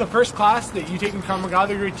joking. The first class that you take in Krav Maga,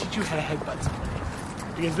 they're going to teach you how to headbutt somebody,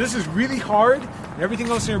 because this is really hard, and everything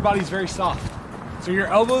else in your body is very soft. So your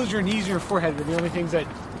elbows, your knees, and your forehead are the only things that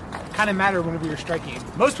kind of matter whenever you're striking.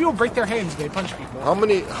 Most people break their hands when they punch people.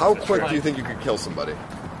 How quick do you think you could kill somebody?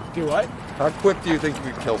 Do what? How quick do you think you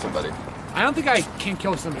could kill somebody? I don't think I can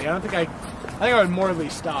kill somebody. I think I would morally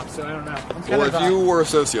stop, so I don't know. Well, if you were a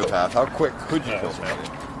sociopath, how quick could you kill somebody?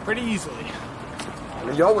 Pretty easily. I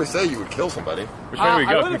mean, you always say you would kill somebody. Which way do we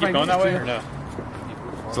go? Can we keep going that way or no?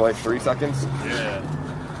 So like 3 seconds? Yeah.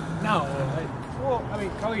 No. I mean,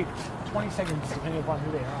 probably 20 seconds depending upon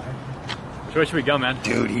who they are. Which way should we go, man?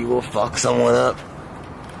 Dude, he will fuck someone up.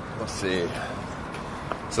 Let's see.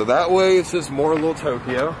 So that way it's just more little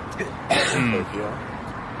Tokyo. Tokyo.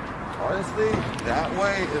 Honestly, that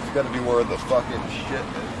way is gonna be where the fucking shit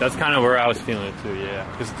is. That's kind of where I was feeling it too, yeah.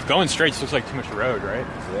 Because going straight just looks like too much road, right?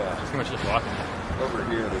 Yeah. It's too much just walking. Over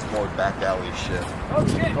here, there's more back alley shit. Oh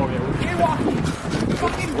shit! Oh yeah, we're walking.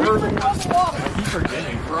 Fucking we're across the wall. I keep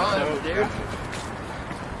forgetting. Run, dude.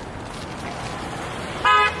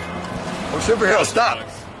 Oh, superhero, stop!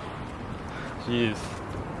 Jeez.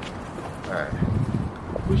 Alright.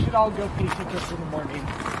 We should all go pay tickets in the morning.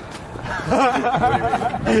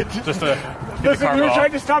 Just to Listen, we were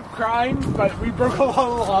trying to stop crime, but we broke a lot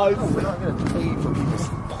of laws. We're not going to pay for people's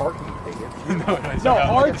parking tickets. No,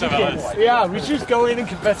 our tickets. Yeah, we should just go in and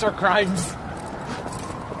confess our crimes.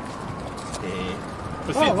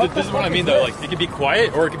 But see, this is what I mean though. Like, it could be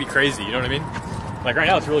quiet or it could be crazy. You know what I mean? Like right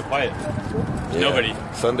now, it's really quiet. Yeah. Nobody.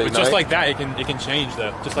 Sunday but night. just like that, it can change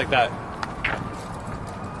though. Just like that.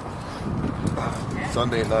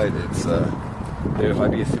 Sunday night, it's dude, if I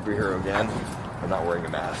be a superhero again, I'm not wearing a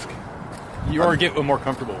mask. You or get a more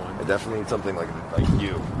comfortable one. I definitely need something like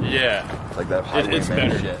you. Yeah. Like that highwayman It's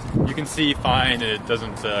better. shit. You can see fine and it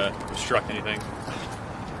doesn't obstruct anything.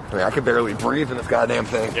 I mean, I can barely breathe in this goddamn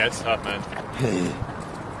thing. Yeah, it's tough, man.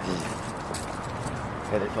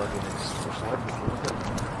 And it fucking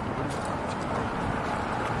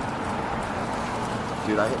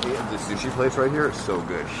dude, I hate this sushi place right here. It's so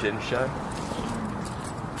good. Shinsha.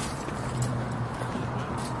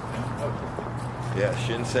 Yeah,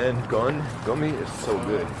 Shinsen gun gummy is so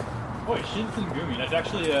good. Boy, Shinsengumi. That's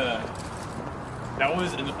actually that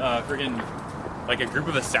was friggin' like a group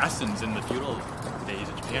of assassins in the feudal days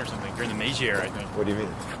of Japan or something during the Meiji era, I think. What do you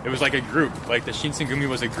mean? It was like a group. Like the Shinsengumi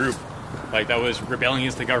was a group, like that was rebelling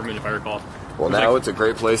against the government, if I recall. Well, now it's a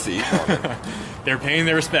great place to eat ramen. They're paying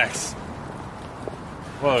their respects.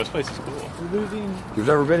 Whoa, this place is cool. We're losing. You've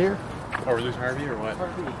never been here? Oh, we're losing Harvey or what?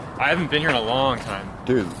 Harvey. I haven't been here in a long time.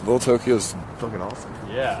 Dude, Little Tokyo's fucking awesome.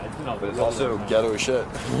 Yeah, it's been a But it's also ghetto as shit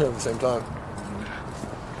at the same time.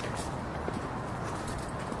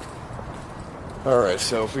 Alright,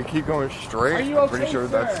 so if we keep going straight, Are you I'm okay, pretty sure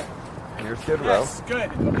sir? that's near Skid Row. Yes,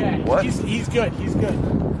 good. Okay. What? He's good. He's good.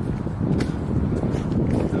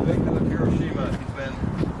 The victim of Hiroshima, he's been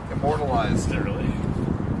immortalized. Really?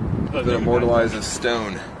 He's been immortalized as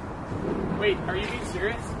stone. Wait, are you being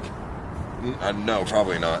serious? No,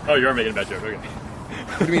 probably not. Oh, you are making a bad joke. Okay.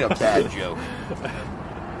 What do you mean a bad joke?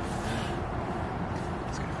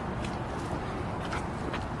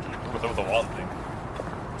 What's up with the wall thing?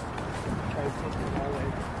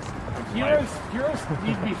 Heroes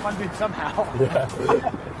need to be funded somehow. Yeah.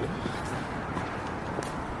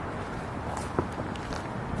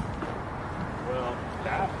 Well,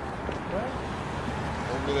 that.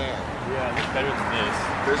 Over there. Yeah, it's better than this.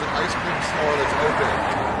 There's an ice cream store that's open.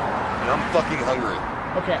 And I'm fucking hungry.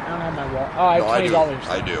 Okay, I don't have my wallet. Oh, I have $20.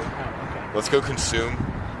 I do. Oh, okay. Let's go consume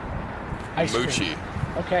Ice cream. mochi.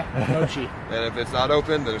 Okay, mochi. And if it's not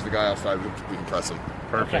open, then there's the guy outside. We can press him.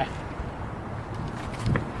 Perfect. Okay.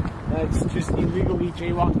 Let's just illegally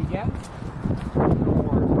jaywalk again.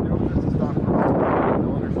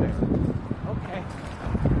 Okay.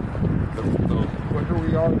 The quicker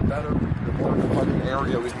we are, the better. The more fucking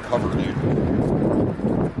area we can cover, dude.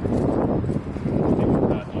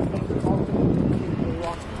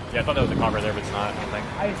 Yeah, I thought that was a car right there, but it's not. I don't think.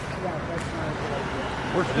 Yeah, that's not a good idea.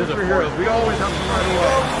 We're superheroes. We always have to run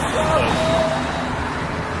away.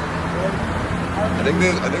 I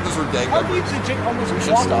think those were gang How members. deep did Jake almost We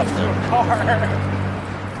should walk stop into them. a car?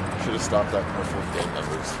 Should have stopped that car full of gang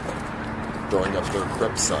members throwing up their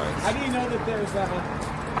Crip signs. How do you know that there's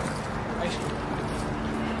ice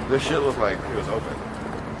cream? This shit looked like it was open.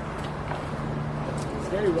 It's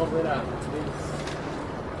very well lit up.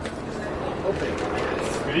 Open.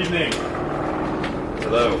 Good evening.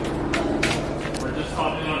 Hello. We're just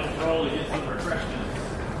hopping on patrol to get some refreshments.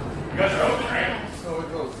 You guys are open, right? No, we're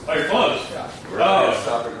closed. Oh, you're closed? Yeah. We're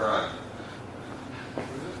stopping crime.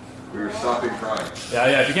 We were stopping crime.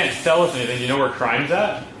 Yeah. If you can't sell us anything, do you know where crime's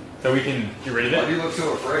at? So we can get rid of Why it? do you look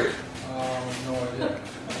so afraid? No idea.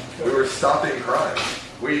 We were stopping crime.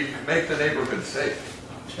 We make the neighborhood safe.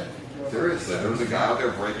 Seriously, there was a guy out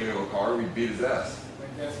there breaking into a car. We beat his ass. I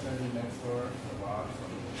guess maybe next door.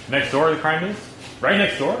 Next door, the crime is? Right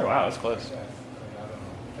next door? Wow, that's close.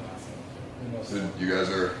 So you guys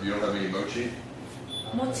you don't have any mochi?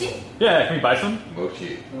 Mochi? Yeah, can we buy some?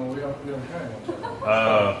 Mochi. No, we don't carry mochi.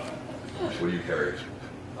 What do you carry?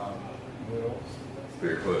 Noodles. For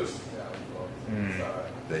your clothes. Yeah, well, sorry.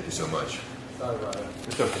 Thank you so much. Sorry about it.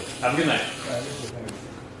 It's okay. Have a good night.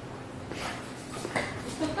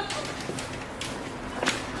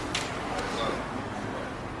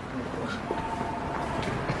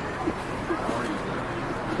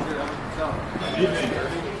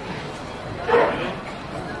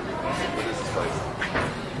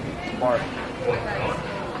 Mark.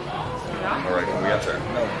 Alright, can we get there?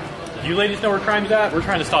 No. Do you ladies know where crime's at? We're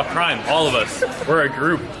trying to stop crime, all of us. We're a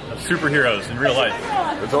group of superheroes in real life.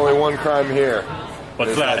 There's only one crime here.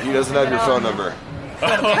 What's that? He doesn't have your phone number.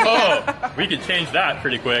 Oh, we could change that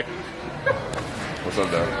pretty quick. What's up,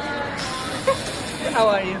 Dad? How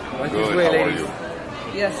are you? Good, how are you?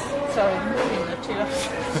 Yes, sorry.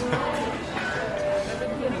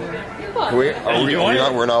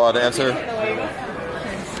 We're not allowed to answer?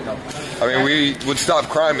 I mean, we would stop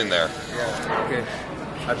crime in there. Yeah, okay.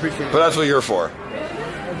 I appreciate it. But that's what you're for.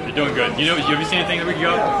 You're doing good. You have you seen anything that we can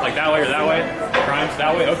go like that way or that way? Crimes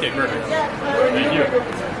that way? Okay, perfect. Thank you.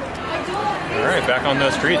 All right, back on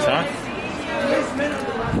the streets, huh?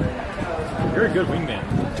 You're a good wingman.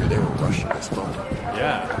 Dude, they were rushing this phone.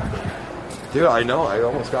 Yeah. Dude, I know. I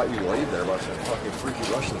almost got you laid there by some fucking freaky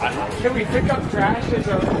Russians. Can we pick up trash as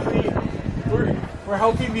we're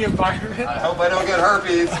helping the environment? I hope I don't get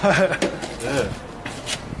herpes. Yeah.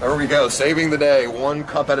 There we go. Saving the day, one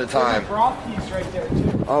cup at a time. There's a bra piece right there,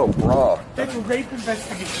 too. Oh, bra. It's a rape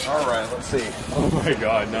investigation. All right, let's see. Oh my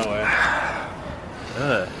god, no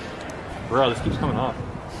way. Bro, this keeps coming off.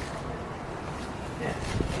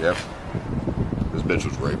 Yep. This bitch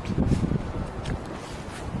was raped.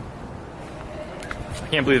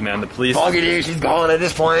 can't believe it, man. The police. Foggy D, she's gone at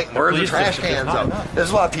this point. Where's the police trash district is cans? not Though? enough. This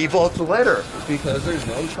is why people have to litter. Because there's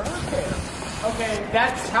no trash cans. Okay,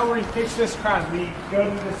 that's how we fix this crime. We go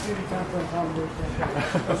to the city council and tell them there's no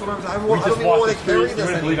trash. That's what I'm saying. I We don't just even walk want the to carry streets.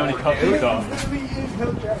 this We wouldn't believe how many anymore. cups we saw. Literally is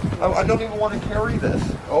no trash. I don't even want to carry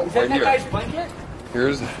this. Oh, Is that right that here. guy's blanket?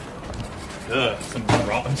 Here's. Ugh, some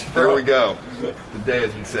ramen. There we go. The day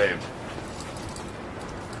has been saved.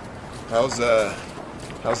 How's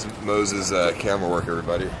Moses' camera work,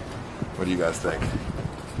 everybody? What do you guys think?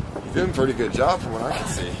 He's doing a pretty good job from what I can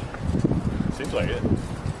see. Seems like it.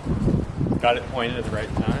 Got it pointed at the right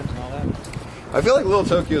times and all that. I feel like Little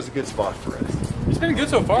Tokyo is a good spot for us. It's been good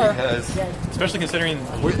so far. It has. Especially considering.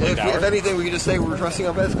 If anything, we could just say we're dressing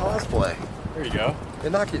up as cosplay. There you go.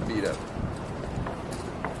 And not get beat up.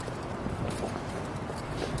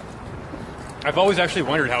 I've always actually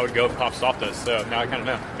wondered how it would go if cops stopped us, so now I kind of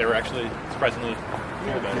know. They were actually surprisingly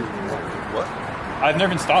cool about it. What? I've never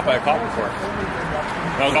been stopped by a cop before.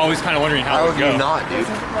 I was always kind of wondering how it would would go. you not, dude?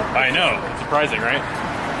 I know. It's surprising, right?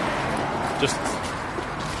 Just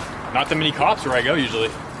not that many cops where I go usually.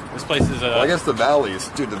 This place is Well, I guess the valley is,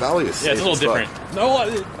 dude. The valley is. yeah, it's a little safe as different. fuck.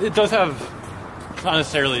 No, it does have. It's not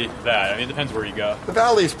necessarily that. I mean, it depends where you go. The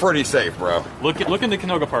valley's pretty safe, bro. Look into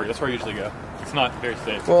Canoga Park. That's where I usuly go. It's not very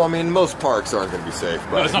safe. Well, I mean, most parks aren't going to be safe.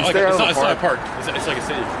 But No, it's not if like you stay it's out not, of it's the not a park. It's like a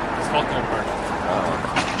city. It's called Canoga Park.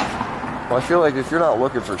 Well, I feel like if you're not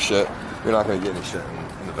looking for shit, you're not going to get any shit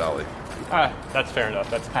in the valley. That's fair enough.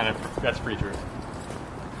 That's pretty true.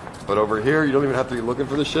 But over here, you don't even have to be looking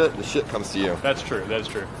for the shit. The shit comes to you. That's true. That is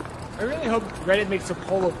true. I really hope Reddit makes a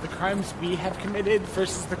poll of the crimes we have committed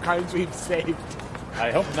versus the crimes we've saved.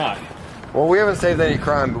 I hope not. Well, we haven't saved any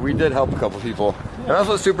crime, but we did help a couple people. And that's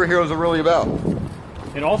what superheroes are really about.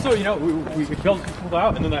 And also, you know, we killed people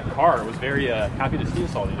out, and then that car was very happy to see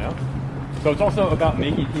us all, you know? So it's also about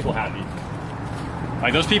making people happy.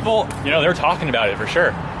 Like, those people, you know, they were talking about it for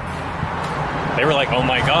sure. They were like, oh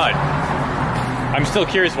my god. I'm still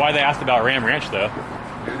curious why they asked about Ram Ranch, though.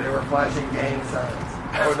 Dude, they were flashing gang signs.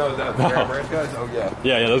 Oh, no, the Ram Ranch guys? Oh, yeah.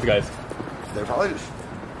 Yeah, those guys. They're probably just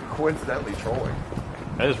coincidentally trolling.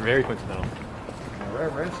 That is very coincidental. Yeah,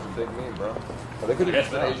 Ram Ranch is a big meme, bro. Well, they could have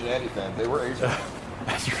just been Asian Andy fans. They were Asian.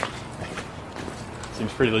 That's true.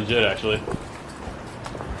 Seems pretty legit, actually.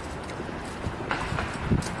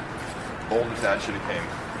 Golden Tad should have came.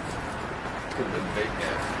 Could have been big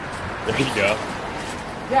man. There you go.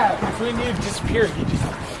 Yeah, if we need to disappear, he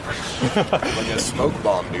just... Like a smoke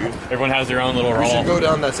bomb, dude. Everyone has their own little We roll. should go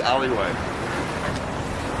down this alleyway.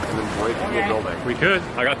 And then break into the building. We could.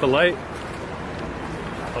 I got the light.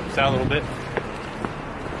 Help us out a little bit.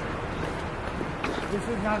 This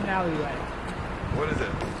is not an alleyway. What is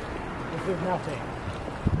it? This is nothing.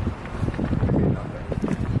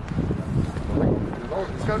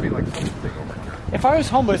 There's gotta be like something over here. If I was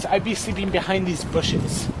homeless, I'd be sleeping behind these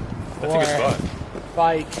bushes. That's a good spot.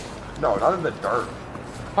 Like, No, not in the dark.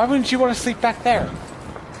 why wouldn't you want to sleep back there?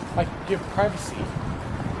 Like, give privacy.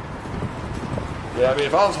 Yeah, I mean,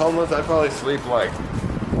 if I was homeless, I'd probably sleep probably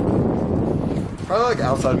like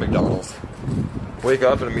outside of McDonald's. Wake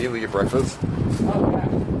up and immediately get breakfast. Oh, yeah.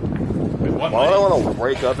 Why would I want to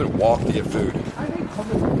wake up and walk to get food? I think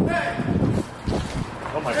homeless...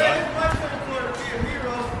 Oh my god.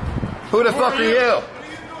 Who the fuck are you?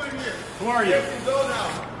 Who are you?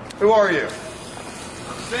 Who are you?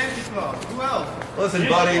 Santa Claus. Who else? Listen,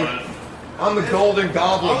 buddy. I'm the Golden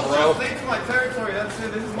Goblin, bro. Stay to my territory. That's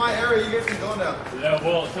it. This is my area. You guys can go now. Yeah,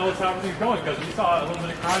 well, tell us how everything's going, because we saw a little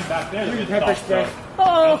bit of crime back there. You pepper spray.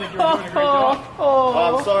 I don't think you were doing a great job.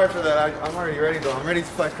 Oh, I'm sorry for that. I'm already ready though. I'm ready to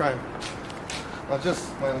fight crime. I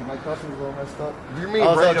just my costume's a little messed up. You mean I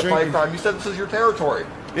was ready out to fight drinking. crime? You said this is your territory.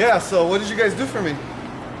 Yeah. So what did you guys do for me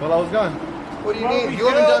while I was gone? What do you mean? You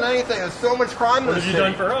haven't done anything. There's so much crime in What this have you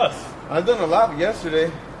city. done for us? I've done a lot yesterday.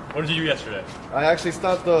 What did you do yesterday? I actually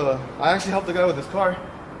helped the guy with his car.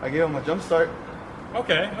 I gave him a jump start.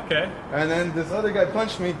 Okay. And then this other guy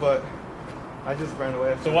punched me, but I just ran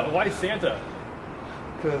away. So why Santa?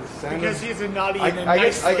 Because he's a naughty and a I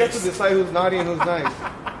nice get to decide who's naughty and who's nice.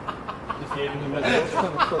 Just gave him the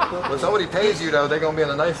When somebody pays you, though, they're going to be on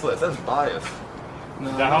the nice list. That's bias. No,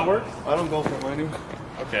 Is that how it works? I don't go for money.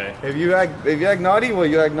 Okay. If you act naughty, well,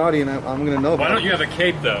 you act naughty, and I'm gonna know. Why don't you have a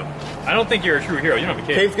cape, though? I don't think you're a true hero. You don't have a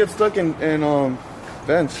cape. Capes get stuck in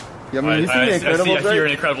vents. Yeah, I mean, you see the I Incredibles, see you're an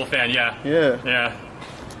right? Incredible fan, yeah. Yeah.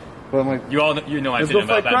 But I'm like, You know my let's opinion go about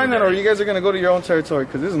fight that. crime then, or movie. you guys are gonna go to your own territory,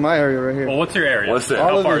 because this is my area right here. Well, what's your area? What's it?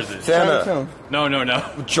 How All far of is this. it? Santa. Chinatown.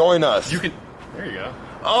 No. Join us. You can. There you go.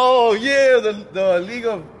 Oh yeah, the League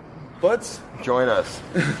of Butts. Join us.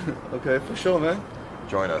 Okay, for sure, man.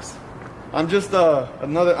 Join us. I'm just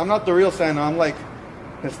I'm not the real Santa. I'm like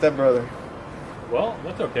His stepbrother. Well,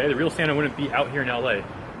 that's okay. The real Santa wouldn't be out here in LA.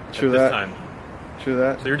 True at that. this time. True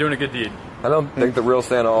that. So you're doing a good deed. I don't think the real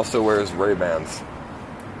Santa also wears Ray-Bans.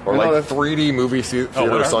 Or No, like that's- 3D movie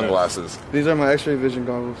theater sunglasses. These are my X-ray vision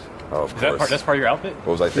goggles. Oh, of Is that course. that's part of your outfit? What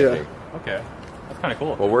was I thinking? Okay. That's kind of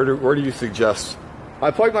cool. Well, where do you suggest?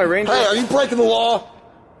 I parked my Ranger. Hey, are you breaking the law?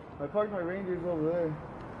 I parked my Rangers over there.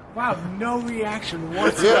 Wow, no reaction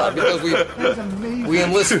whatsoever. Yeah, because That's amazing. we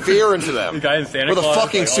enlist fear into them. The guy in Santa We're the Claus,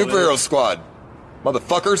 fucking like, all superhero squad,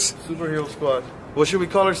 motherfuckers. Superhero squad. What should we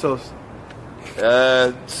call ourselves?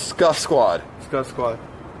 Scuff squad. Scuff squad.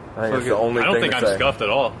 I think it's the only I don't thing think to I'm say. scuffed at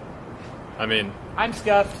all. I mean, I'm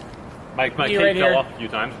scuffed. my Me cape right fell here. off a few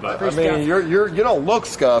times, but I mean, you don't look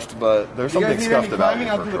scuffed, but there's You guys something need any scuffed about climbing?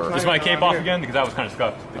 you I'll for do the sure. climbing. is my cape around off here. again? Because that was kind of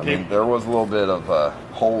scuffed. The I cape. mean, there was a little bit of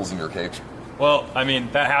holes in your cape. Well, I mean,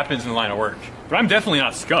 that happens in the line of work. But I'm definitely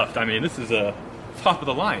not scuffed. I mean, this is a top of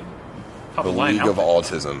the line. Top The of the line League of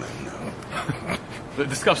outfit. Autism.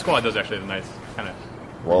 The Scuff Squad does actually have a nice kind of...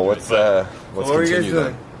 Well, let's what are you guys continue doing?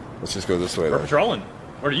 then. Let's just go this way We're then. patrolling.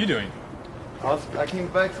 What are you doing? I came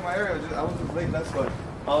back to my area. I was just late. That's why.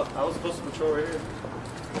 I was supposed to patrol right here.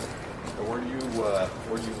 Where do you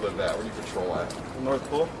live at? Where do you patrol at? The North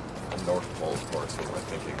Pole. The North Pole, of course. What am I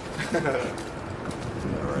thinking?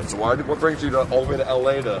 All right. So what brings you all the way to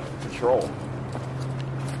LA to patrol?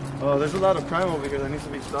 Oh, there's a lot of crime over here that needs to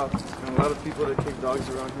be stopped, and a lot of people that kick dogs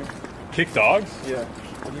around here. Kick dogs? Yeah.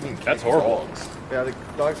 What do you mean? That's horrible. Dogs? Yeah, the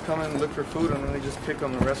dogs come in and look for food, and then they just kick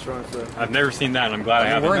them in restaurants. I've never seen that, and I'm glad I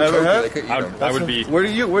haven't. We're in Never Tokyo. had? They could eat them. I would be... Where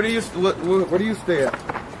do you stay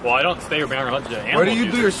at? Well, I don't stay around a bunch of animal Where do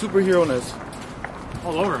you do your abusers. superhero-ness?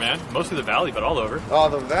 All over, man. Mostly the valley, but all over. Oh,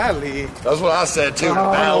 the valley. That's what I said too. Oh,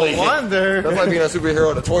 Valley. no wonder. That's like being a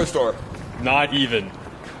superhero at a toy store. Not even.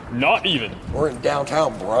 Not even. We're in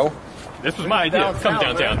downtown, bro. This was my idea. Come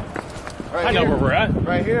downtown. Right I know here. where we're at.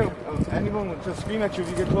 Right here. Anyone will just scream at you if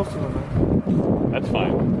you get close to them, man. That's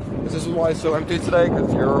fine. Is this why it's so empty today?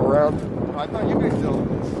 Because you're around? I thought you guys still.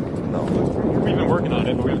 No. We've been working on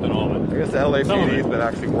it, but we haven't done all of I it. guess the Some of LAPD's it. been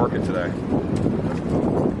actually working today.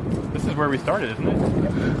 This is where we started, isn't it?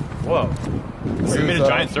 Whoa. This We made is, a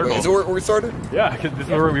giant circle. Wait, is it where we started? Yeah, 'cause this is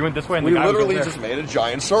where we went this way, and We the guy was literally over just there. made a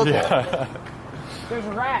giant circle. Yeah. There's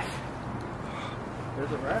a rat.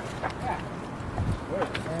 There's a rat? Yeah.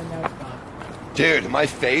 Where? And now it's gone. Dude, my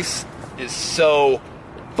face is so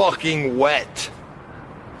fucking wet.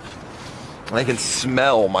 I can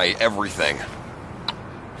smell my everything.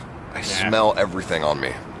 I smell everything on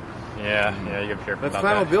me. Yeah, you gotta be careful Let's about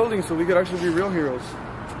climb that. a building so we could actually be real heroes.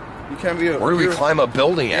 You can't be a. Where do we hero. climb a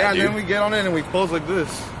building Yeah, at, and dude? then we get on it and we pose like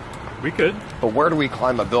this. We could. But where do we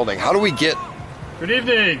climb a building? How do we get... Good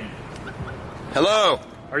evening. Hello?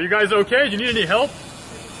 Are you guys okay? Do you need any help?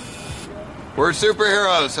 We're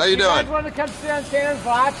superheroes. How you You guys doing? want to come sit on Santa's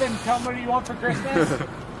lap and tell him what you want for Christmas?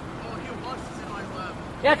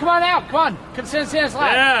 Yeah, come on out. Come on. Come sit on Santa's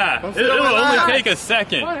lap. Yeah. Don't sit It'll on my lap. only take a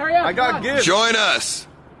second. Come on, hurry up. I come got on. gifts. Join us.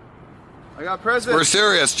 I got presents. We're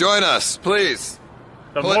serious. Join us, please.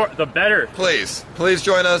 The more, the better. Please. Please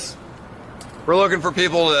join us. We're looking for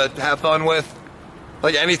people to have fun with.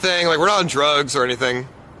 Like anything. Like, we're not on drugs or anything.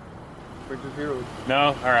 We're just heroes. No?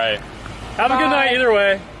 All right. Have a good night either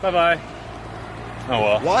way. Bye-bye. Oh,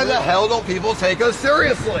 well. Why the hell don't people take us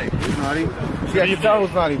seriously? He's naughty. Yeah, he thought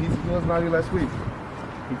was naughty. He was naughty last week.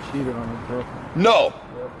 He cheated on his girlfriend. No.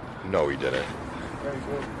 No, he didn't. Yeah, he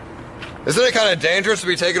did. Isn't it kind of dangerous to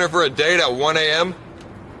be taking her for a date at 1 a.m.?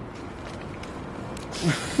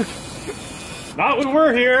 Not when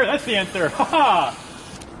we're here. That's the answer. Ha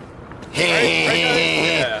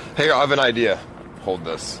Hey, I have an idea. Hold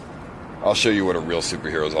this. I'll show you what a real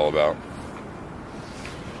superhero is all about.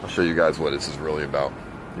 I'll show you guys what this is really about.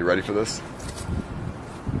 You ready for this?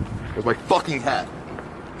 Here's my fucking hat.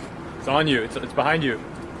 It's on you. It's behind you.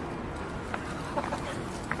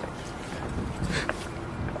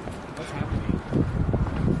 What's happening?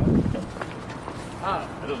 Oh,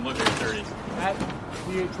 It doesn't look very sturdy.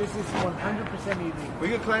 dude, this is 100% easy. We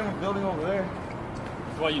could climb a building over there.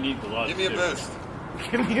 That's why you need gloves. Give me a too. boost.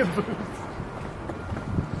 Give me a boost.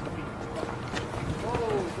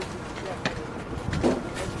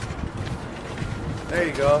 There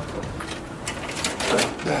you go.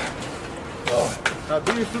 Now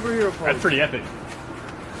do your superhero pose. That's pretty epic.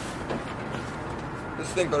 This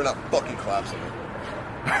thing better not fucking collapse on me.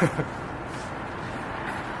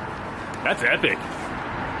 That's epic.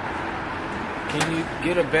 Can you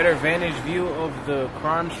get a better vantage view of the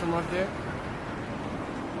crimes from up there?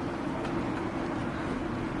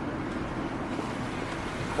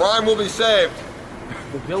 Crime will be saved.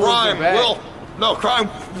 The villains Crime are back. will No, crime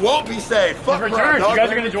won't be safe. Fuck crime, Returns. dog. You guys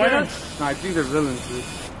are gonna join us? No, I think they're villains, dude.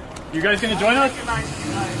 You guys gonna join us?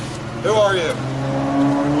 Who are you?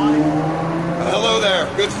 Hello there,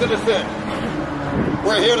 good citizen.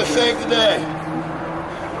 We're here to save the day.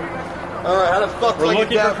 All right, how the fuck do We're I get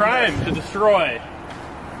looking down for crime to destroy.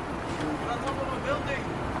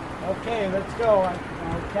 Okay, let's go.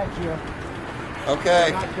 I'll catch you.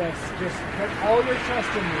 Okay. Not this. Just put all your trust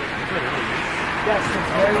in me. Yes, it's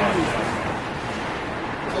very easy.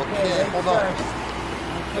 Okay, hold on.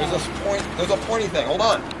 There's a pointy thing. Hold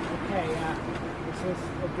on. Okay, this is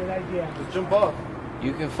a good idea. Just jump off.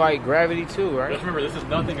 You can fight gravity too, right? Just remember, this is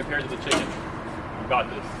nothing compared to the chicken. You got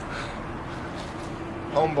this.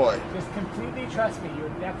 Homeboy. Just completely trust me. You're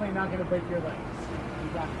definitely not going to break your legs. You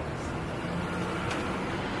got this.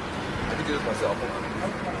 I can do this myself. Hold on.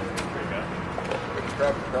 Just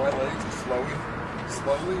grab my legs and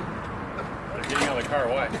slowly. They're getting out of the car.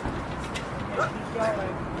 Why? Keep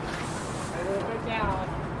going. A little bit down.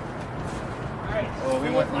 Alright. Oh, we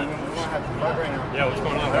might have to fight right now. Yeah, what's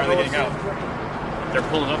going on? Why are they getting out? They're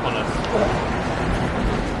pulling up on us.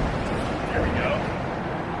 There we go.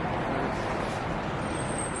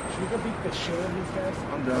 Should we go beat the shit out of these guys?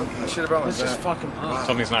 I'm done. I should have brought my Let's just back. fuck them up.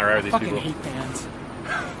 Something's not right with these fucking people. hate fans.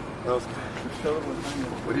 That was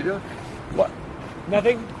What are you doing? What?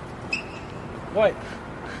 Nothing? What?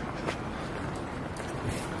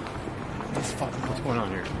 Let's fuck them up. What's going on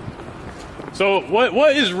here? So,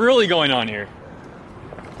 what is really going on here?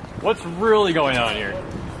 What's really going on here?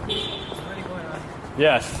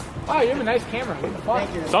 Yes. Wow, you have a nice camera. What the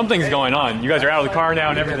fuck? Something's going on. You guys are out of the car now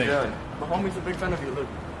and everything. My homie's a big fan of you. Look,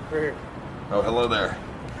 right here. Oh, hello there.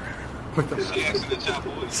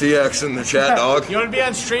 CX in the chat, dog. You want to be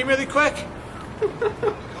on stream really quick?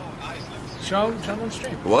 Show them on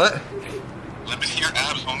stream. What? Let me see your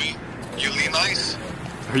abs, homie. You lean nice.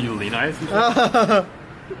 Are you lean eyes?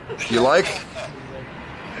 You like?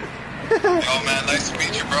 Yo, man, nice to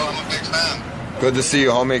meet you, bro. I'm a big fan. Good to see you,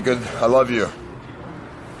 homie. Good. I love you.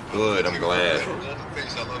 Good. I'm glad.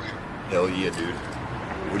 Face, I love you. Hell yeah, dude.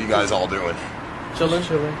 What are you guys all doing? Chilling.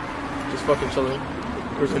 Just fucking chilling.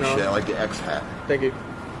 Good shit. I like the X hat. Thank you.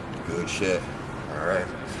 Good shit. All right.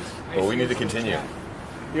 Well, we need to continue.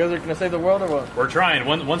 You guys are gonna save the world or what? We're trying,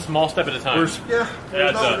 one small step at a time. Yeah.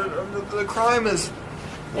 The crime is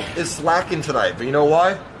slacking tonight, but you know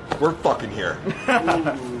why? We're fucking here.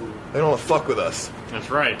 They don't want to fuck with us. That's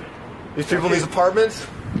right. These people in these apartments,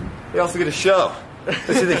 they also get a show.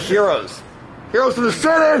 They see the heroes. Heroes of the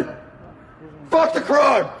city! Fuck the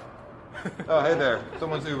crime! Oh, hey there.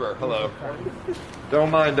 Someone's Uber. Hello.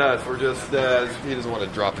 Don't mind us. We're just, he doesn't want to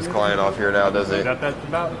drop his client off here now, does he? That's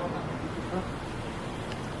about.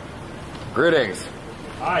 Greetings.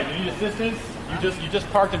 Hi, do you need assistance? You just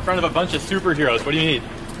parked in front of a bunch of superheroes. What do you need?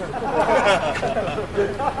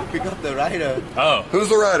 Pick up the rider. Oh. Who's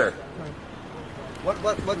the rider?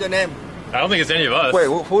 What's your name? I don't think it's any of us. Wait,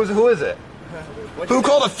 who is it? Who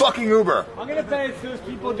called a fucking Uber? I'm gonna say it's those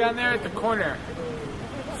people down there at the corner.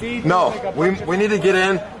 See? No, we need to get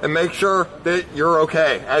in and make sure that you're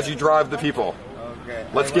okay as you drive the people. Okay.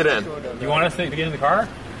 Let's get in. You want us to get in the car?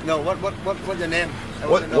 No, what's your name?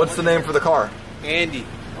 What's the name for the car? Andy.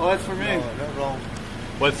 Oh, that's for me. No, wrong.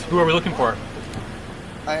 Who are we looking for?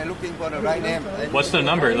 I'm looking for the right name. What's the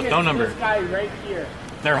number? The phone number? This guy right here.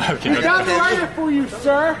 There, okay. We got the rider for you,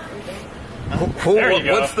 sir. There you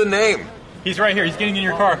go. What's the name? He's right here. He's getting in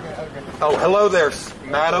your car. Oh, hello there,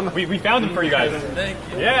 madam. We found him for you guys. Thank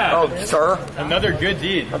you. Yeah. Oh, sir. Another good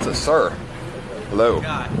deed. That's a sir. Hello.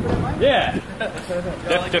 Yeah.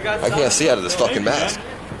 I can't see out of this fucking mask.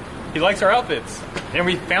 He likes our outfits. And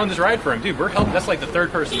we found his ride for him. Dude, we're helping. That's like the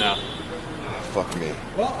third person now. Fuck me.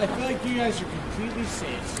 Well, I feel like you guys are completely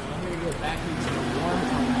safe, so I'm gonna go back into the warm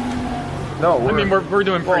home. No, we're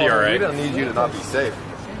doing pretty well, alright. We don't need you to not be safe.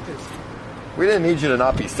 We didn't need you to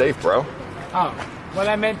not be safe, bro. Oh, what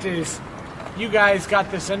I meant is, you guys got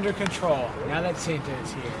this under control. Now that Santa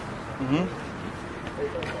is here. Mm-hmm.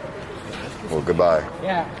 Well, goodbye.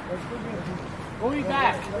 Yeah. We'll be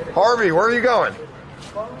back. Harvey, where are you going?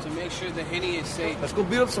 To make sure the Henny is safe. Let's go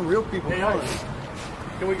beat up some real people.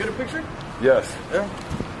 Can we get a picture? Yes. Yeah.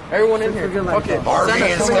 Everyone in here. Okay. Harvey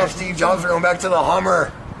and Steve Jobs are going back to the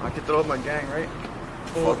Hummer. I can throw up my gang, right?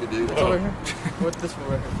 Fuck it, dude. What's over here? What's this one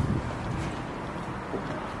right here?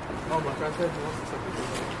 Oh, my translator wants to suck his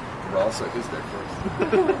Well, I'll suck his dick first.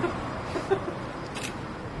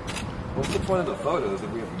 What's the point of the photos if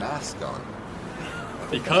we have masks on?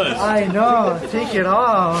 Because. I know. Take it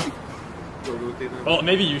off. Well,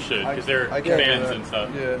 maybe you should, because they're fans and stuff.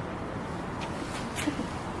 Yeah.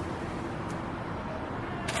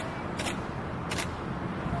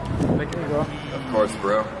 There you go.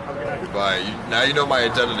 bro. Goodbye. Now you know my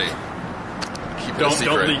identity. Keep it a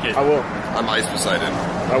secret. Don't leak it. I will. I'm Ice Poseidon.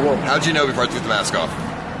 I will. How'd you know before I took the mask off?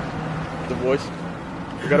 The voice.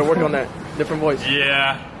 We gotta work on that. Different voice.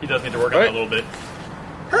 Yeah, he does need to work on it a little bit.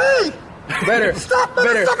 Hey! Better. Stop,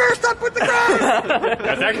 motherfucker! Stop with the crime!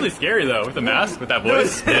 That's actually scary though, with the mask, with that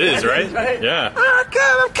voice. It is, right? Yeah. I'm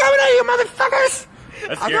coming at you, motherfuckers!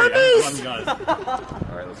 That's I'm scary. on these!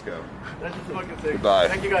 Alright, let's go. That's just fucking sick. Goodbye.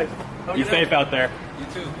 Thank you guys. Be safe out there. You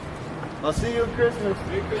too. I'll see you at Christmas.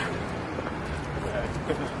 Merry Christmas.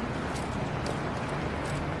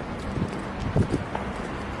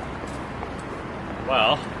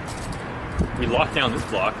 Well, we locked down this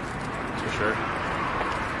block, for sure.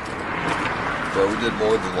 Bro, we did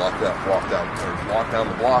more than lock down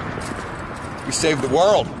the block. We saved the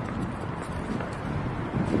world.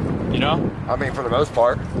 You know? I mean, for the most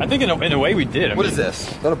part. I think in a way we did. What is this?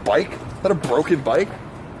 Is that a bike? Is that a broken bike?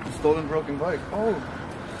 A stolen broken bike. Oh.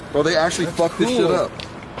 Bro, they actually fucked this shit up.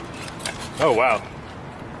 Oh, wow.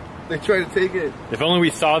 They tried to take it. If only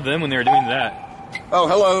we saw them when they were doing that. Oh,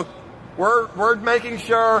 hello. We're making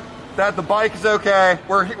sure that the bike is okay.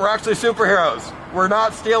 We're actually superheroes. We're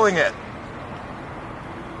not stealing it.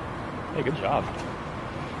 Hey, good job.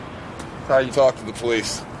 That's how you talk to the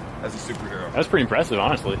police as a superhero. That's pretty impressive,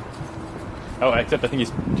 honestly. Oh, except I think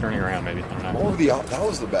he's turning around, maybe. I don't know. That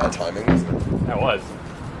was the bad timing, wasn't it? That was.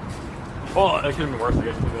 Well, it could have been worse, I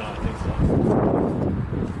guess, if we did on a thing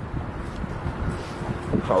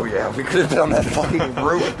still. Oh, yeah. We could have been on that fucking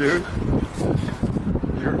roof, dude.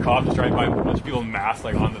 You're a cop just driving by a bunch of people masked,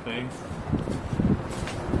 like, on the thing.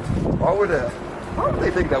 Why would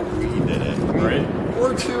they think that we did it? I mean, right?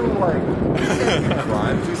 We're too, like,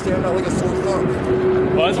 crimes. We stand out like a sore thumb.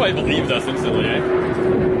 Well, that's why he believes us instantly, eh?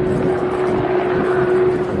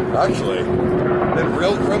 Actually, then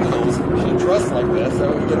real criminals should trust like this,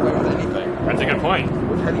 so we can get away with anything. That's a good point.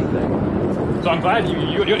 With anything. So I'm glad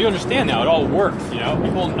you understand now. It all works, you know?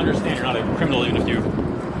 People understand you're not a criminal even if you,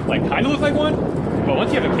 like, kind of look like one. But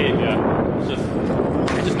once you have a cape, yeah, it's just,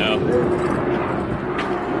 you just know.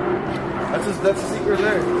 That's a secret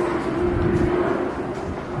there.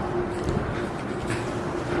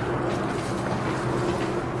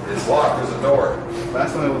 It's locked. There's a door.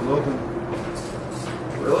 Last time it was open.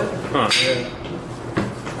 Really? Huh. Yeah.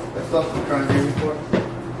 That stuff I'm trying to get me for.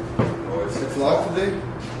 Oh, It's locked today.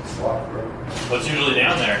 It's locked, bro. What's usually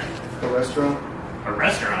down there? A restaurant. A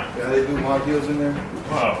restaurant? Yeah, they do mob deals in there.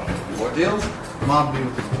 Whoa. What deals? Mob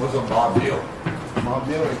deals. What's a mob deal? Mob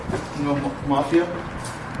deal? Like, you know, mafia?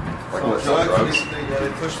 Like what, drugs? They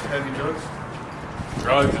push heavy drugs.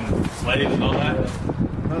 Drugs and slaves and all that?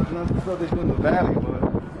 Not the stuff they do in the valley, but...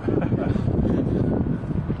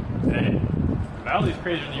 Hey, Valley's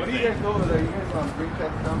crazier than you What do think. you guys go over there? You guys on bring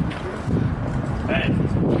that down to the Hey,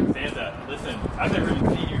 Santa, listen, I've never even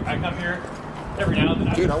seen you. I come here every now and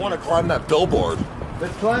then. Dude, I want to climb that billboard.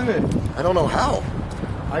 Let's climb it. I don't know how.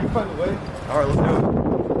 I can find a way. All right, let's do it.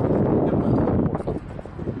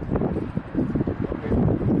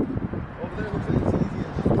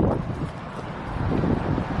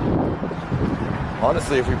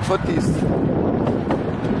 Honestly, if we put these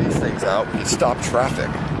things out, we could stop traffic.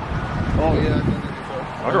 Oh, yeah.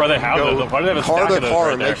 I wonder why they have those. Why do they have a car stack to of those car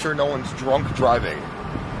right and there? make sure no one's drunk driving.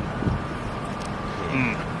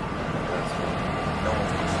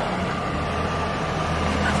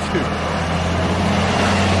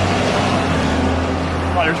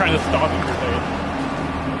 Oh, you're trying to stop him for a second.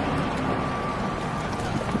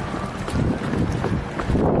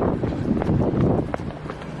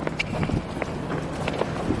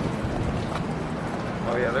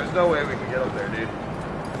 Oh yeah, there's no way we can get up there, dude.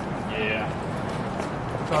 Yeah.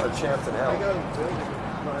 Not a chance in hell. I got a building.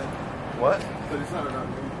 What? But it's not around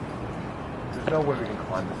me. There's no way we can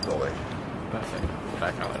climb this building.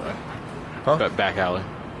 Back alley, right? Huh? Back alley.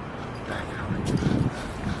 Back alley.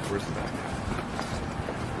 Where's the back alley?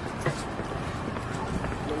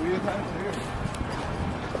 What were you time here?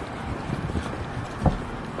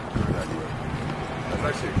 Good idea. That's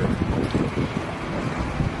actually good.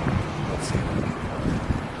 Let's see.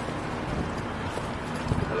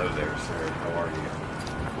 Hello there, sir. How are you?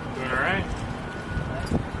 Doing alright?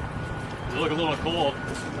 You look a little cold.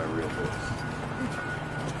 This is my real voice.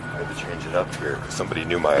 I had to change it up here because somebody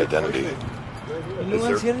knew my identity.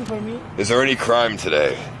 Is there any crime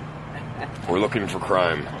today? We're looking for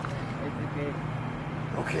crime.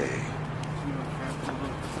 Okay.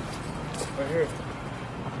 Right here.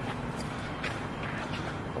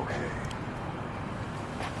 Okay.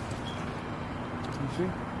 You see?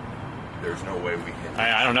 There's no way we can.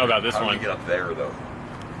 I don't know about this How do one. we get up there though?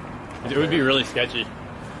 It would be really sketchy.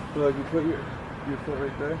 So like you put your foot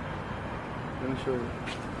right there. Let me show you.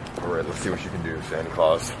 Alright, let's see what you can do, Santa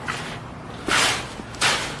Claus.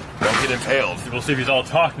 Don't get impaled. We'll see if he's all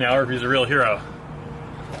talk now or if he's a real hero.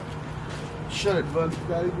 Shut it, bud,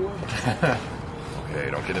 daddy boy.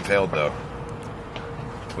 Okay, don't get impaled though.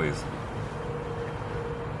 Please.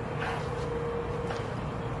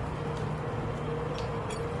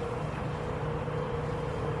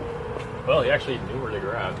 Well, he actually knew where to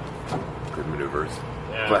grab. Good maneuvers.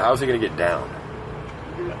 Yeah. But how's he gonna get down?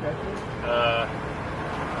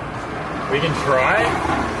 We can try,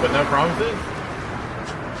 but no promises.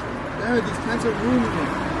 Damn it, these pants are ruining it.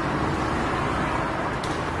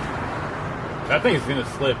 That thing's gonna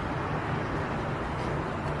slip.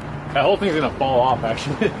 That whole thing's gonna fall off,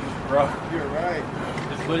 actually. Bro. You're right.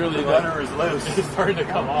 It's literally The runner is loose. It's starting to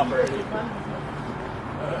come off already.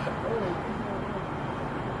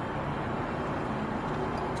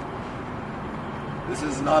 This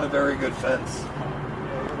is not a very good fence.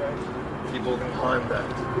 People can climb that.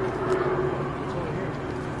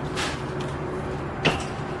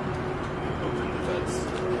 Open the fence.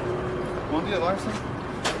 Won't be a Larson?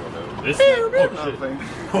 This Nothing.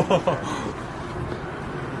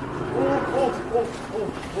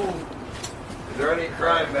 Is there any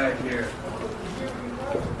crime back here?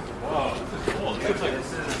 Wow, this is cool.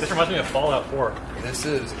 This reminds me of Fallout 4. This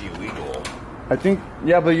is illegal. I think,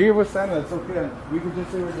 yeah, but you're with Santa, it's okay. We could just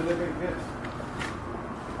say we're delivering gifts.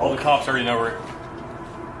 All the cops already know we're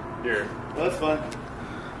here. Well, that's fine.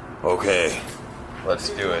 Okay, let's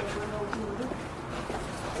do it.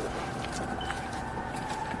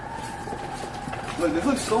 Look, this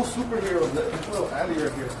looks so superhero. This little alley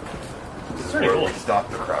right here. This is where we stop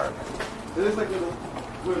the crime. It looks like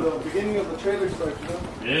where the beginning of the trailer starts, you know?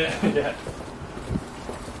 Yeah, yeah.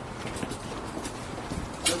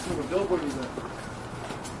 That's where the billboard is at.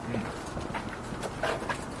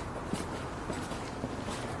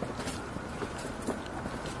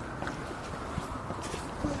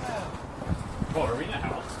 Whoa, are we in a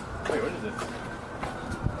house? Wait, what is this?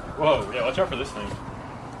 Whoa, yeah, watch out for this thing.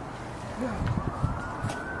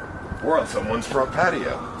 We're on someone's front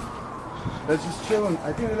patio. That's just chilling.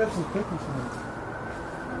 I think they left some cookies for him.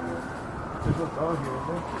 There's no dog here, is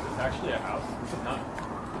there? Is this actually a house? This is not.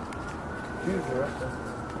 He's there, right there.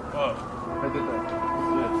 Oh. I did that.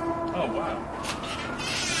 What's this? Oh, wow.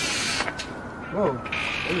 Whoa.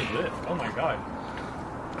 What is this? Oh my god.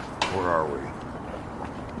 Where are we?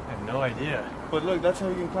 I have no idea. But look, that's how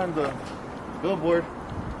you can climb the billboard.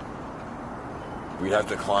 We have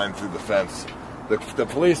to climb through the fence. The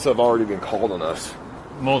police have already been called on us.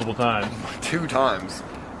 Multiple times. 2 times.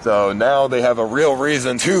 So now they have a real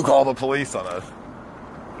reason to call the police on us.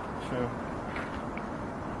 Sure.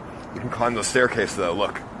 You can climb the staircase though,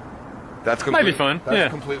 look. That's Might be fun, That's yeah.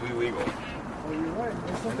 completely legal. Oh, you're right.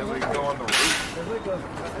 And then we can go on the roof. There's like a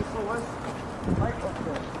SOS light up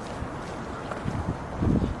there.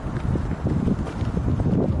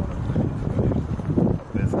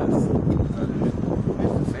 Business.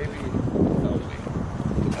 Maybe felony,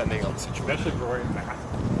 depending on the situation. Especially for wearing masks.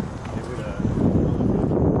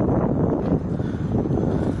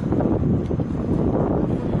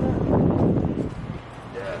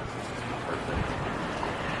 Yeah. Perfect.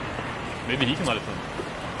 Maybe he can let us in.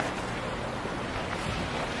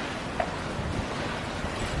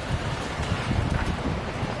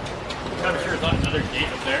 I'm sure it's not another gate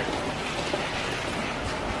up there.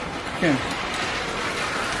 Ken.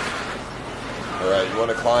 Alright, you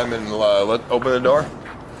want to climb and open the door?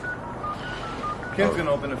 Ken's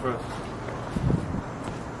gonna open it first.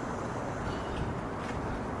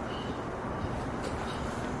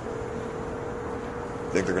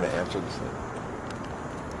 Think they're going to answer this thing?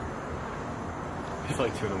 It's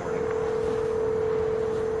like 2 in the morning.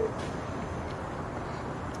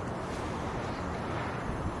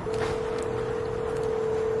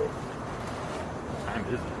 I'm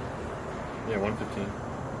busy. Yeah,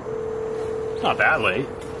 1:15. It's not that late.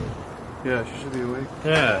 Yeah, she should be awake.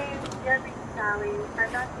 Yeah. Sally,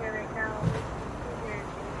 I'm not here right now.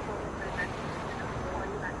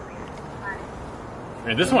 I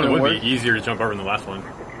mean, this one would be easier to jump over than the last one.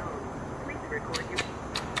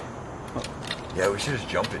 Yeah, we should just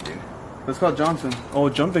jump it, dude. Let's call Johnson. Oh,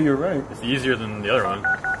 jump it, you're right. It's easier than the other one.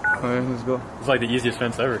 Alright, let's go. It's like the easiest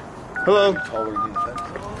fence ever. Hello. Taller than fence.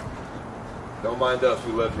 Don't mind us,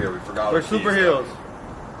 we live here. We forgot We're our keys. superheroes.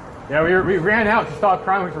 Yeah, we ran out to stop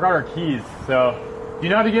crime. We forgot our keys. So, do you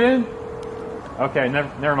know how to get in? Okay,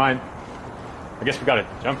 never mind. I guess we gotta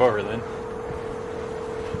jump over then.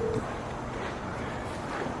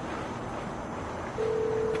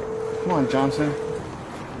 Come on, Johnson.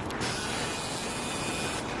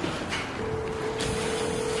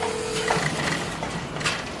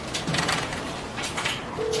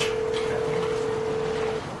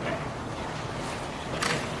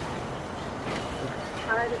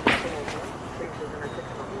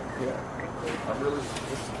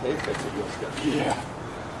 Yeah.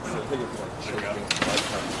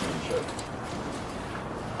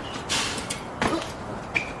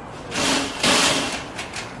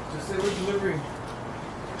 Just say we're delivering a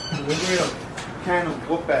can of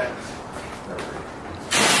whoop bags.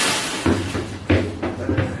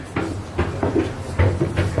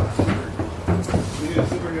 We need a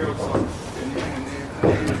superhero song.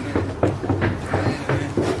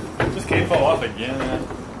 This can't fall off again.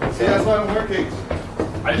 See, that's why I don't wear capes.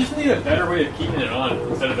 I just need a better way of keeping it on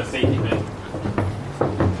instead of a safety pin.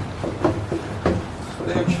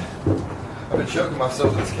 I've been choking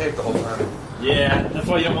myself with this cape the whole time. Yeah, that's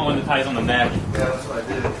why you don't want one that ties on the neck. Yeah, that's what I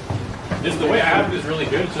did. This the way I have it is really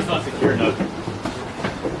good. It's just not secure enough.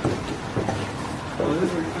 Well, this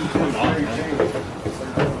is where you can change man.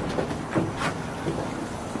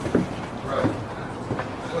 Right.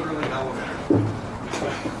 Literally an elevator.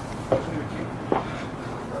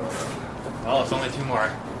 Oh, it's only 2 more.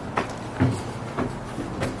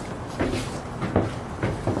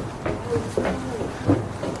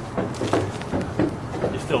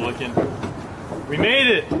 He's still looking. We made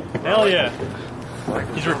it! Hell yeah!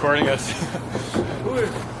 He's recording us.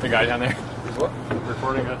 The guy down there. What?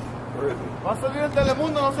 Recording us. Va a salir en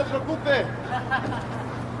Telemundo, no se preocupe.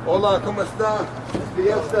 Hola, ¿cómo está?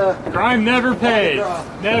 Fiesta. Crime never pays.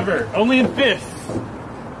 Never. Only in fists.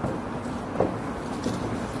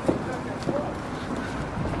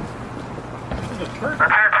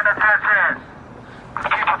 Attention, attention.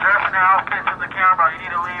 People dressing their outfits in the camera. You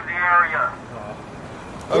need to leave the area.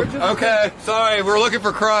 Okay, sorry, we're looking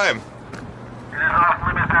for crime. It is off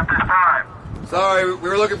limits at this time. Sorry, we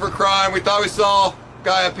were looking for crime. We thought we saw a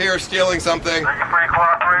guy up here stealing something. Thank you for your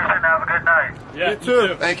cooperation. Have a good night. Yeah, You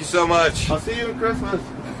too. Thank you so much. I'll see you in Christmas.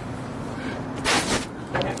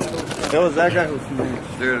 That was that guy who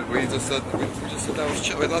snitched. Dude, we just said that was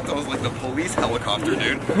chill. We thought that was like the police helicopter,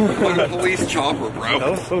 dude. Like a police chopper, bro.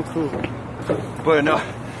 That was so cool. But no,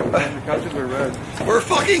 the couches were red. We're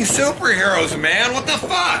fucking superheroes, man. What the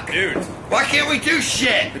fuck? Dude. Why can't we do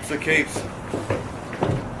shit? It's the capes.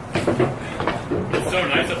 It's so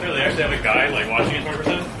nice up there. They actually have a guy like watching it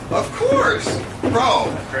 20%. Of course. Bro,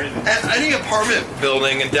 That's crazy. any apartment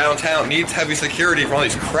building in downtown needs heavy security from all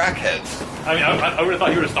these crackheads. I mean, I would have thought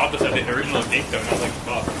you would have stopped us at the original gate though, not like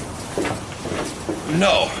stop.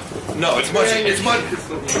 No, it's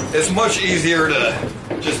much easier to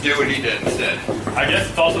just do what he did instead. I guess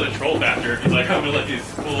it's also the troll factor. He's like, I'm gonna let these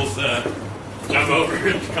fools jump over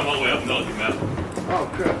here and come all the way up and they'll do that. Oh,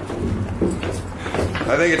 crap.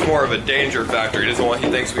 I think it's more of a danger factor. He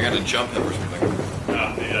thinks we're gonna jump him or something.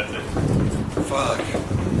 Oh, maybe that's it. Fuck.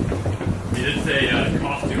 He did say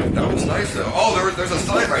costume. That was nice though. Oh, there's a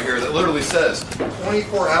sign right here that literally says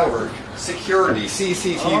 24-hour security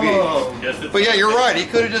CCTV. Oh. Yes, But yeah, you're right. He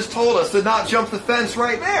could have just told us to not jump the fence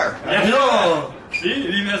right there. Yeah. No. See, it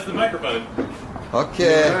even has the microphone.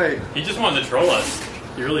 Okay. Right. He just wanted to troll us.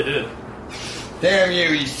 He really did. Damn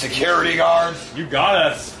you security guards. You got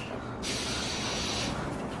us.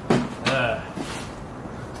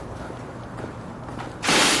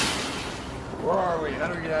 Where are we? How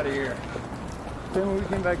do we get out of here? Then when we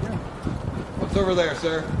came back in. What's over there,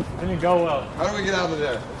 sir? Didn't go well. How do we get out of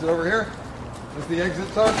there? Is it over here? Is the exit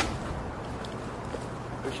sign?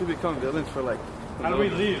 There should become villains for like. How do we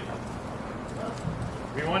leave?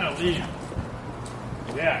 We want to leave.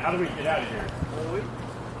 Yeah, how do we get out of here?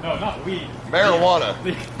 No, not weed. Marijuana.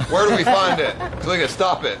 Where do we find it? So we can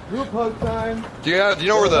stop it. Group hug time. Do you know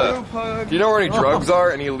where Do you know where any drugs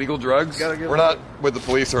are? Any illegal drugs? Gotta get We're not with the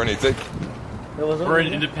police or anything. We're an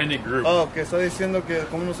independent group. Oh, que está diciendo que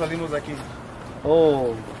cómo nos salimos de aquí.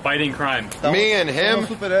 Oh. Fighting crime. Me and him.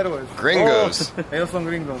 Somos superhéroes. Gringos. Oh, ellos son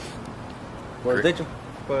gringos. Por el techo.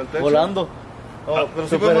 Por el techo. Volando. Oh, pero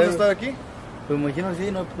si podemos estar aquí. Pues me imagino sí,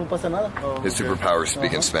 no pasa nada. Oh, His superpower is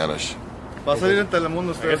speaking Spanish. Va a salir en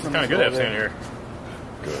Telemundo. I guess it's kind of good to have Sam here.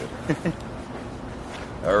 Good.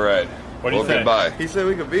 All right. What do you say? Goodbye. He said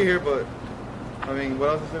we could be here, but I mean, what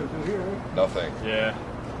else is there to do here? Right? Nothing. Yeah.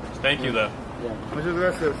 Thank you, though. Muchas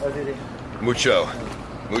gracias. Mucho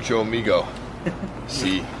amigo.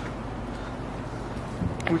 Sí.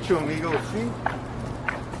 Mucho amigo. Sí.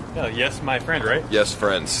 Yeah, yes, my friend, right? Yes,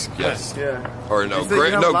 friends. Yes. Yeah. Or no, He said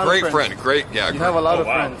great. you have a No, lot of great friends. friend. Great. Yeah. You great. have a lot of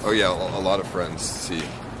wow. friends. Oh yeah, a lot of friends. See.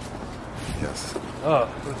 Yes. Oh,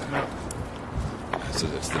 So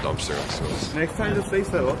it's the dumpster, I suppose. Next time, just say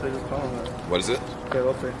cerote. Just call him that. What is it?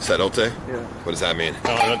 Cerote. Sedote? Yeah. What does that mean?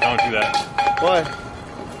 don't do that. What?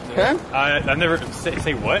 Can? I've never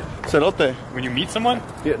say what? Cerote. When you meet someone?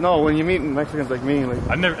 Yeah, no, when you meet Mexicans like me, like.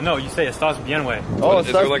 I've never. No, you say estás bien, way. Oh,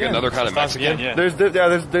 Is there like another kind of Estás Mexican? bien,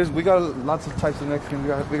 yeah. There's we got lots of types of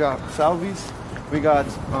Mexicans. We got Salvis, We got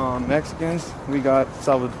Mexicans. We got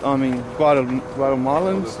Guatemalans.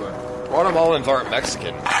 Guatemalans aren't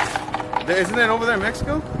Mexican. Isn't that over there in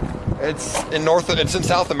Mexico? It's in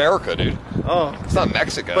South America, dude. Oh. It's not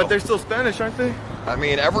Mexico. But they're still Spanish, aren't they? I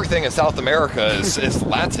mean, everything in South America is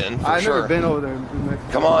Latin, for I've sure. never been over there in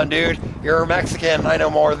Mexico. Come on, dude. You're a Mexican. I know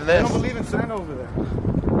more than They this. don't believe in Santa over there.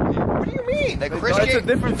 What do you mean? It's a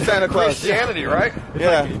different Santa Claus. Christianity, right?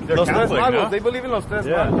 Yeah. They're Los Tres Catholic, Magos. no? They believe in Los Tres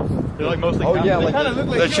Yeah. Magos. They're like mostly Oh, yeah, Catholic. like kinda look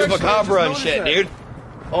like the you, actually. I chupacabra just and shit, noticed dude.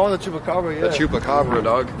 Oh, the chupacabra, yeah. The chupacabra,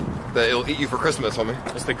 dog. That it'll eat you for Christmas, homie.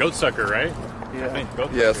 It's the goat sucker, right? Yeah. I think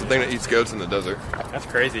goat Yeah, it's the thing that eats goats in the desert. That's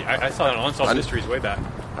crazy. I saw that on Unsolved Mysteries way back.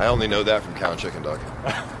 I only know that from Cow and Chicken, dog.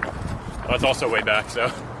 Oh, it's also way back, so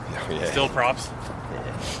Yeah. still props.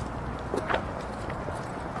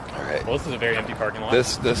 All right. Well, this is a very empty parking lot.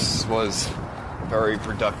 This was a very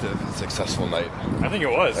productive and successful night I think it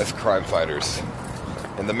was. as crime fighters.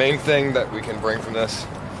 And the main thing that we can bring from this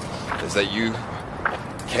is that you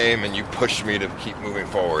came and you pushed me to keep moving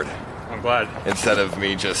forward. I'm glad. Instead of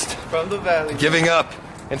me just From the valley. giving up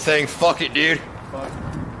and saying, fuck it, dude. Fuck.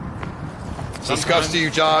 So Scuffed to you,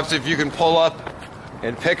 Jobs, if you can pull up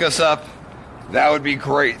and pick us up, that would be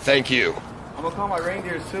great. Thank you. I'm gonna call my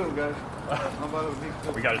reindeers too, guys. I'm about to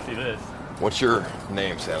be We got to see this. What's your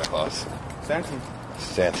name, Santa Claus? Santi.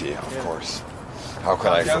 Santi, of Yeah. course. How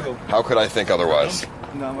could I? Santiago. How could I think otherwise?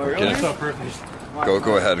 No, my real Get name? it. So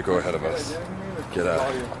perfect. Go ahead of us. Get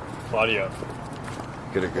out. Claudio.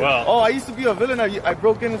 Get it good. Well, Oh, I used to be a villain. I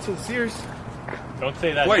broke into Sears. don't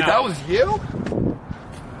say that Wait, now. that was you?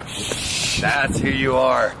 That's who you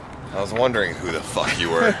are. I was wondering who the fuck you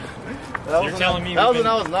were. That You're was telling me that was we've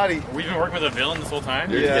when I been- was naughty. We've been working with a villain this whole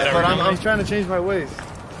time? Yeah, but I'm trying to change my ways.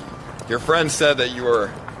 Your friend said that you were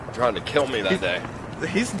trying to kill me that day.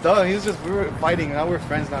 He's done. We were fighting. Now we're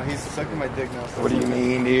friends now. He's sucking my dick now. So What do you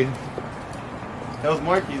mean, dude? That was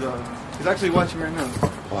Marky though. He's actually watching right now.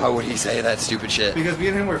 Why would he say that stupid shit? Because me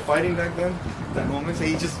and him were fighting back then. That moment. So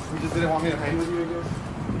he just didn't want me to hang with you, I guess.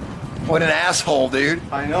 What an asshole, dude.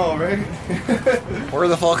 I know, right? Where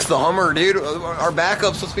the fuck's the Hummer, dude? Our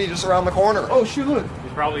backup's supposed to be just around the corner. Oh, shoot, look.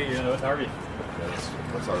 He's probably with Harvey.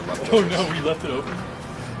 That's our left. Oh no, we left it open.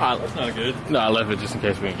 That's not good. No, I left it just in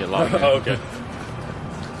case we didn't get locked. Oh, okay.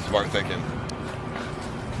 Smart thinking.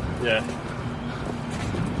 Yeah.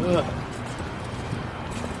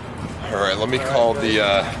 All right, let me call the.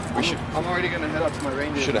 We should. I'm already gonna head out to my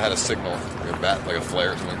reindeer. Should have had a signal, like a bat, like a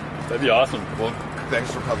flare or something. That'd be awesome. Well,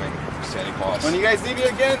 thanks for coming, Santa Claus. When you guys see me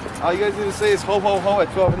again, all you guys need to say is ho ho ho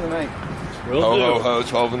at 12 in the night. Will Ho do. ho ho,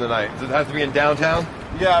 12 in the night. Does it have to be in downtown?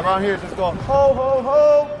 Yeah, around here, just go ho ho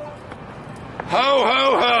ho. Ho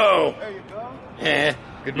ho ho! There you go. Yeah.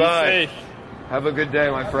 Be Goodbye. safe. Have a good day,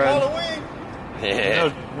 my friend. Halloween.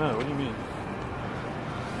 Yeah. No, what do you mean?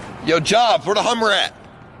 Yo, Jobs, where the Hummer at?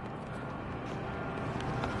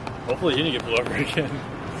 Hopefully he didn't get pulled over again.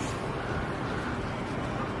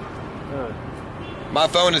 My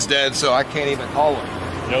phone is dead, so I can't even call him.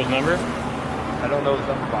 You know his number? I don't know his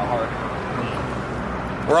number by heart.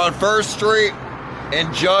 We're on 1st Street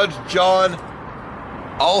and Judge John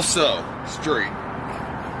Also Street.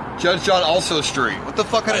 Judge John Also Street. What the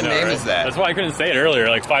fuck kind of I know, name right? is that? That's why I couldn't say it earlier,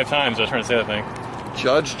 like 5 times. I was trying to say that thing.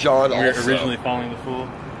 Judge John We were Also. originally following the fool.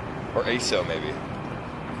 Or ASO, maybe.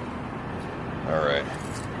 Alright.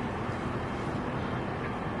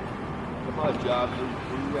 Come on, Jobs.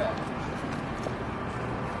 Where you at?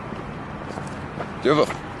 Do you have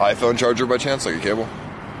an iPhone charger by chance, like a cable?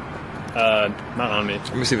 Not on me.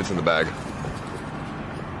 Let me see if it's in the bag.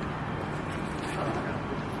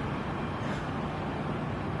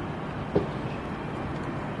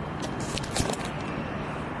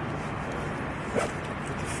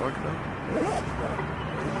 What the fuck, man?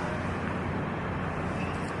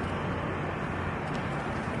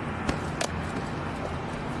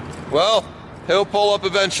 Well, he'll pull up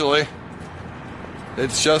eventually.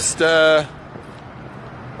 It's just gonna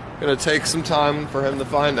take some time for him to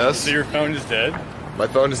find us. So your phone is dead? My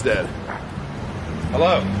phone is dead.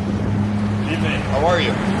 Hello. Good evening. How are you?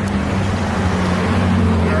 You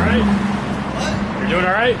alright? What? You're doing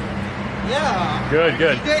alright? Yeah. Good,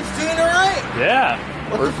 good. You guys doing alright? Yeah.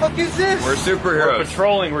 What the fuck is this? We're superheroes. We're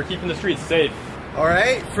patrolling. We're keeping the streets safe.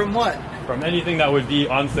 Alright, from what? From anything that would be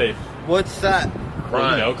unsafe. What's that?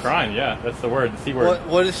 Well, you know, crime. Yeah, that's the word. The C word.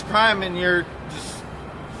 What is crime in your...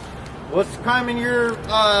 What's crime in your,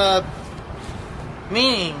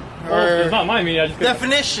 meaning? Well, it's not my meaning. I just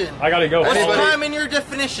definition. I gotta go. What's crime in your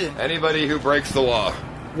definition? Anybody who breaks the law.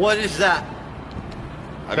 What is that?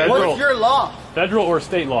 Federal. What's your law? Federal or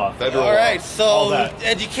state law? Federal All right, law. so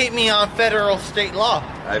educate me on federal state law.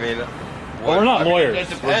 I mean, Well, we're not lawyers. It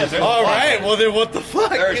depends. All right, well then what the fuck?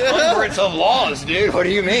 There's hundreds of laws, dude. What do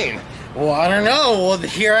you mean? Well, I don't know. Well,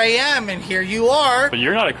 here I am, and here you are. But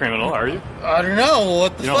you're not a criminal, are you? I don't know.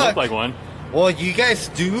 What the You fuck? don't look like one. Well, you guys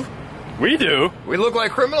do. We do. We look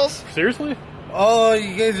like criminals? Seriously? Oh,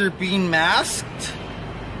 you guys are being masked?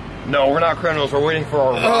 No, we're not criminals. We're waiting for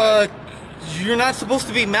our ride. You're not supposed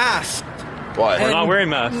to be masked. Why? We're not wearing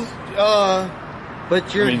masks.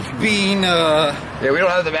 But you're being, Yeah, we don't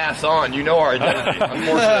have the masks on. You know our identity,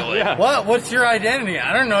 unfortunately. Yeah. What? What's your identity?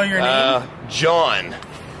 I don't know your name. John.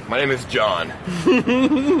 My name is John.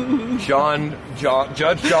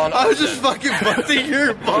 Judge John. I was just fucking busting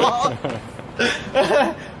your ball.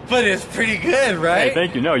 But it's pretty good, right? Hey,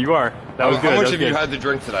 thank you. No, you are. That was good. How much have you had to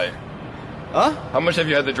drink tonight? Huh? How much have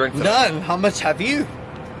you had to drink tonight? None. How much have you?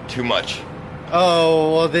 Too much.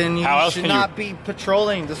 Oh, well then you How else should can not be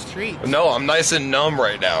patrolling the streets. No, I'm nice and numb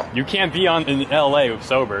right now. You can't be in LA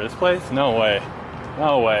sober. This place? No way.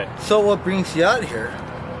 No way. So what brings you out here?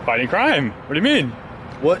 Fighting crime. What do you mean?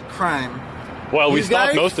 What crime? Well, we You stopped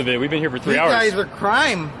guys- most of it. We've been here for 3 You hours. guys are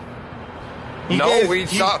crime. We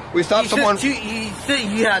stopped someone. You said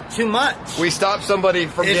you had too much. We stopped somebody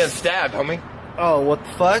from It's- getting stabbed, homie. Oh, what the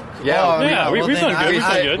fuck? Yeah, Oh, yeah, no, we've well, done then good. We've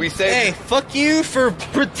done good. We saved. Hey, fuck you for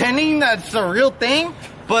pretending that's a real thing,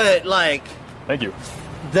 but like Thank you.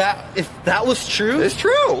 that if that was true, It's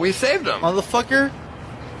true. We saved them. motherfucker,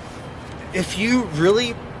 if you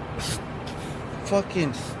really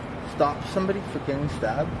fucking stop somebody from getting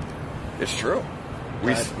stabbed. It's true.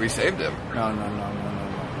 We saved him. No.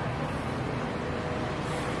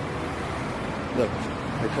 Look,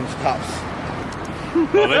 here comes cops.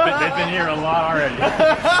 Well, they've been here a lot already.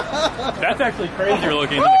 That's actually crazier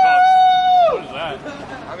looking than the cops. What is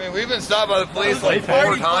that? I mean, we've been stopped by the police like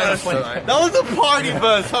Party 4 times bus. tonight. That was a party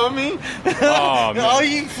bus, homie. Oh, man. All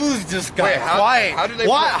you fools just got Wait, quiet. how did they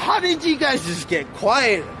Why? put- How did you guys just get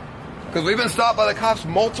quiet? Because we've been stopped by the cops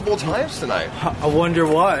multiple times tonight. I wonder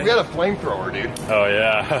why. We got a flamethrower, dude. Oh,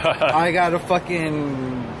 yeah. I got a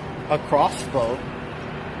crossbow.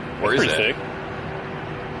 Where is Pretty it? sick.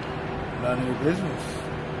 None of your business.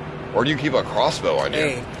 Or do you keep a crossbow on you?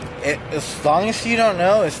 Hey, as long as you don't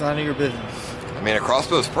know, it's none of your business. I mean, a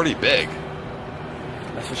crossbow is pretty big.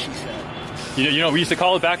 That's what she said. You know what we used to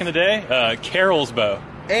call it back in the day? Carol's bow.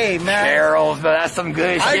 Hey, man. Carol's, but that's some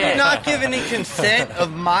good I shit. did not give any consent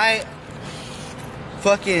of my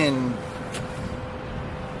fucking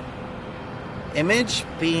image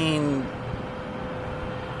being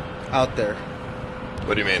out there.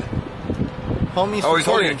 What do you mean? Homie's Oh, he's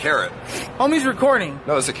holding recording. a carrot. Homie's recording.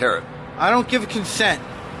 No, it's a carrot. I don't give consent.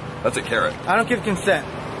 That's a carrot. I don't give consent.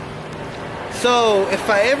 So, if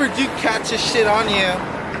I ever do catch this shit on you,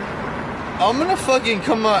 I'm gonna fucking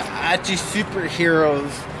come up at you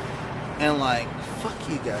superheroes and like, fuck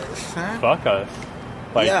you guys, huh? Fuck us.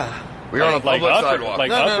 Like, yeah. We're on a like public up sidewalk. Or,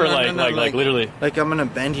 like up or like literally? Like I'm gonna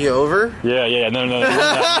bend you over? Yeah. No. None of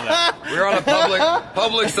that. We're on a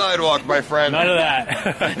public sidewalk, my friend. None of that.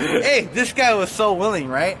 Hey, this guy was so willing,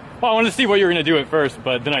 right? Well, I wanted to see what you were gonna do at first,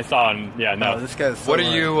 but then I saw and yeah, no. Oh, this guy's so What are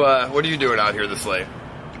willing. you doing out here this late?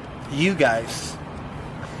 You guys.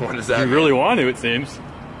 What is that? You mean? really want to, it seems.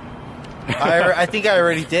 I think I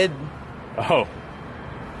already did. Oh.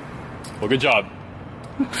 Well, good job.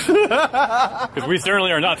 Because we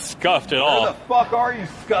certainly are not scuffed at Where all. the fuck are you,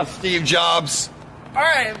 Scuffed Steve Jobs?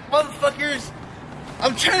 Alright, motherfuckers.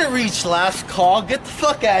 I'm trying to reach last call. Get the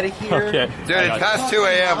fuck out of here. Okay. Dude, it's past 2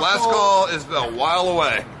 a.m. Last call is a while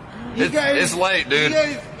away. It's late, dude.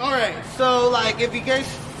 Alright, so like if you guys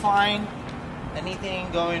find anything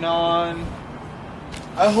going on,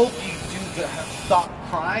 I hope you do stop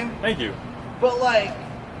crime. Thank you. But like,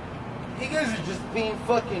 you guys are just being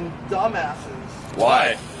fucking dumbasses.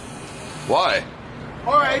 Why?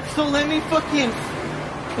 Alright, so let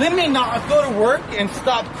me not go to work and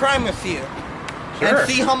stop crime with you. Sure. And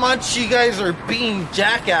see how much you guys are being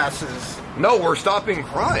jackasses. No, we're stopping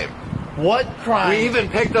crime. What crime? We even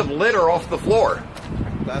picked up litter off the floor.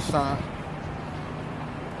 That's not.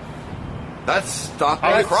 That's stopping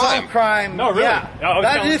That's crime. some crime. No, really? Yeah, I was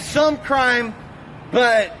that telling- is some crime,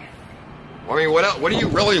 but I mean, what do you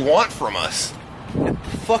really want from us?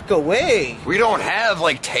 fuck away. We don't have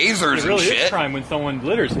like tasers It really and is shit. crime when someone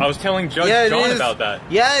litters. I was telling Judge Yeah, it John is. about that.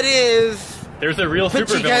 Yeah, it is. There's a real But you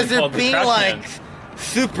supervillain guys are called the being Trash like Man.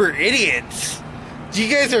 super idiots. You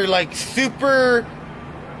guys are like super.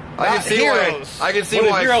 I can not see heroes. why. I can see What, a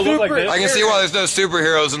why. hero look like this? I can see why there's no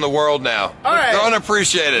superheroes in the world now. All right. They're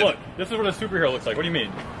unappreciated. Look, this is what a superhero looks like. What do you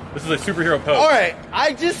mean? This is a superhero pose. All right,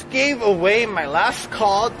 I just gave away my last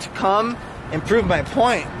call to come and prove my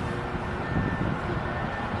point.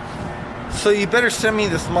 So you better send me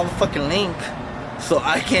this motherfucking link so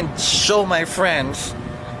I can show my friends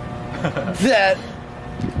that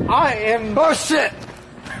I am. Oh shit!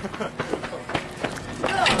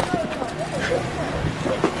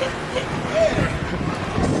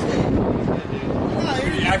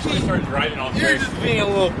 He actually started driving on You're just being a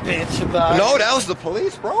little bitch about it. No, that was the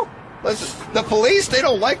police, bro. The police, they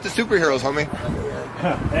don't like the superheroes, homie.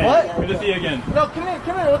 Hey, What? good to see you again. No, come here,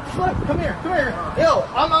 what the fuck? Come here. Yo,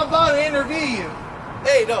 I'm about to interview you.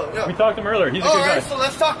 Hey, no. We talked to him earlier. He's a good guy. Alright, so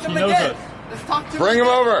let's talk to him He knows again. us. Let's talk to him Bring him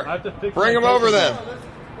again. over. I have to fix Bring my him over focus. then.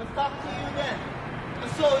 Let's talk to you again.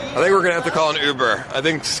 So I think we're gonna have to call an Uber. I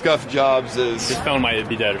think Scuffed Jobs is. His phone might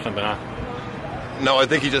be dead or something, huh? No, I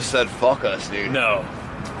think he just said "fuck us," dude. No.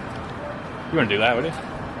 You wouldn't do that, would you?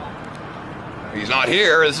 He's not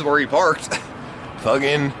here. This is where he parked.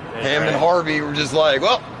 Fucking him and Harvey were just like,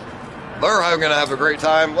 well, they're gonna have a great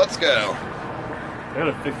time. Let's go. I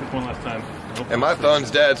gotta fix this one last time. And my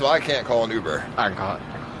phone's dead, so I can't call an Uber. I got it.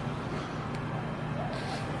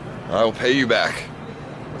 I will pay you back.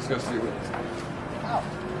 Let's go see what.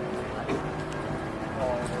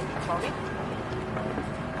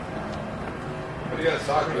 What are you guys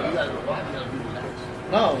talking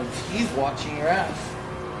about? No, he's watching your ass.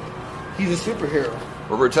 He's a superhero.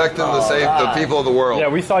 We're protecting the safe, the people of the world. Yeah,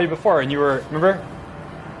 we saw you before, and you were. Remember?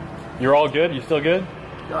 You're all good. You still good?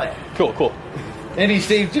 Oh, yeah. Cool. And he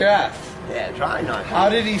saved your ass. Yeah, try not to. How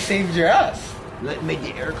did he save your ass? Let me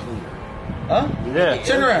the air cleaner. Huh? Yeah.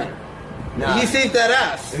 Turn around. Nah. He saved that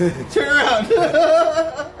ass. Turn around.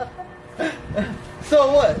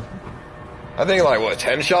 So what? I think like what,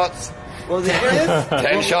 10 shots? Well, the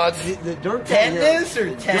 10 shots? The dirt Tetanus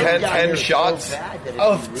or 10 shots?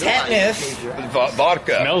 Of tetanus.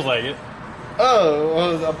 Vodka. Smells like it. Oh,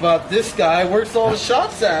 well, about this guy. Where's all the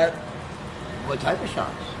shots at? What type of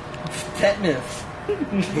shots? Tetanus.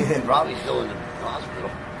 Probably still in the hospital.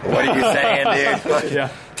 What are you saying, dude? Yeah.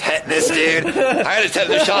 Tetanus, dude. I had a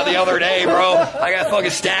tetanus shot the other day, bro. I got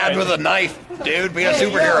fucking stabbed with a knife, dude. Being a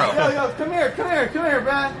superhero. Yo, come here,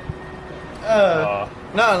 man.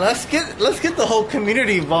 No, let's get the whole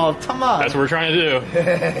community involved. Come on. That's what we're trying to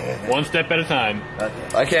do. One step at a time.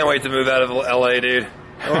 I can't wait to move out of LA, dude.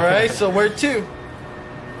 All right, so where to?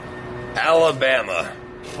 Alabama.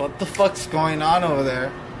 What the fuck's going on over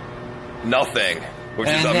there? Nothing, which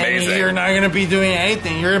is And then amazing. you're not gonna be doing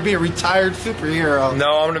anything. You're gonna be a retired superhero.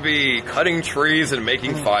 No, I'm gonna be cutting trees and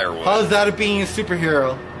making firewood. How's that being a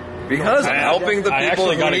superhero? Because I'm helping the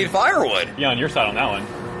people who need firewood. Yeah, on your side on that one.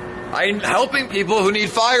 I'm helping people who need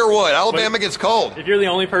firewood. Alabama gets cold. If you're the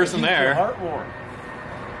only person there.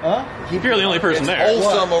 Huh? If you're the only person there.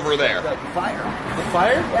 Wholesome over there. The fire. The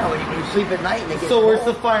fire? Yeah, when you sleep at night and they get So cold. where's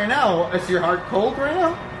the fire now? Is your heart cold right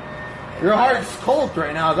now? Your heart's cold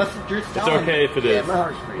right now. That's what you're It's telling okay if it is. Yeah, my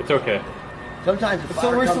heart's free. It's okay. Sometimes the fire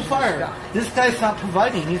So where's the comes from fire? sky. This guy's not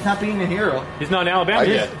providing. He's not being a hero. He's not in Alabama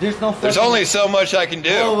yet. There's no. There's fucking- only so much I can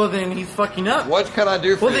do. Oh, well then he's fucking up. What can I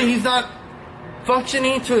do for Well you? then he's not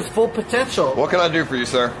functioning to his full potential. What can I do for you,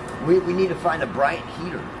 sir? We need to find a bright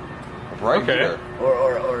heater. A bright Okay. heater.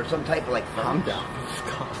 Or some type of like calm down.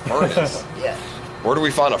 Furnace. Yes. Where do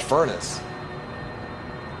we find a furnace?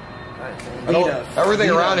 Lead us. Everything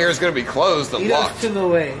Lead around us. here is going to be closed and Lead us locked. to the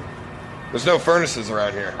way. There's no furnaces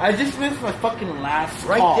around here. I just missed my fucking last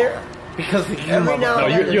Right call there. because of you. Every now No,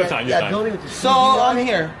 and you then have that- time, you that have time. building with the So CD I'm on it,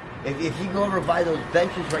 here. If you go over by those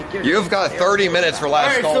benches right there. You've got 30 minutes for last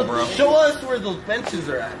Alright, call, so bro. show us where those benches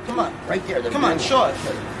are at. Come on. Right there. Come on, show us.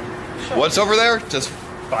 What's over there? Just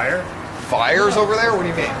Fire? fires over there? What do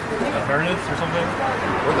you mean? A furnace or something?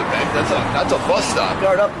 Where the bench? That's a bus stop.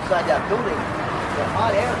 Start up inside that building. The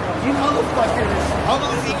hot air. You motherfuckers. I'm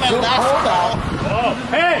gonna see my last call. Oh,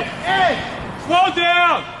 hey! Hey! Slow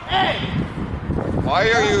down! Hey! Why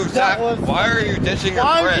are you ditching your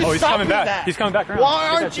Why aren't friend? you Oh, he's coming stopping back. that? He's coming back around. Why I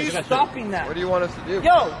aren't got you I got stopping that? What do you want us to do?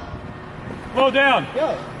 Yo! Slow down.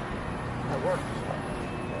 Yo!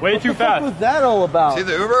 Way too What the fuck fast. was that all about? See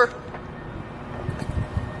the Uber?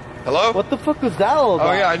 Hello? What the fuck was that all about?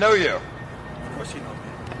 Oh yeah, I know you.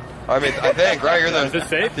 I mean, I think, right? You're the Is this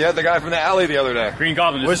safe? Yeah, the guy from the alley the other day. Green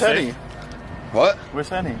Goblin, is this safe? What? Where's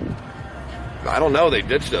Henny? I don't know. They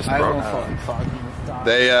ditched us, I bro. don't fucking fucking stop.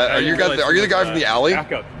 They are you the guy from the alley?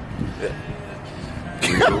 Back up.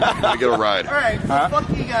 Let me get a ride. Alright, so fuck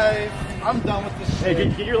you guys. I'm done with this Hey,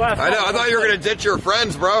 shit. get your last I know. I call. thought you were gonna ditch your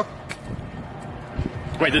friends, bro.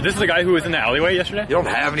 Wait, this is the guy who was in the alleyway yesterday? You don't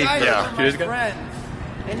have any. You guys Yeah. are 2 my days ago? friends,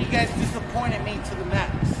 and you guys disappointed me to the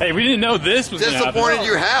max. Hey, we didn't know this was going to happen. Disappointed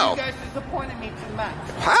you how? You guys disappointed me to the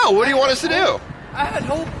max. How? What do you want us to do? I had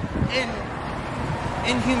hope in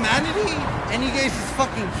in humanity, and you guys just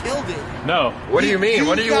fucking killed it. No. What do you mean?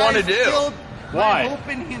 What do you want to do? Why? Hope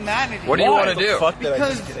in humanity. What do you want to do?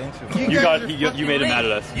 Because you made it mad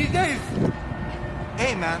at us. You guys.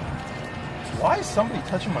 Hey, man. Why is somebody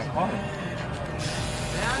touching my car?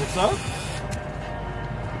 What's up?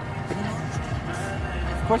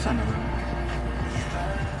 Of course I know.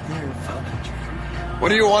 What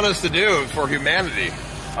do you want us to do for humanity?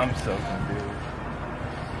 I'm so confused.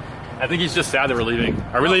 I think he's just sad that we're leaving.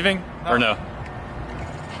 Are we leaving? Or no?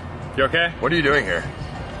 You okay? What are you doing here?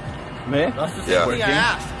 Me?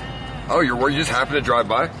 Yeah. Oh, you just happened to drive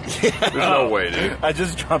by? There's no way, dude. I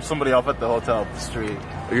just dropped somebody off at the hotel up the street.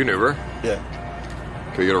 Are you an Uber? Yeah.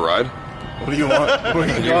 Can we get a ride? What do you want? Where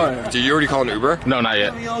are you going? Did you already call an Uber? No, not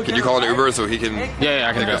yet. Can you call an Uber so he can Yeah,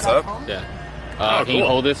 I can pick go. us up? Yeah. Can you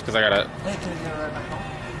hold this? Because I gotta...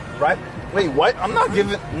 Right? Wait, what? I'm not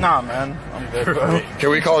giving... Nah, man. I'm good, bro. Can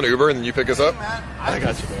we call an Uber and then you pick us up? I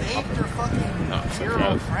got you, man. Saved your fucking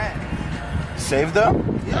hero friend. Saved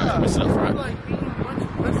them? Yeah.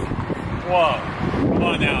 Whoa. Come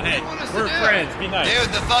on now. Hey, we're friends. Be nice. Dude,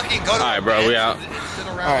 the fucking go to Alright, bro, we out.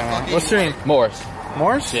 Alright, what's your name? Morris.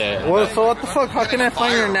 Morris? Yeah. Well, so what the fuck? How can I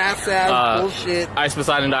find your NASA bullshit?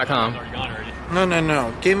 IcePoseidon.com.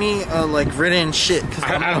 No. Give me, written shit. Cause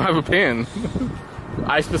I don't have a pen.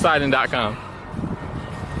 IcePoseidon.com.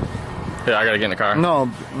 Here, I gotta get in the car. No,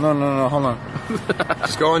 hold on.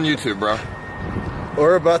 Just go on YouTube, bro.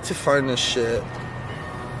 We're about to find this shit.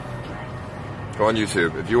 Go on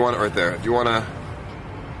YouTube. If you want it right there. If you want to...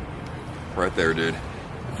 Right there, dude.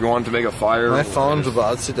 If you want to make a fire... My phone's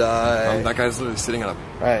about to die. That guy's literally sitting on a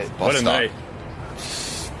Right. bus What a stop. night.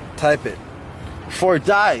 Type it. Before it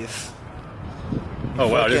dies. Oh,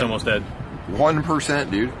 wow. It is almost dead. 1%,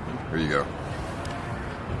 dude. There you go.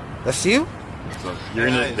 That's you? So, You're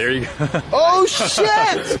in it. There you go. Oh,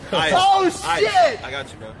 shit! Oh, shit! I got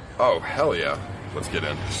you, bro. Oh, hell yeah. Let's get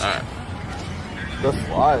in. Alright. That's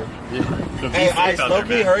live. Hey, Ice,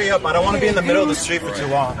 Loki, hurry up. I don't want to be in the middle of the street for too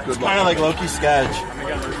long. It's kind of like Loki's sketch.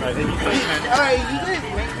 Alright, you guys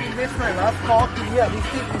make this my last call. Can you at least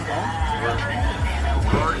take this on?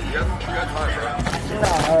 You got time, bro.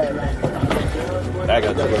 I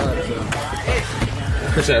got that, bro.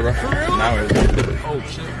 Appreciate it, bro. Now we're... Oh,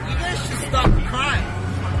 shit. You guys should stop the crime.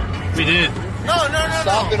 We did. No.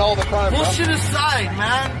 Stopping all the crime, bro. Bullshit aside,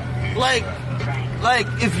 man. Like,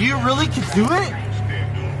 if you really could do it,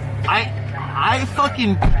 I'd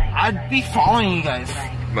be following you guys.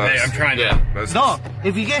 Hey, I'm trying to. No,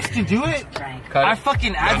 if you guys can do it, I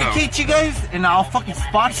fucking advocate you guys, and I'll fucking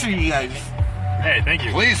sponsor you guys. Hey, thank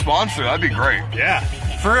you. Please sponsor. That'd be great. Yeah.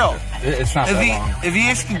 For real. It's not that long. If you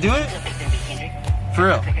guys can do it, for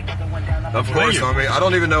real. Of course, homie. I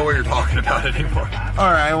don't even know what you're talking about anymore.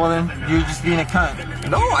 Alright, well then, you're just being a cunt.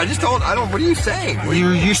 No, I don't. What are you saying?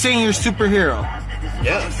 You're saying you're a superhero.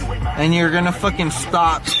 Yes. And you're gonna fucking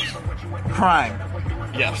stop crime.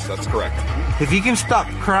 Yes, that's correct. If you can stop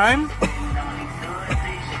crime,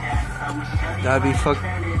 that'd be fucking...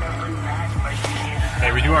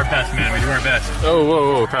 Hey, we do our best, man. We do our best. Oh,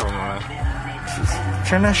 whoa. Problem, man.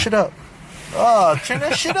 Turn that shit up. Oh, turn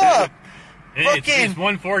that shit up. It's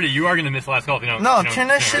 1:40. You are going to miss the last call if you don't. No, turn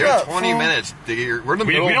that shit up. 20 minutes. We're in the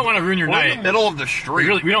middle. We don't want to ruin your night. We're in the middle of the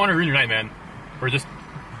street. We don't want to ruin your night, man. We're just...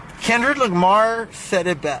 Kendrick Lamar said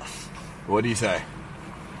it best. What do you say?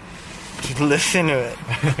 Just listen to it.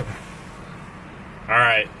 All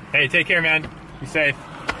right. Hey, take care, man. Be safe.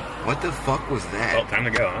 What the fuck was that? Well, time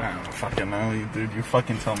to go, huh? I don't fucking know, dude. You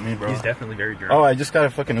fucking tell me, bro. He's definitely very drunk. Oh, I just got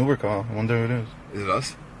a fucking Uber call. I wonder who it is. Is it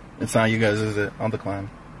us? It's not you guys, is it? I'll decline.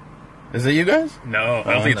 Is it you guys? No,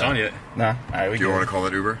 I don't think it's on yet. Nah. Alright, we Do you want to call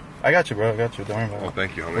it Uber? I got you, bro. I got you. Don't worry about it. Oh,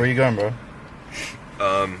 thank you, homie. Where you going, bro?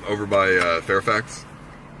 Over by Fairfax.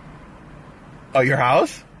 Oh, your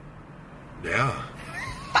house? Yeah.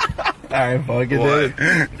 Alright, fucking What?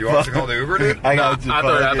 dude. You want us to call the Uber, dude? I got you. I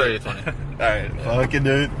thought you were 20. Alright, fucking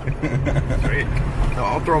dude. Sweet. No,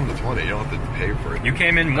 I'll throw him the 20. You don't have to pay for it. You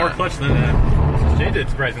came in more clutch than Jay did,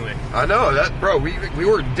 surprisingly. I know that, bro. We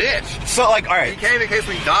were ditched. So, like, all right. He came in case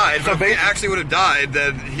we died. So if we actually would have died,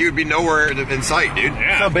 then he would be nowhere in sight, dude.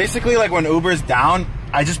 Yeah. So basically, like, when Uber's down,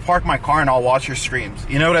 I just park my car and I'll watch your streams.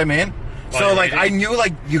 You know what I mean? So, like, I knew,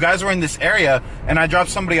 like, you guys were in this area, and I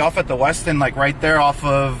dropped somebody off at the Westin, like, right there off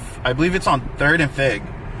of, I believe it's on 3rd and Fig.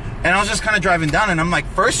 And I was just kind of driving down, and I'm like,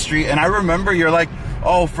 1st Street, and I remember you're like,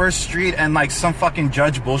 oh, 1st Street, and, like, some fucking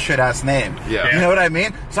judge bullshit-ass name. Yeah. You know what I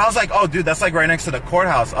mean? So I was like, oh, dude, that's, like, right next to the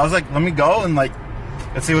courthouse. I was like, let me go and, like,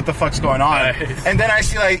 Let's see what the fuck's going on. Nice. And then I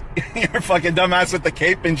see like your fucking dumbass with the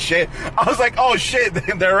cape and shit. I was like, oh shit,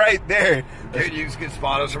 they're right there. Dude, you can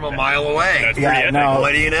spot us from a mile away. That's pretty epic. no.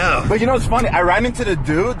 What do you know? But you know what's funny? I ran into the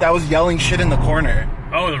dude that was yelling shit in the corner.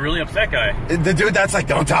 Oh, the really upset guy. The dude that's like,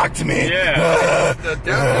 don't talk to me. Yeah. The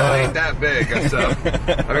downtown ain't that big, so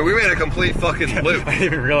I mean, we made a complete fucking loop. I didn't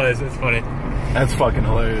even realize. It's funny. That's fucking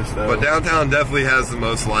hilarious, though. But downtown definitely has the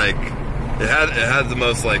most like it had the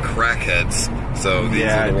most like crackheads. So these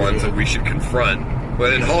are the ones that we should confront.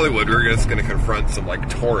 But in Hollywood, we're just going to confront some like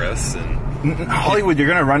tourists and. In Hollywood, you're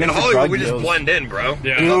gonna run into Hollywood, drug we just deals. blend in, bro.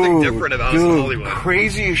 Yeah. There's nothing different about us in Hollywood.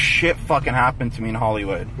 Crazy as shit fucking happened to me in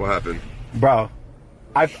Hollywood. What happened? Bro,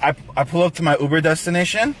 I pull up to my Uber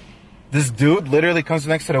destination. This dude literally comes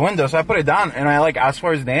next to the window, so I put it down and I like ask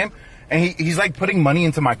for his name, and he's like putting money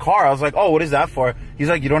into my car. I was like, oh, what is that for? He's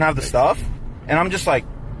like, you don't have the stuff? And I'm just like,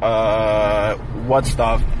 what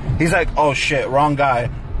stuff? He's like, oh shit, wrong guy.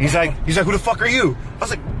 He's like, who the fuck are you? I was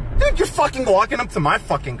like, dude, you're fucking walking up to my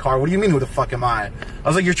fucking car. What do you mean, who the fuck am I? I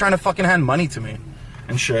was like, you're trying to fucking hand money to me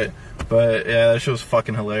and shit. But yeah, that shit was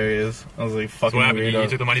fucking hilarious. I was like, fucking So what happened? You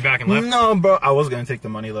took the money back and left? No, bro. I was gonna take the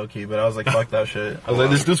money low key, but I was like, fuck that shit. I was like,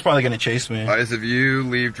 this dude's probably gonna chase me. Guys, if you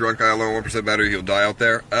leave drunk guy alone 1% battery, he'll die out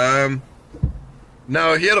there.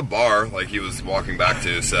 No, he had a bar like he was walking back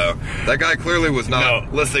to, so that guy clearly was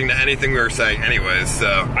not listening to anything we were saying anyways, so.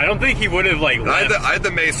 I don't think he would have like left. I had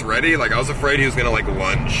the mace ready, like I was afraid he was gonna like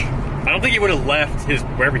lunge. I don't think he would have left his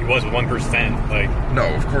wherever he was with 1%. Like, no,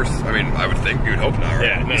 of course. I mean, I would think you'd hope not, right?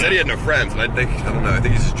 Yeah, he said he had no friends, but I don't know. I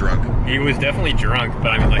think he's just drunk. He was definitely drunk, but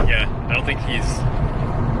I mean, like, yeah, I don't think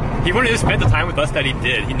he wouldn't have spent the time with us that he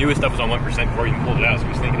did. He knew his stuff was on 1% before he even pulled it out, so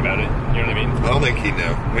he was thinking about it. You know what I mean? I don't think he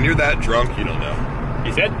knew. When you're that drunk, you don't know.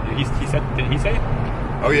 He said. Did he say?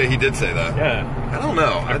 Oh yeah, he did say that. Yeah. I don't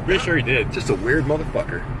know. I'm pretty sure he did. Just a weird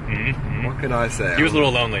motherfucker. Mm-hmm. What can I say? He was a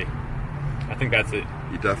little lonely. I think that's it.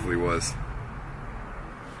 He definitely was.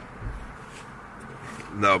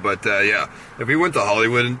 No, but yeah, if we went to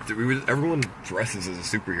Hollywood, everyone dresses as a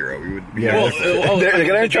superhero. We would. Yeah, they're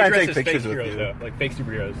gonna try and take pictures with you, though, like fake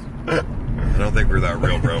superheroes. I don't think we're that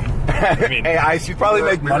real, bro. I mean, hey, Ice, you probably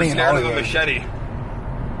make money in Hollywood. Hollywood. Of a machete.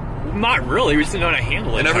 Not really. We just didn't know how to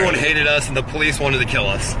handle it. And everyone hated us, and the police wanted to kill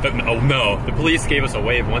us. But no, the police gave us a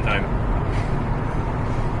wave one time.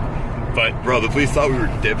 But bro, the police thought we were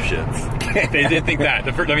dipshits. They did think that.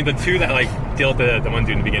 The two that like dealt with the one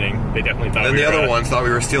dude in the beginning, they definitely thought. And the other ones thought we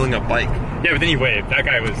were stealing a bike. Yeah, but then he waved. That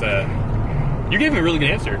guy was. You gave him a really good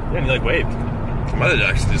answer. Yeah, and he like waved. Might have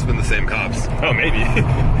actually just been the same cops. Oh, maybe.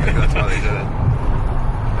 Maybe that's why they did it.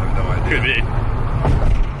 I have no idea. Could be.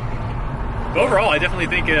 But overall, I definitely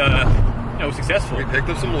think successful. We picked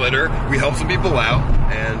up some litter. We helped some people out,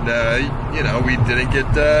 and we didn't get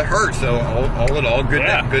hurt. So all in all, good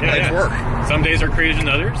night's work. Some days are crazier than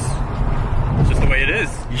others. It's just the way it is.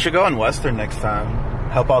 You should go in Western next time.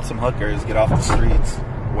 Help out some hookers. Get off the streets.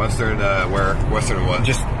 Western, where? Western what?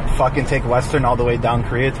 Just fucking take Western all the way down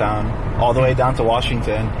Koreatown, all the way down to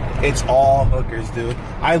Washington. It's all hookers, dude.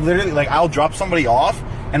 I literally, I'll drop somebody off,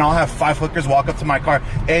 and I'll have 5 hookers walk up to my car.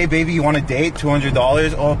 Hey, baby, you want a date?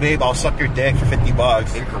 $200? Oh, babe, I'll suck your dick for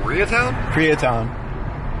 $50. In Koreatown? Koreatown.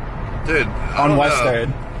 Dude, on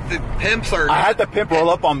Western. The pimps are... I had the pimp roll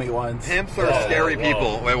up on me once. Pimps are scary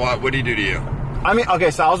people. Wait, what did he do to you? I mean,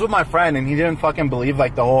 okay, so I was with my friend, and he didn't fucking believe, the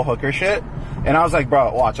whole hooker shit. And I was like,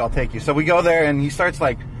 bro, watch, I'll take you. So we go there, and he starts,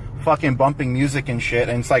 fucking bumping music and shit.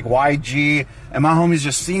 And it's like YG, and my homie's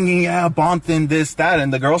just singing, yeah, bumping this, that.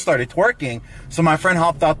 And the girl started twerking. So my friend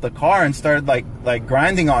hopped out the car and started,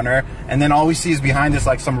 grinding on her. And then all we see is behind us,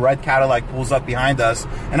 some red Cadillac pulls up behind us.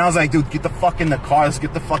 And I was like, dude, get the fuck in the car. Let's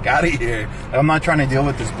get the fuck out of here. I'm not trying to deal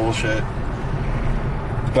with this bullshit.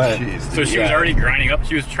 But so she was already grinding up.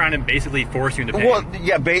 She was trying to basically force you into pay. Well,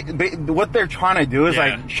 yeah. What they're trying to do is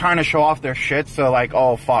trying to show off their shit. So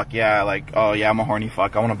oh fuck yeah, oh yeah, I'm a horny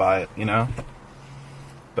fuck. I want to buy it, you know.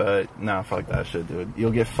 But no, fuck that shit, dude.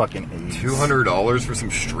 You'll get fucking AIDS. $200 for some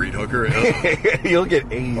street hooker. You'll get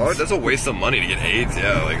AIDS. Oh, that's a waste of money to get AIDS.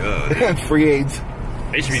 Yeah, free AIDS.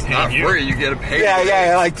 They should be paying not you. Free. You get a pay.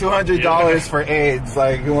 Yeah, $200 for AIDS.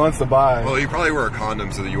 Who wants to buy? Well, you probably wear a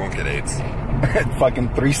condom so that you won't get AIDS. Fucking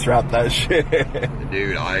 3-strap that shit.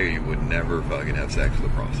 Dude, I would never fucking have sex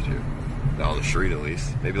with a prostitute. Not on the street, at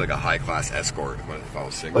least. Maybe a high-class escort if I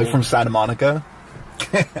was single. From Santa Monica?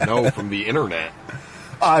 No, from the internet.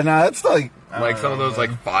 No, that's some of those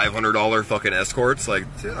 $500 fucking escorts. I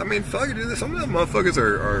mean, fucking dude, some of them motherfuckers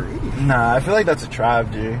are Nah, I feel like that's a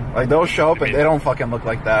trap, G. They'll show up and they don't fucking look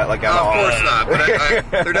like that, at all. Of course not, but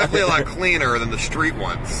they're definitely a lot cleaner than the street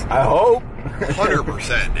ones. I hope.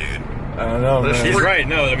 100%, dude. I don't know, man. He's right.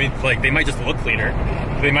 No, I mean, like, they might just look cleaner.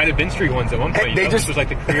 They might have been street ones at one point. They just this was like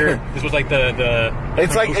the clear. This was like the.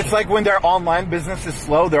 It's like when their online business is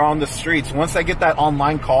slow, they're on the streets. Once they get that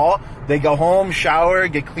online call, they go home, shower,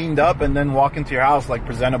 get cleaned up, and then walk into your house like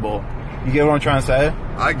presentable. You get what I'm trying to say?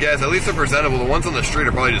 I guess at least they're presentable. The ones on the street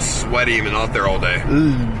are probably just sweaty and out there all day.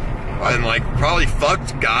 And like probably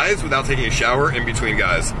fucked guys without taking a shower in between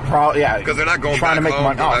guys. Yeah, because they're not going trying back to make home,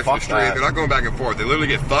 money. going back to the Fuck street. that. They're not going back and forth. They literally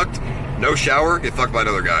get fucked, no shower, get fucked by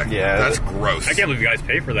another guy. Yeah, that's gross. I can't believe you guys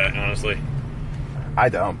pay for that. Honestly, I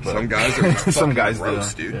don't. But some guys are just some guys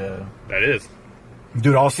gross, do. dude. Yeah. that is.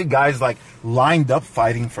 Dude, I'll see guys like lined up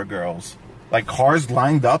fighting for girls. Like cars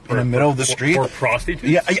lined up in the middle of the street. For prostitutes?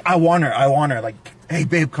 Yeah, I want her. Like, hey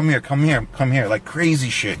babe, come here. Like crazy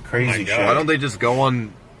shit. Why don't they just go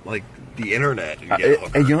on like the internet and get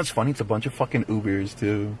hookers? You know what's funny? It's a bunch of fucking Ubers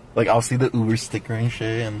too. Like I'll see the Uber sticker and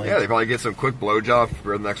shit, and like yeah, they probably get some quick blowjob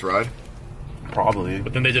for the next ride. Probably.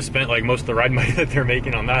 But then they just spent like most of the ride money that they're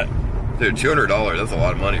making on that. Dude, $200. That's a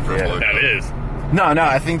lot of money for a blowjob. That is. No,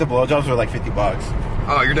 I think the blowjobs were like $50.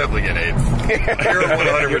 Oh, you're definitely getting AIDS. You're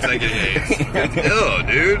 100% getting AIDS. Ew,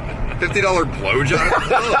 dude. $50 blowjob?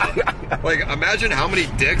 Ugh. Like, imagine how many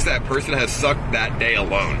dicks that person has sucked that day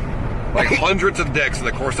alone. Like hundreds of dicks in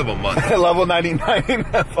the course of a month. Level 99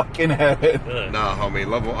 fucking head. Nah,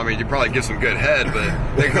 homie. You probably give some good head,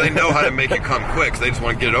 but they know how to make it come quick, so they just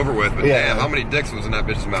want to get it over with. But damn, how many dicks was in that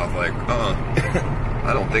bitch's mouth? Like,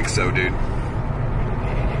 I don't think so, dude.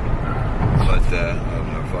 But, I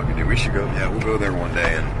don't know, fucking dude. We should go, we'll go there one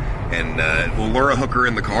day and we'll lure a hooker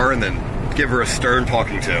in the car and then give her a stern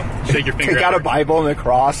talking to. Shake your finger. Take out a Bible and a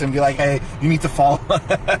cross and be like, hey, you need to follow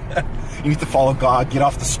you need to follow God, get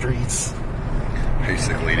off the streets.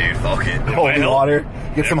 Basically, dude, fuck it. Holy water.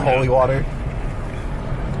 Get some holy water.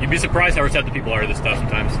 You'd be surprised how receptive people are to this stuff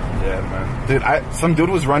sometimes. Yeah, man. Dude, some dude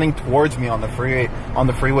was running towards me on the freeway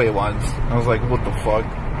once. I was like, what the fuck?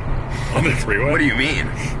 On the freeway? What do you mean?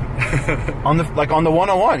 on the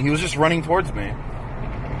 101. He was just running towards me.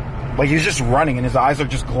 Like he was just running and his eyes are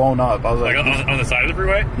just glowing up. I was like, on the side of the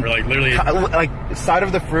freeway? Or like literally like side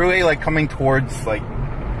of the freeway, like coming towards like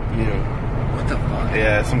what the fuck?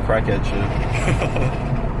 Yeah, some crackhead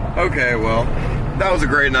shit. Okay, well, that was a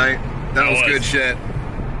great night. That was good shit.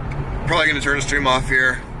 Probably gonna turn the stream off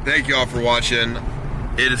here. Thank you all for watching.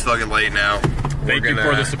 It is fucking late now. Thank you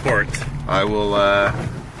for the support. I will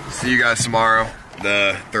see you guys tomorrow.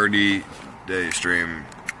 The 30-day stream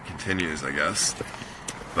continues, I guess.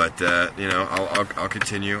 But I'll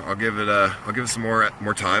continue. I'll give it some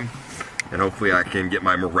more time, and hopefully I can get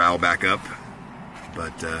my morale back up.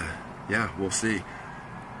 But yeah, we'll see.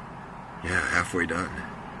 Yeah, halfway done.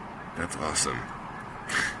 That's awesome.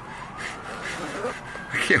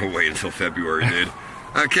 I can't wait until February, dude.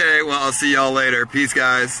 Okay, well, I'll see y'all later. Peace,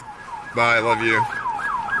 guys. Bye. Love you.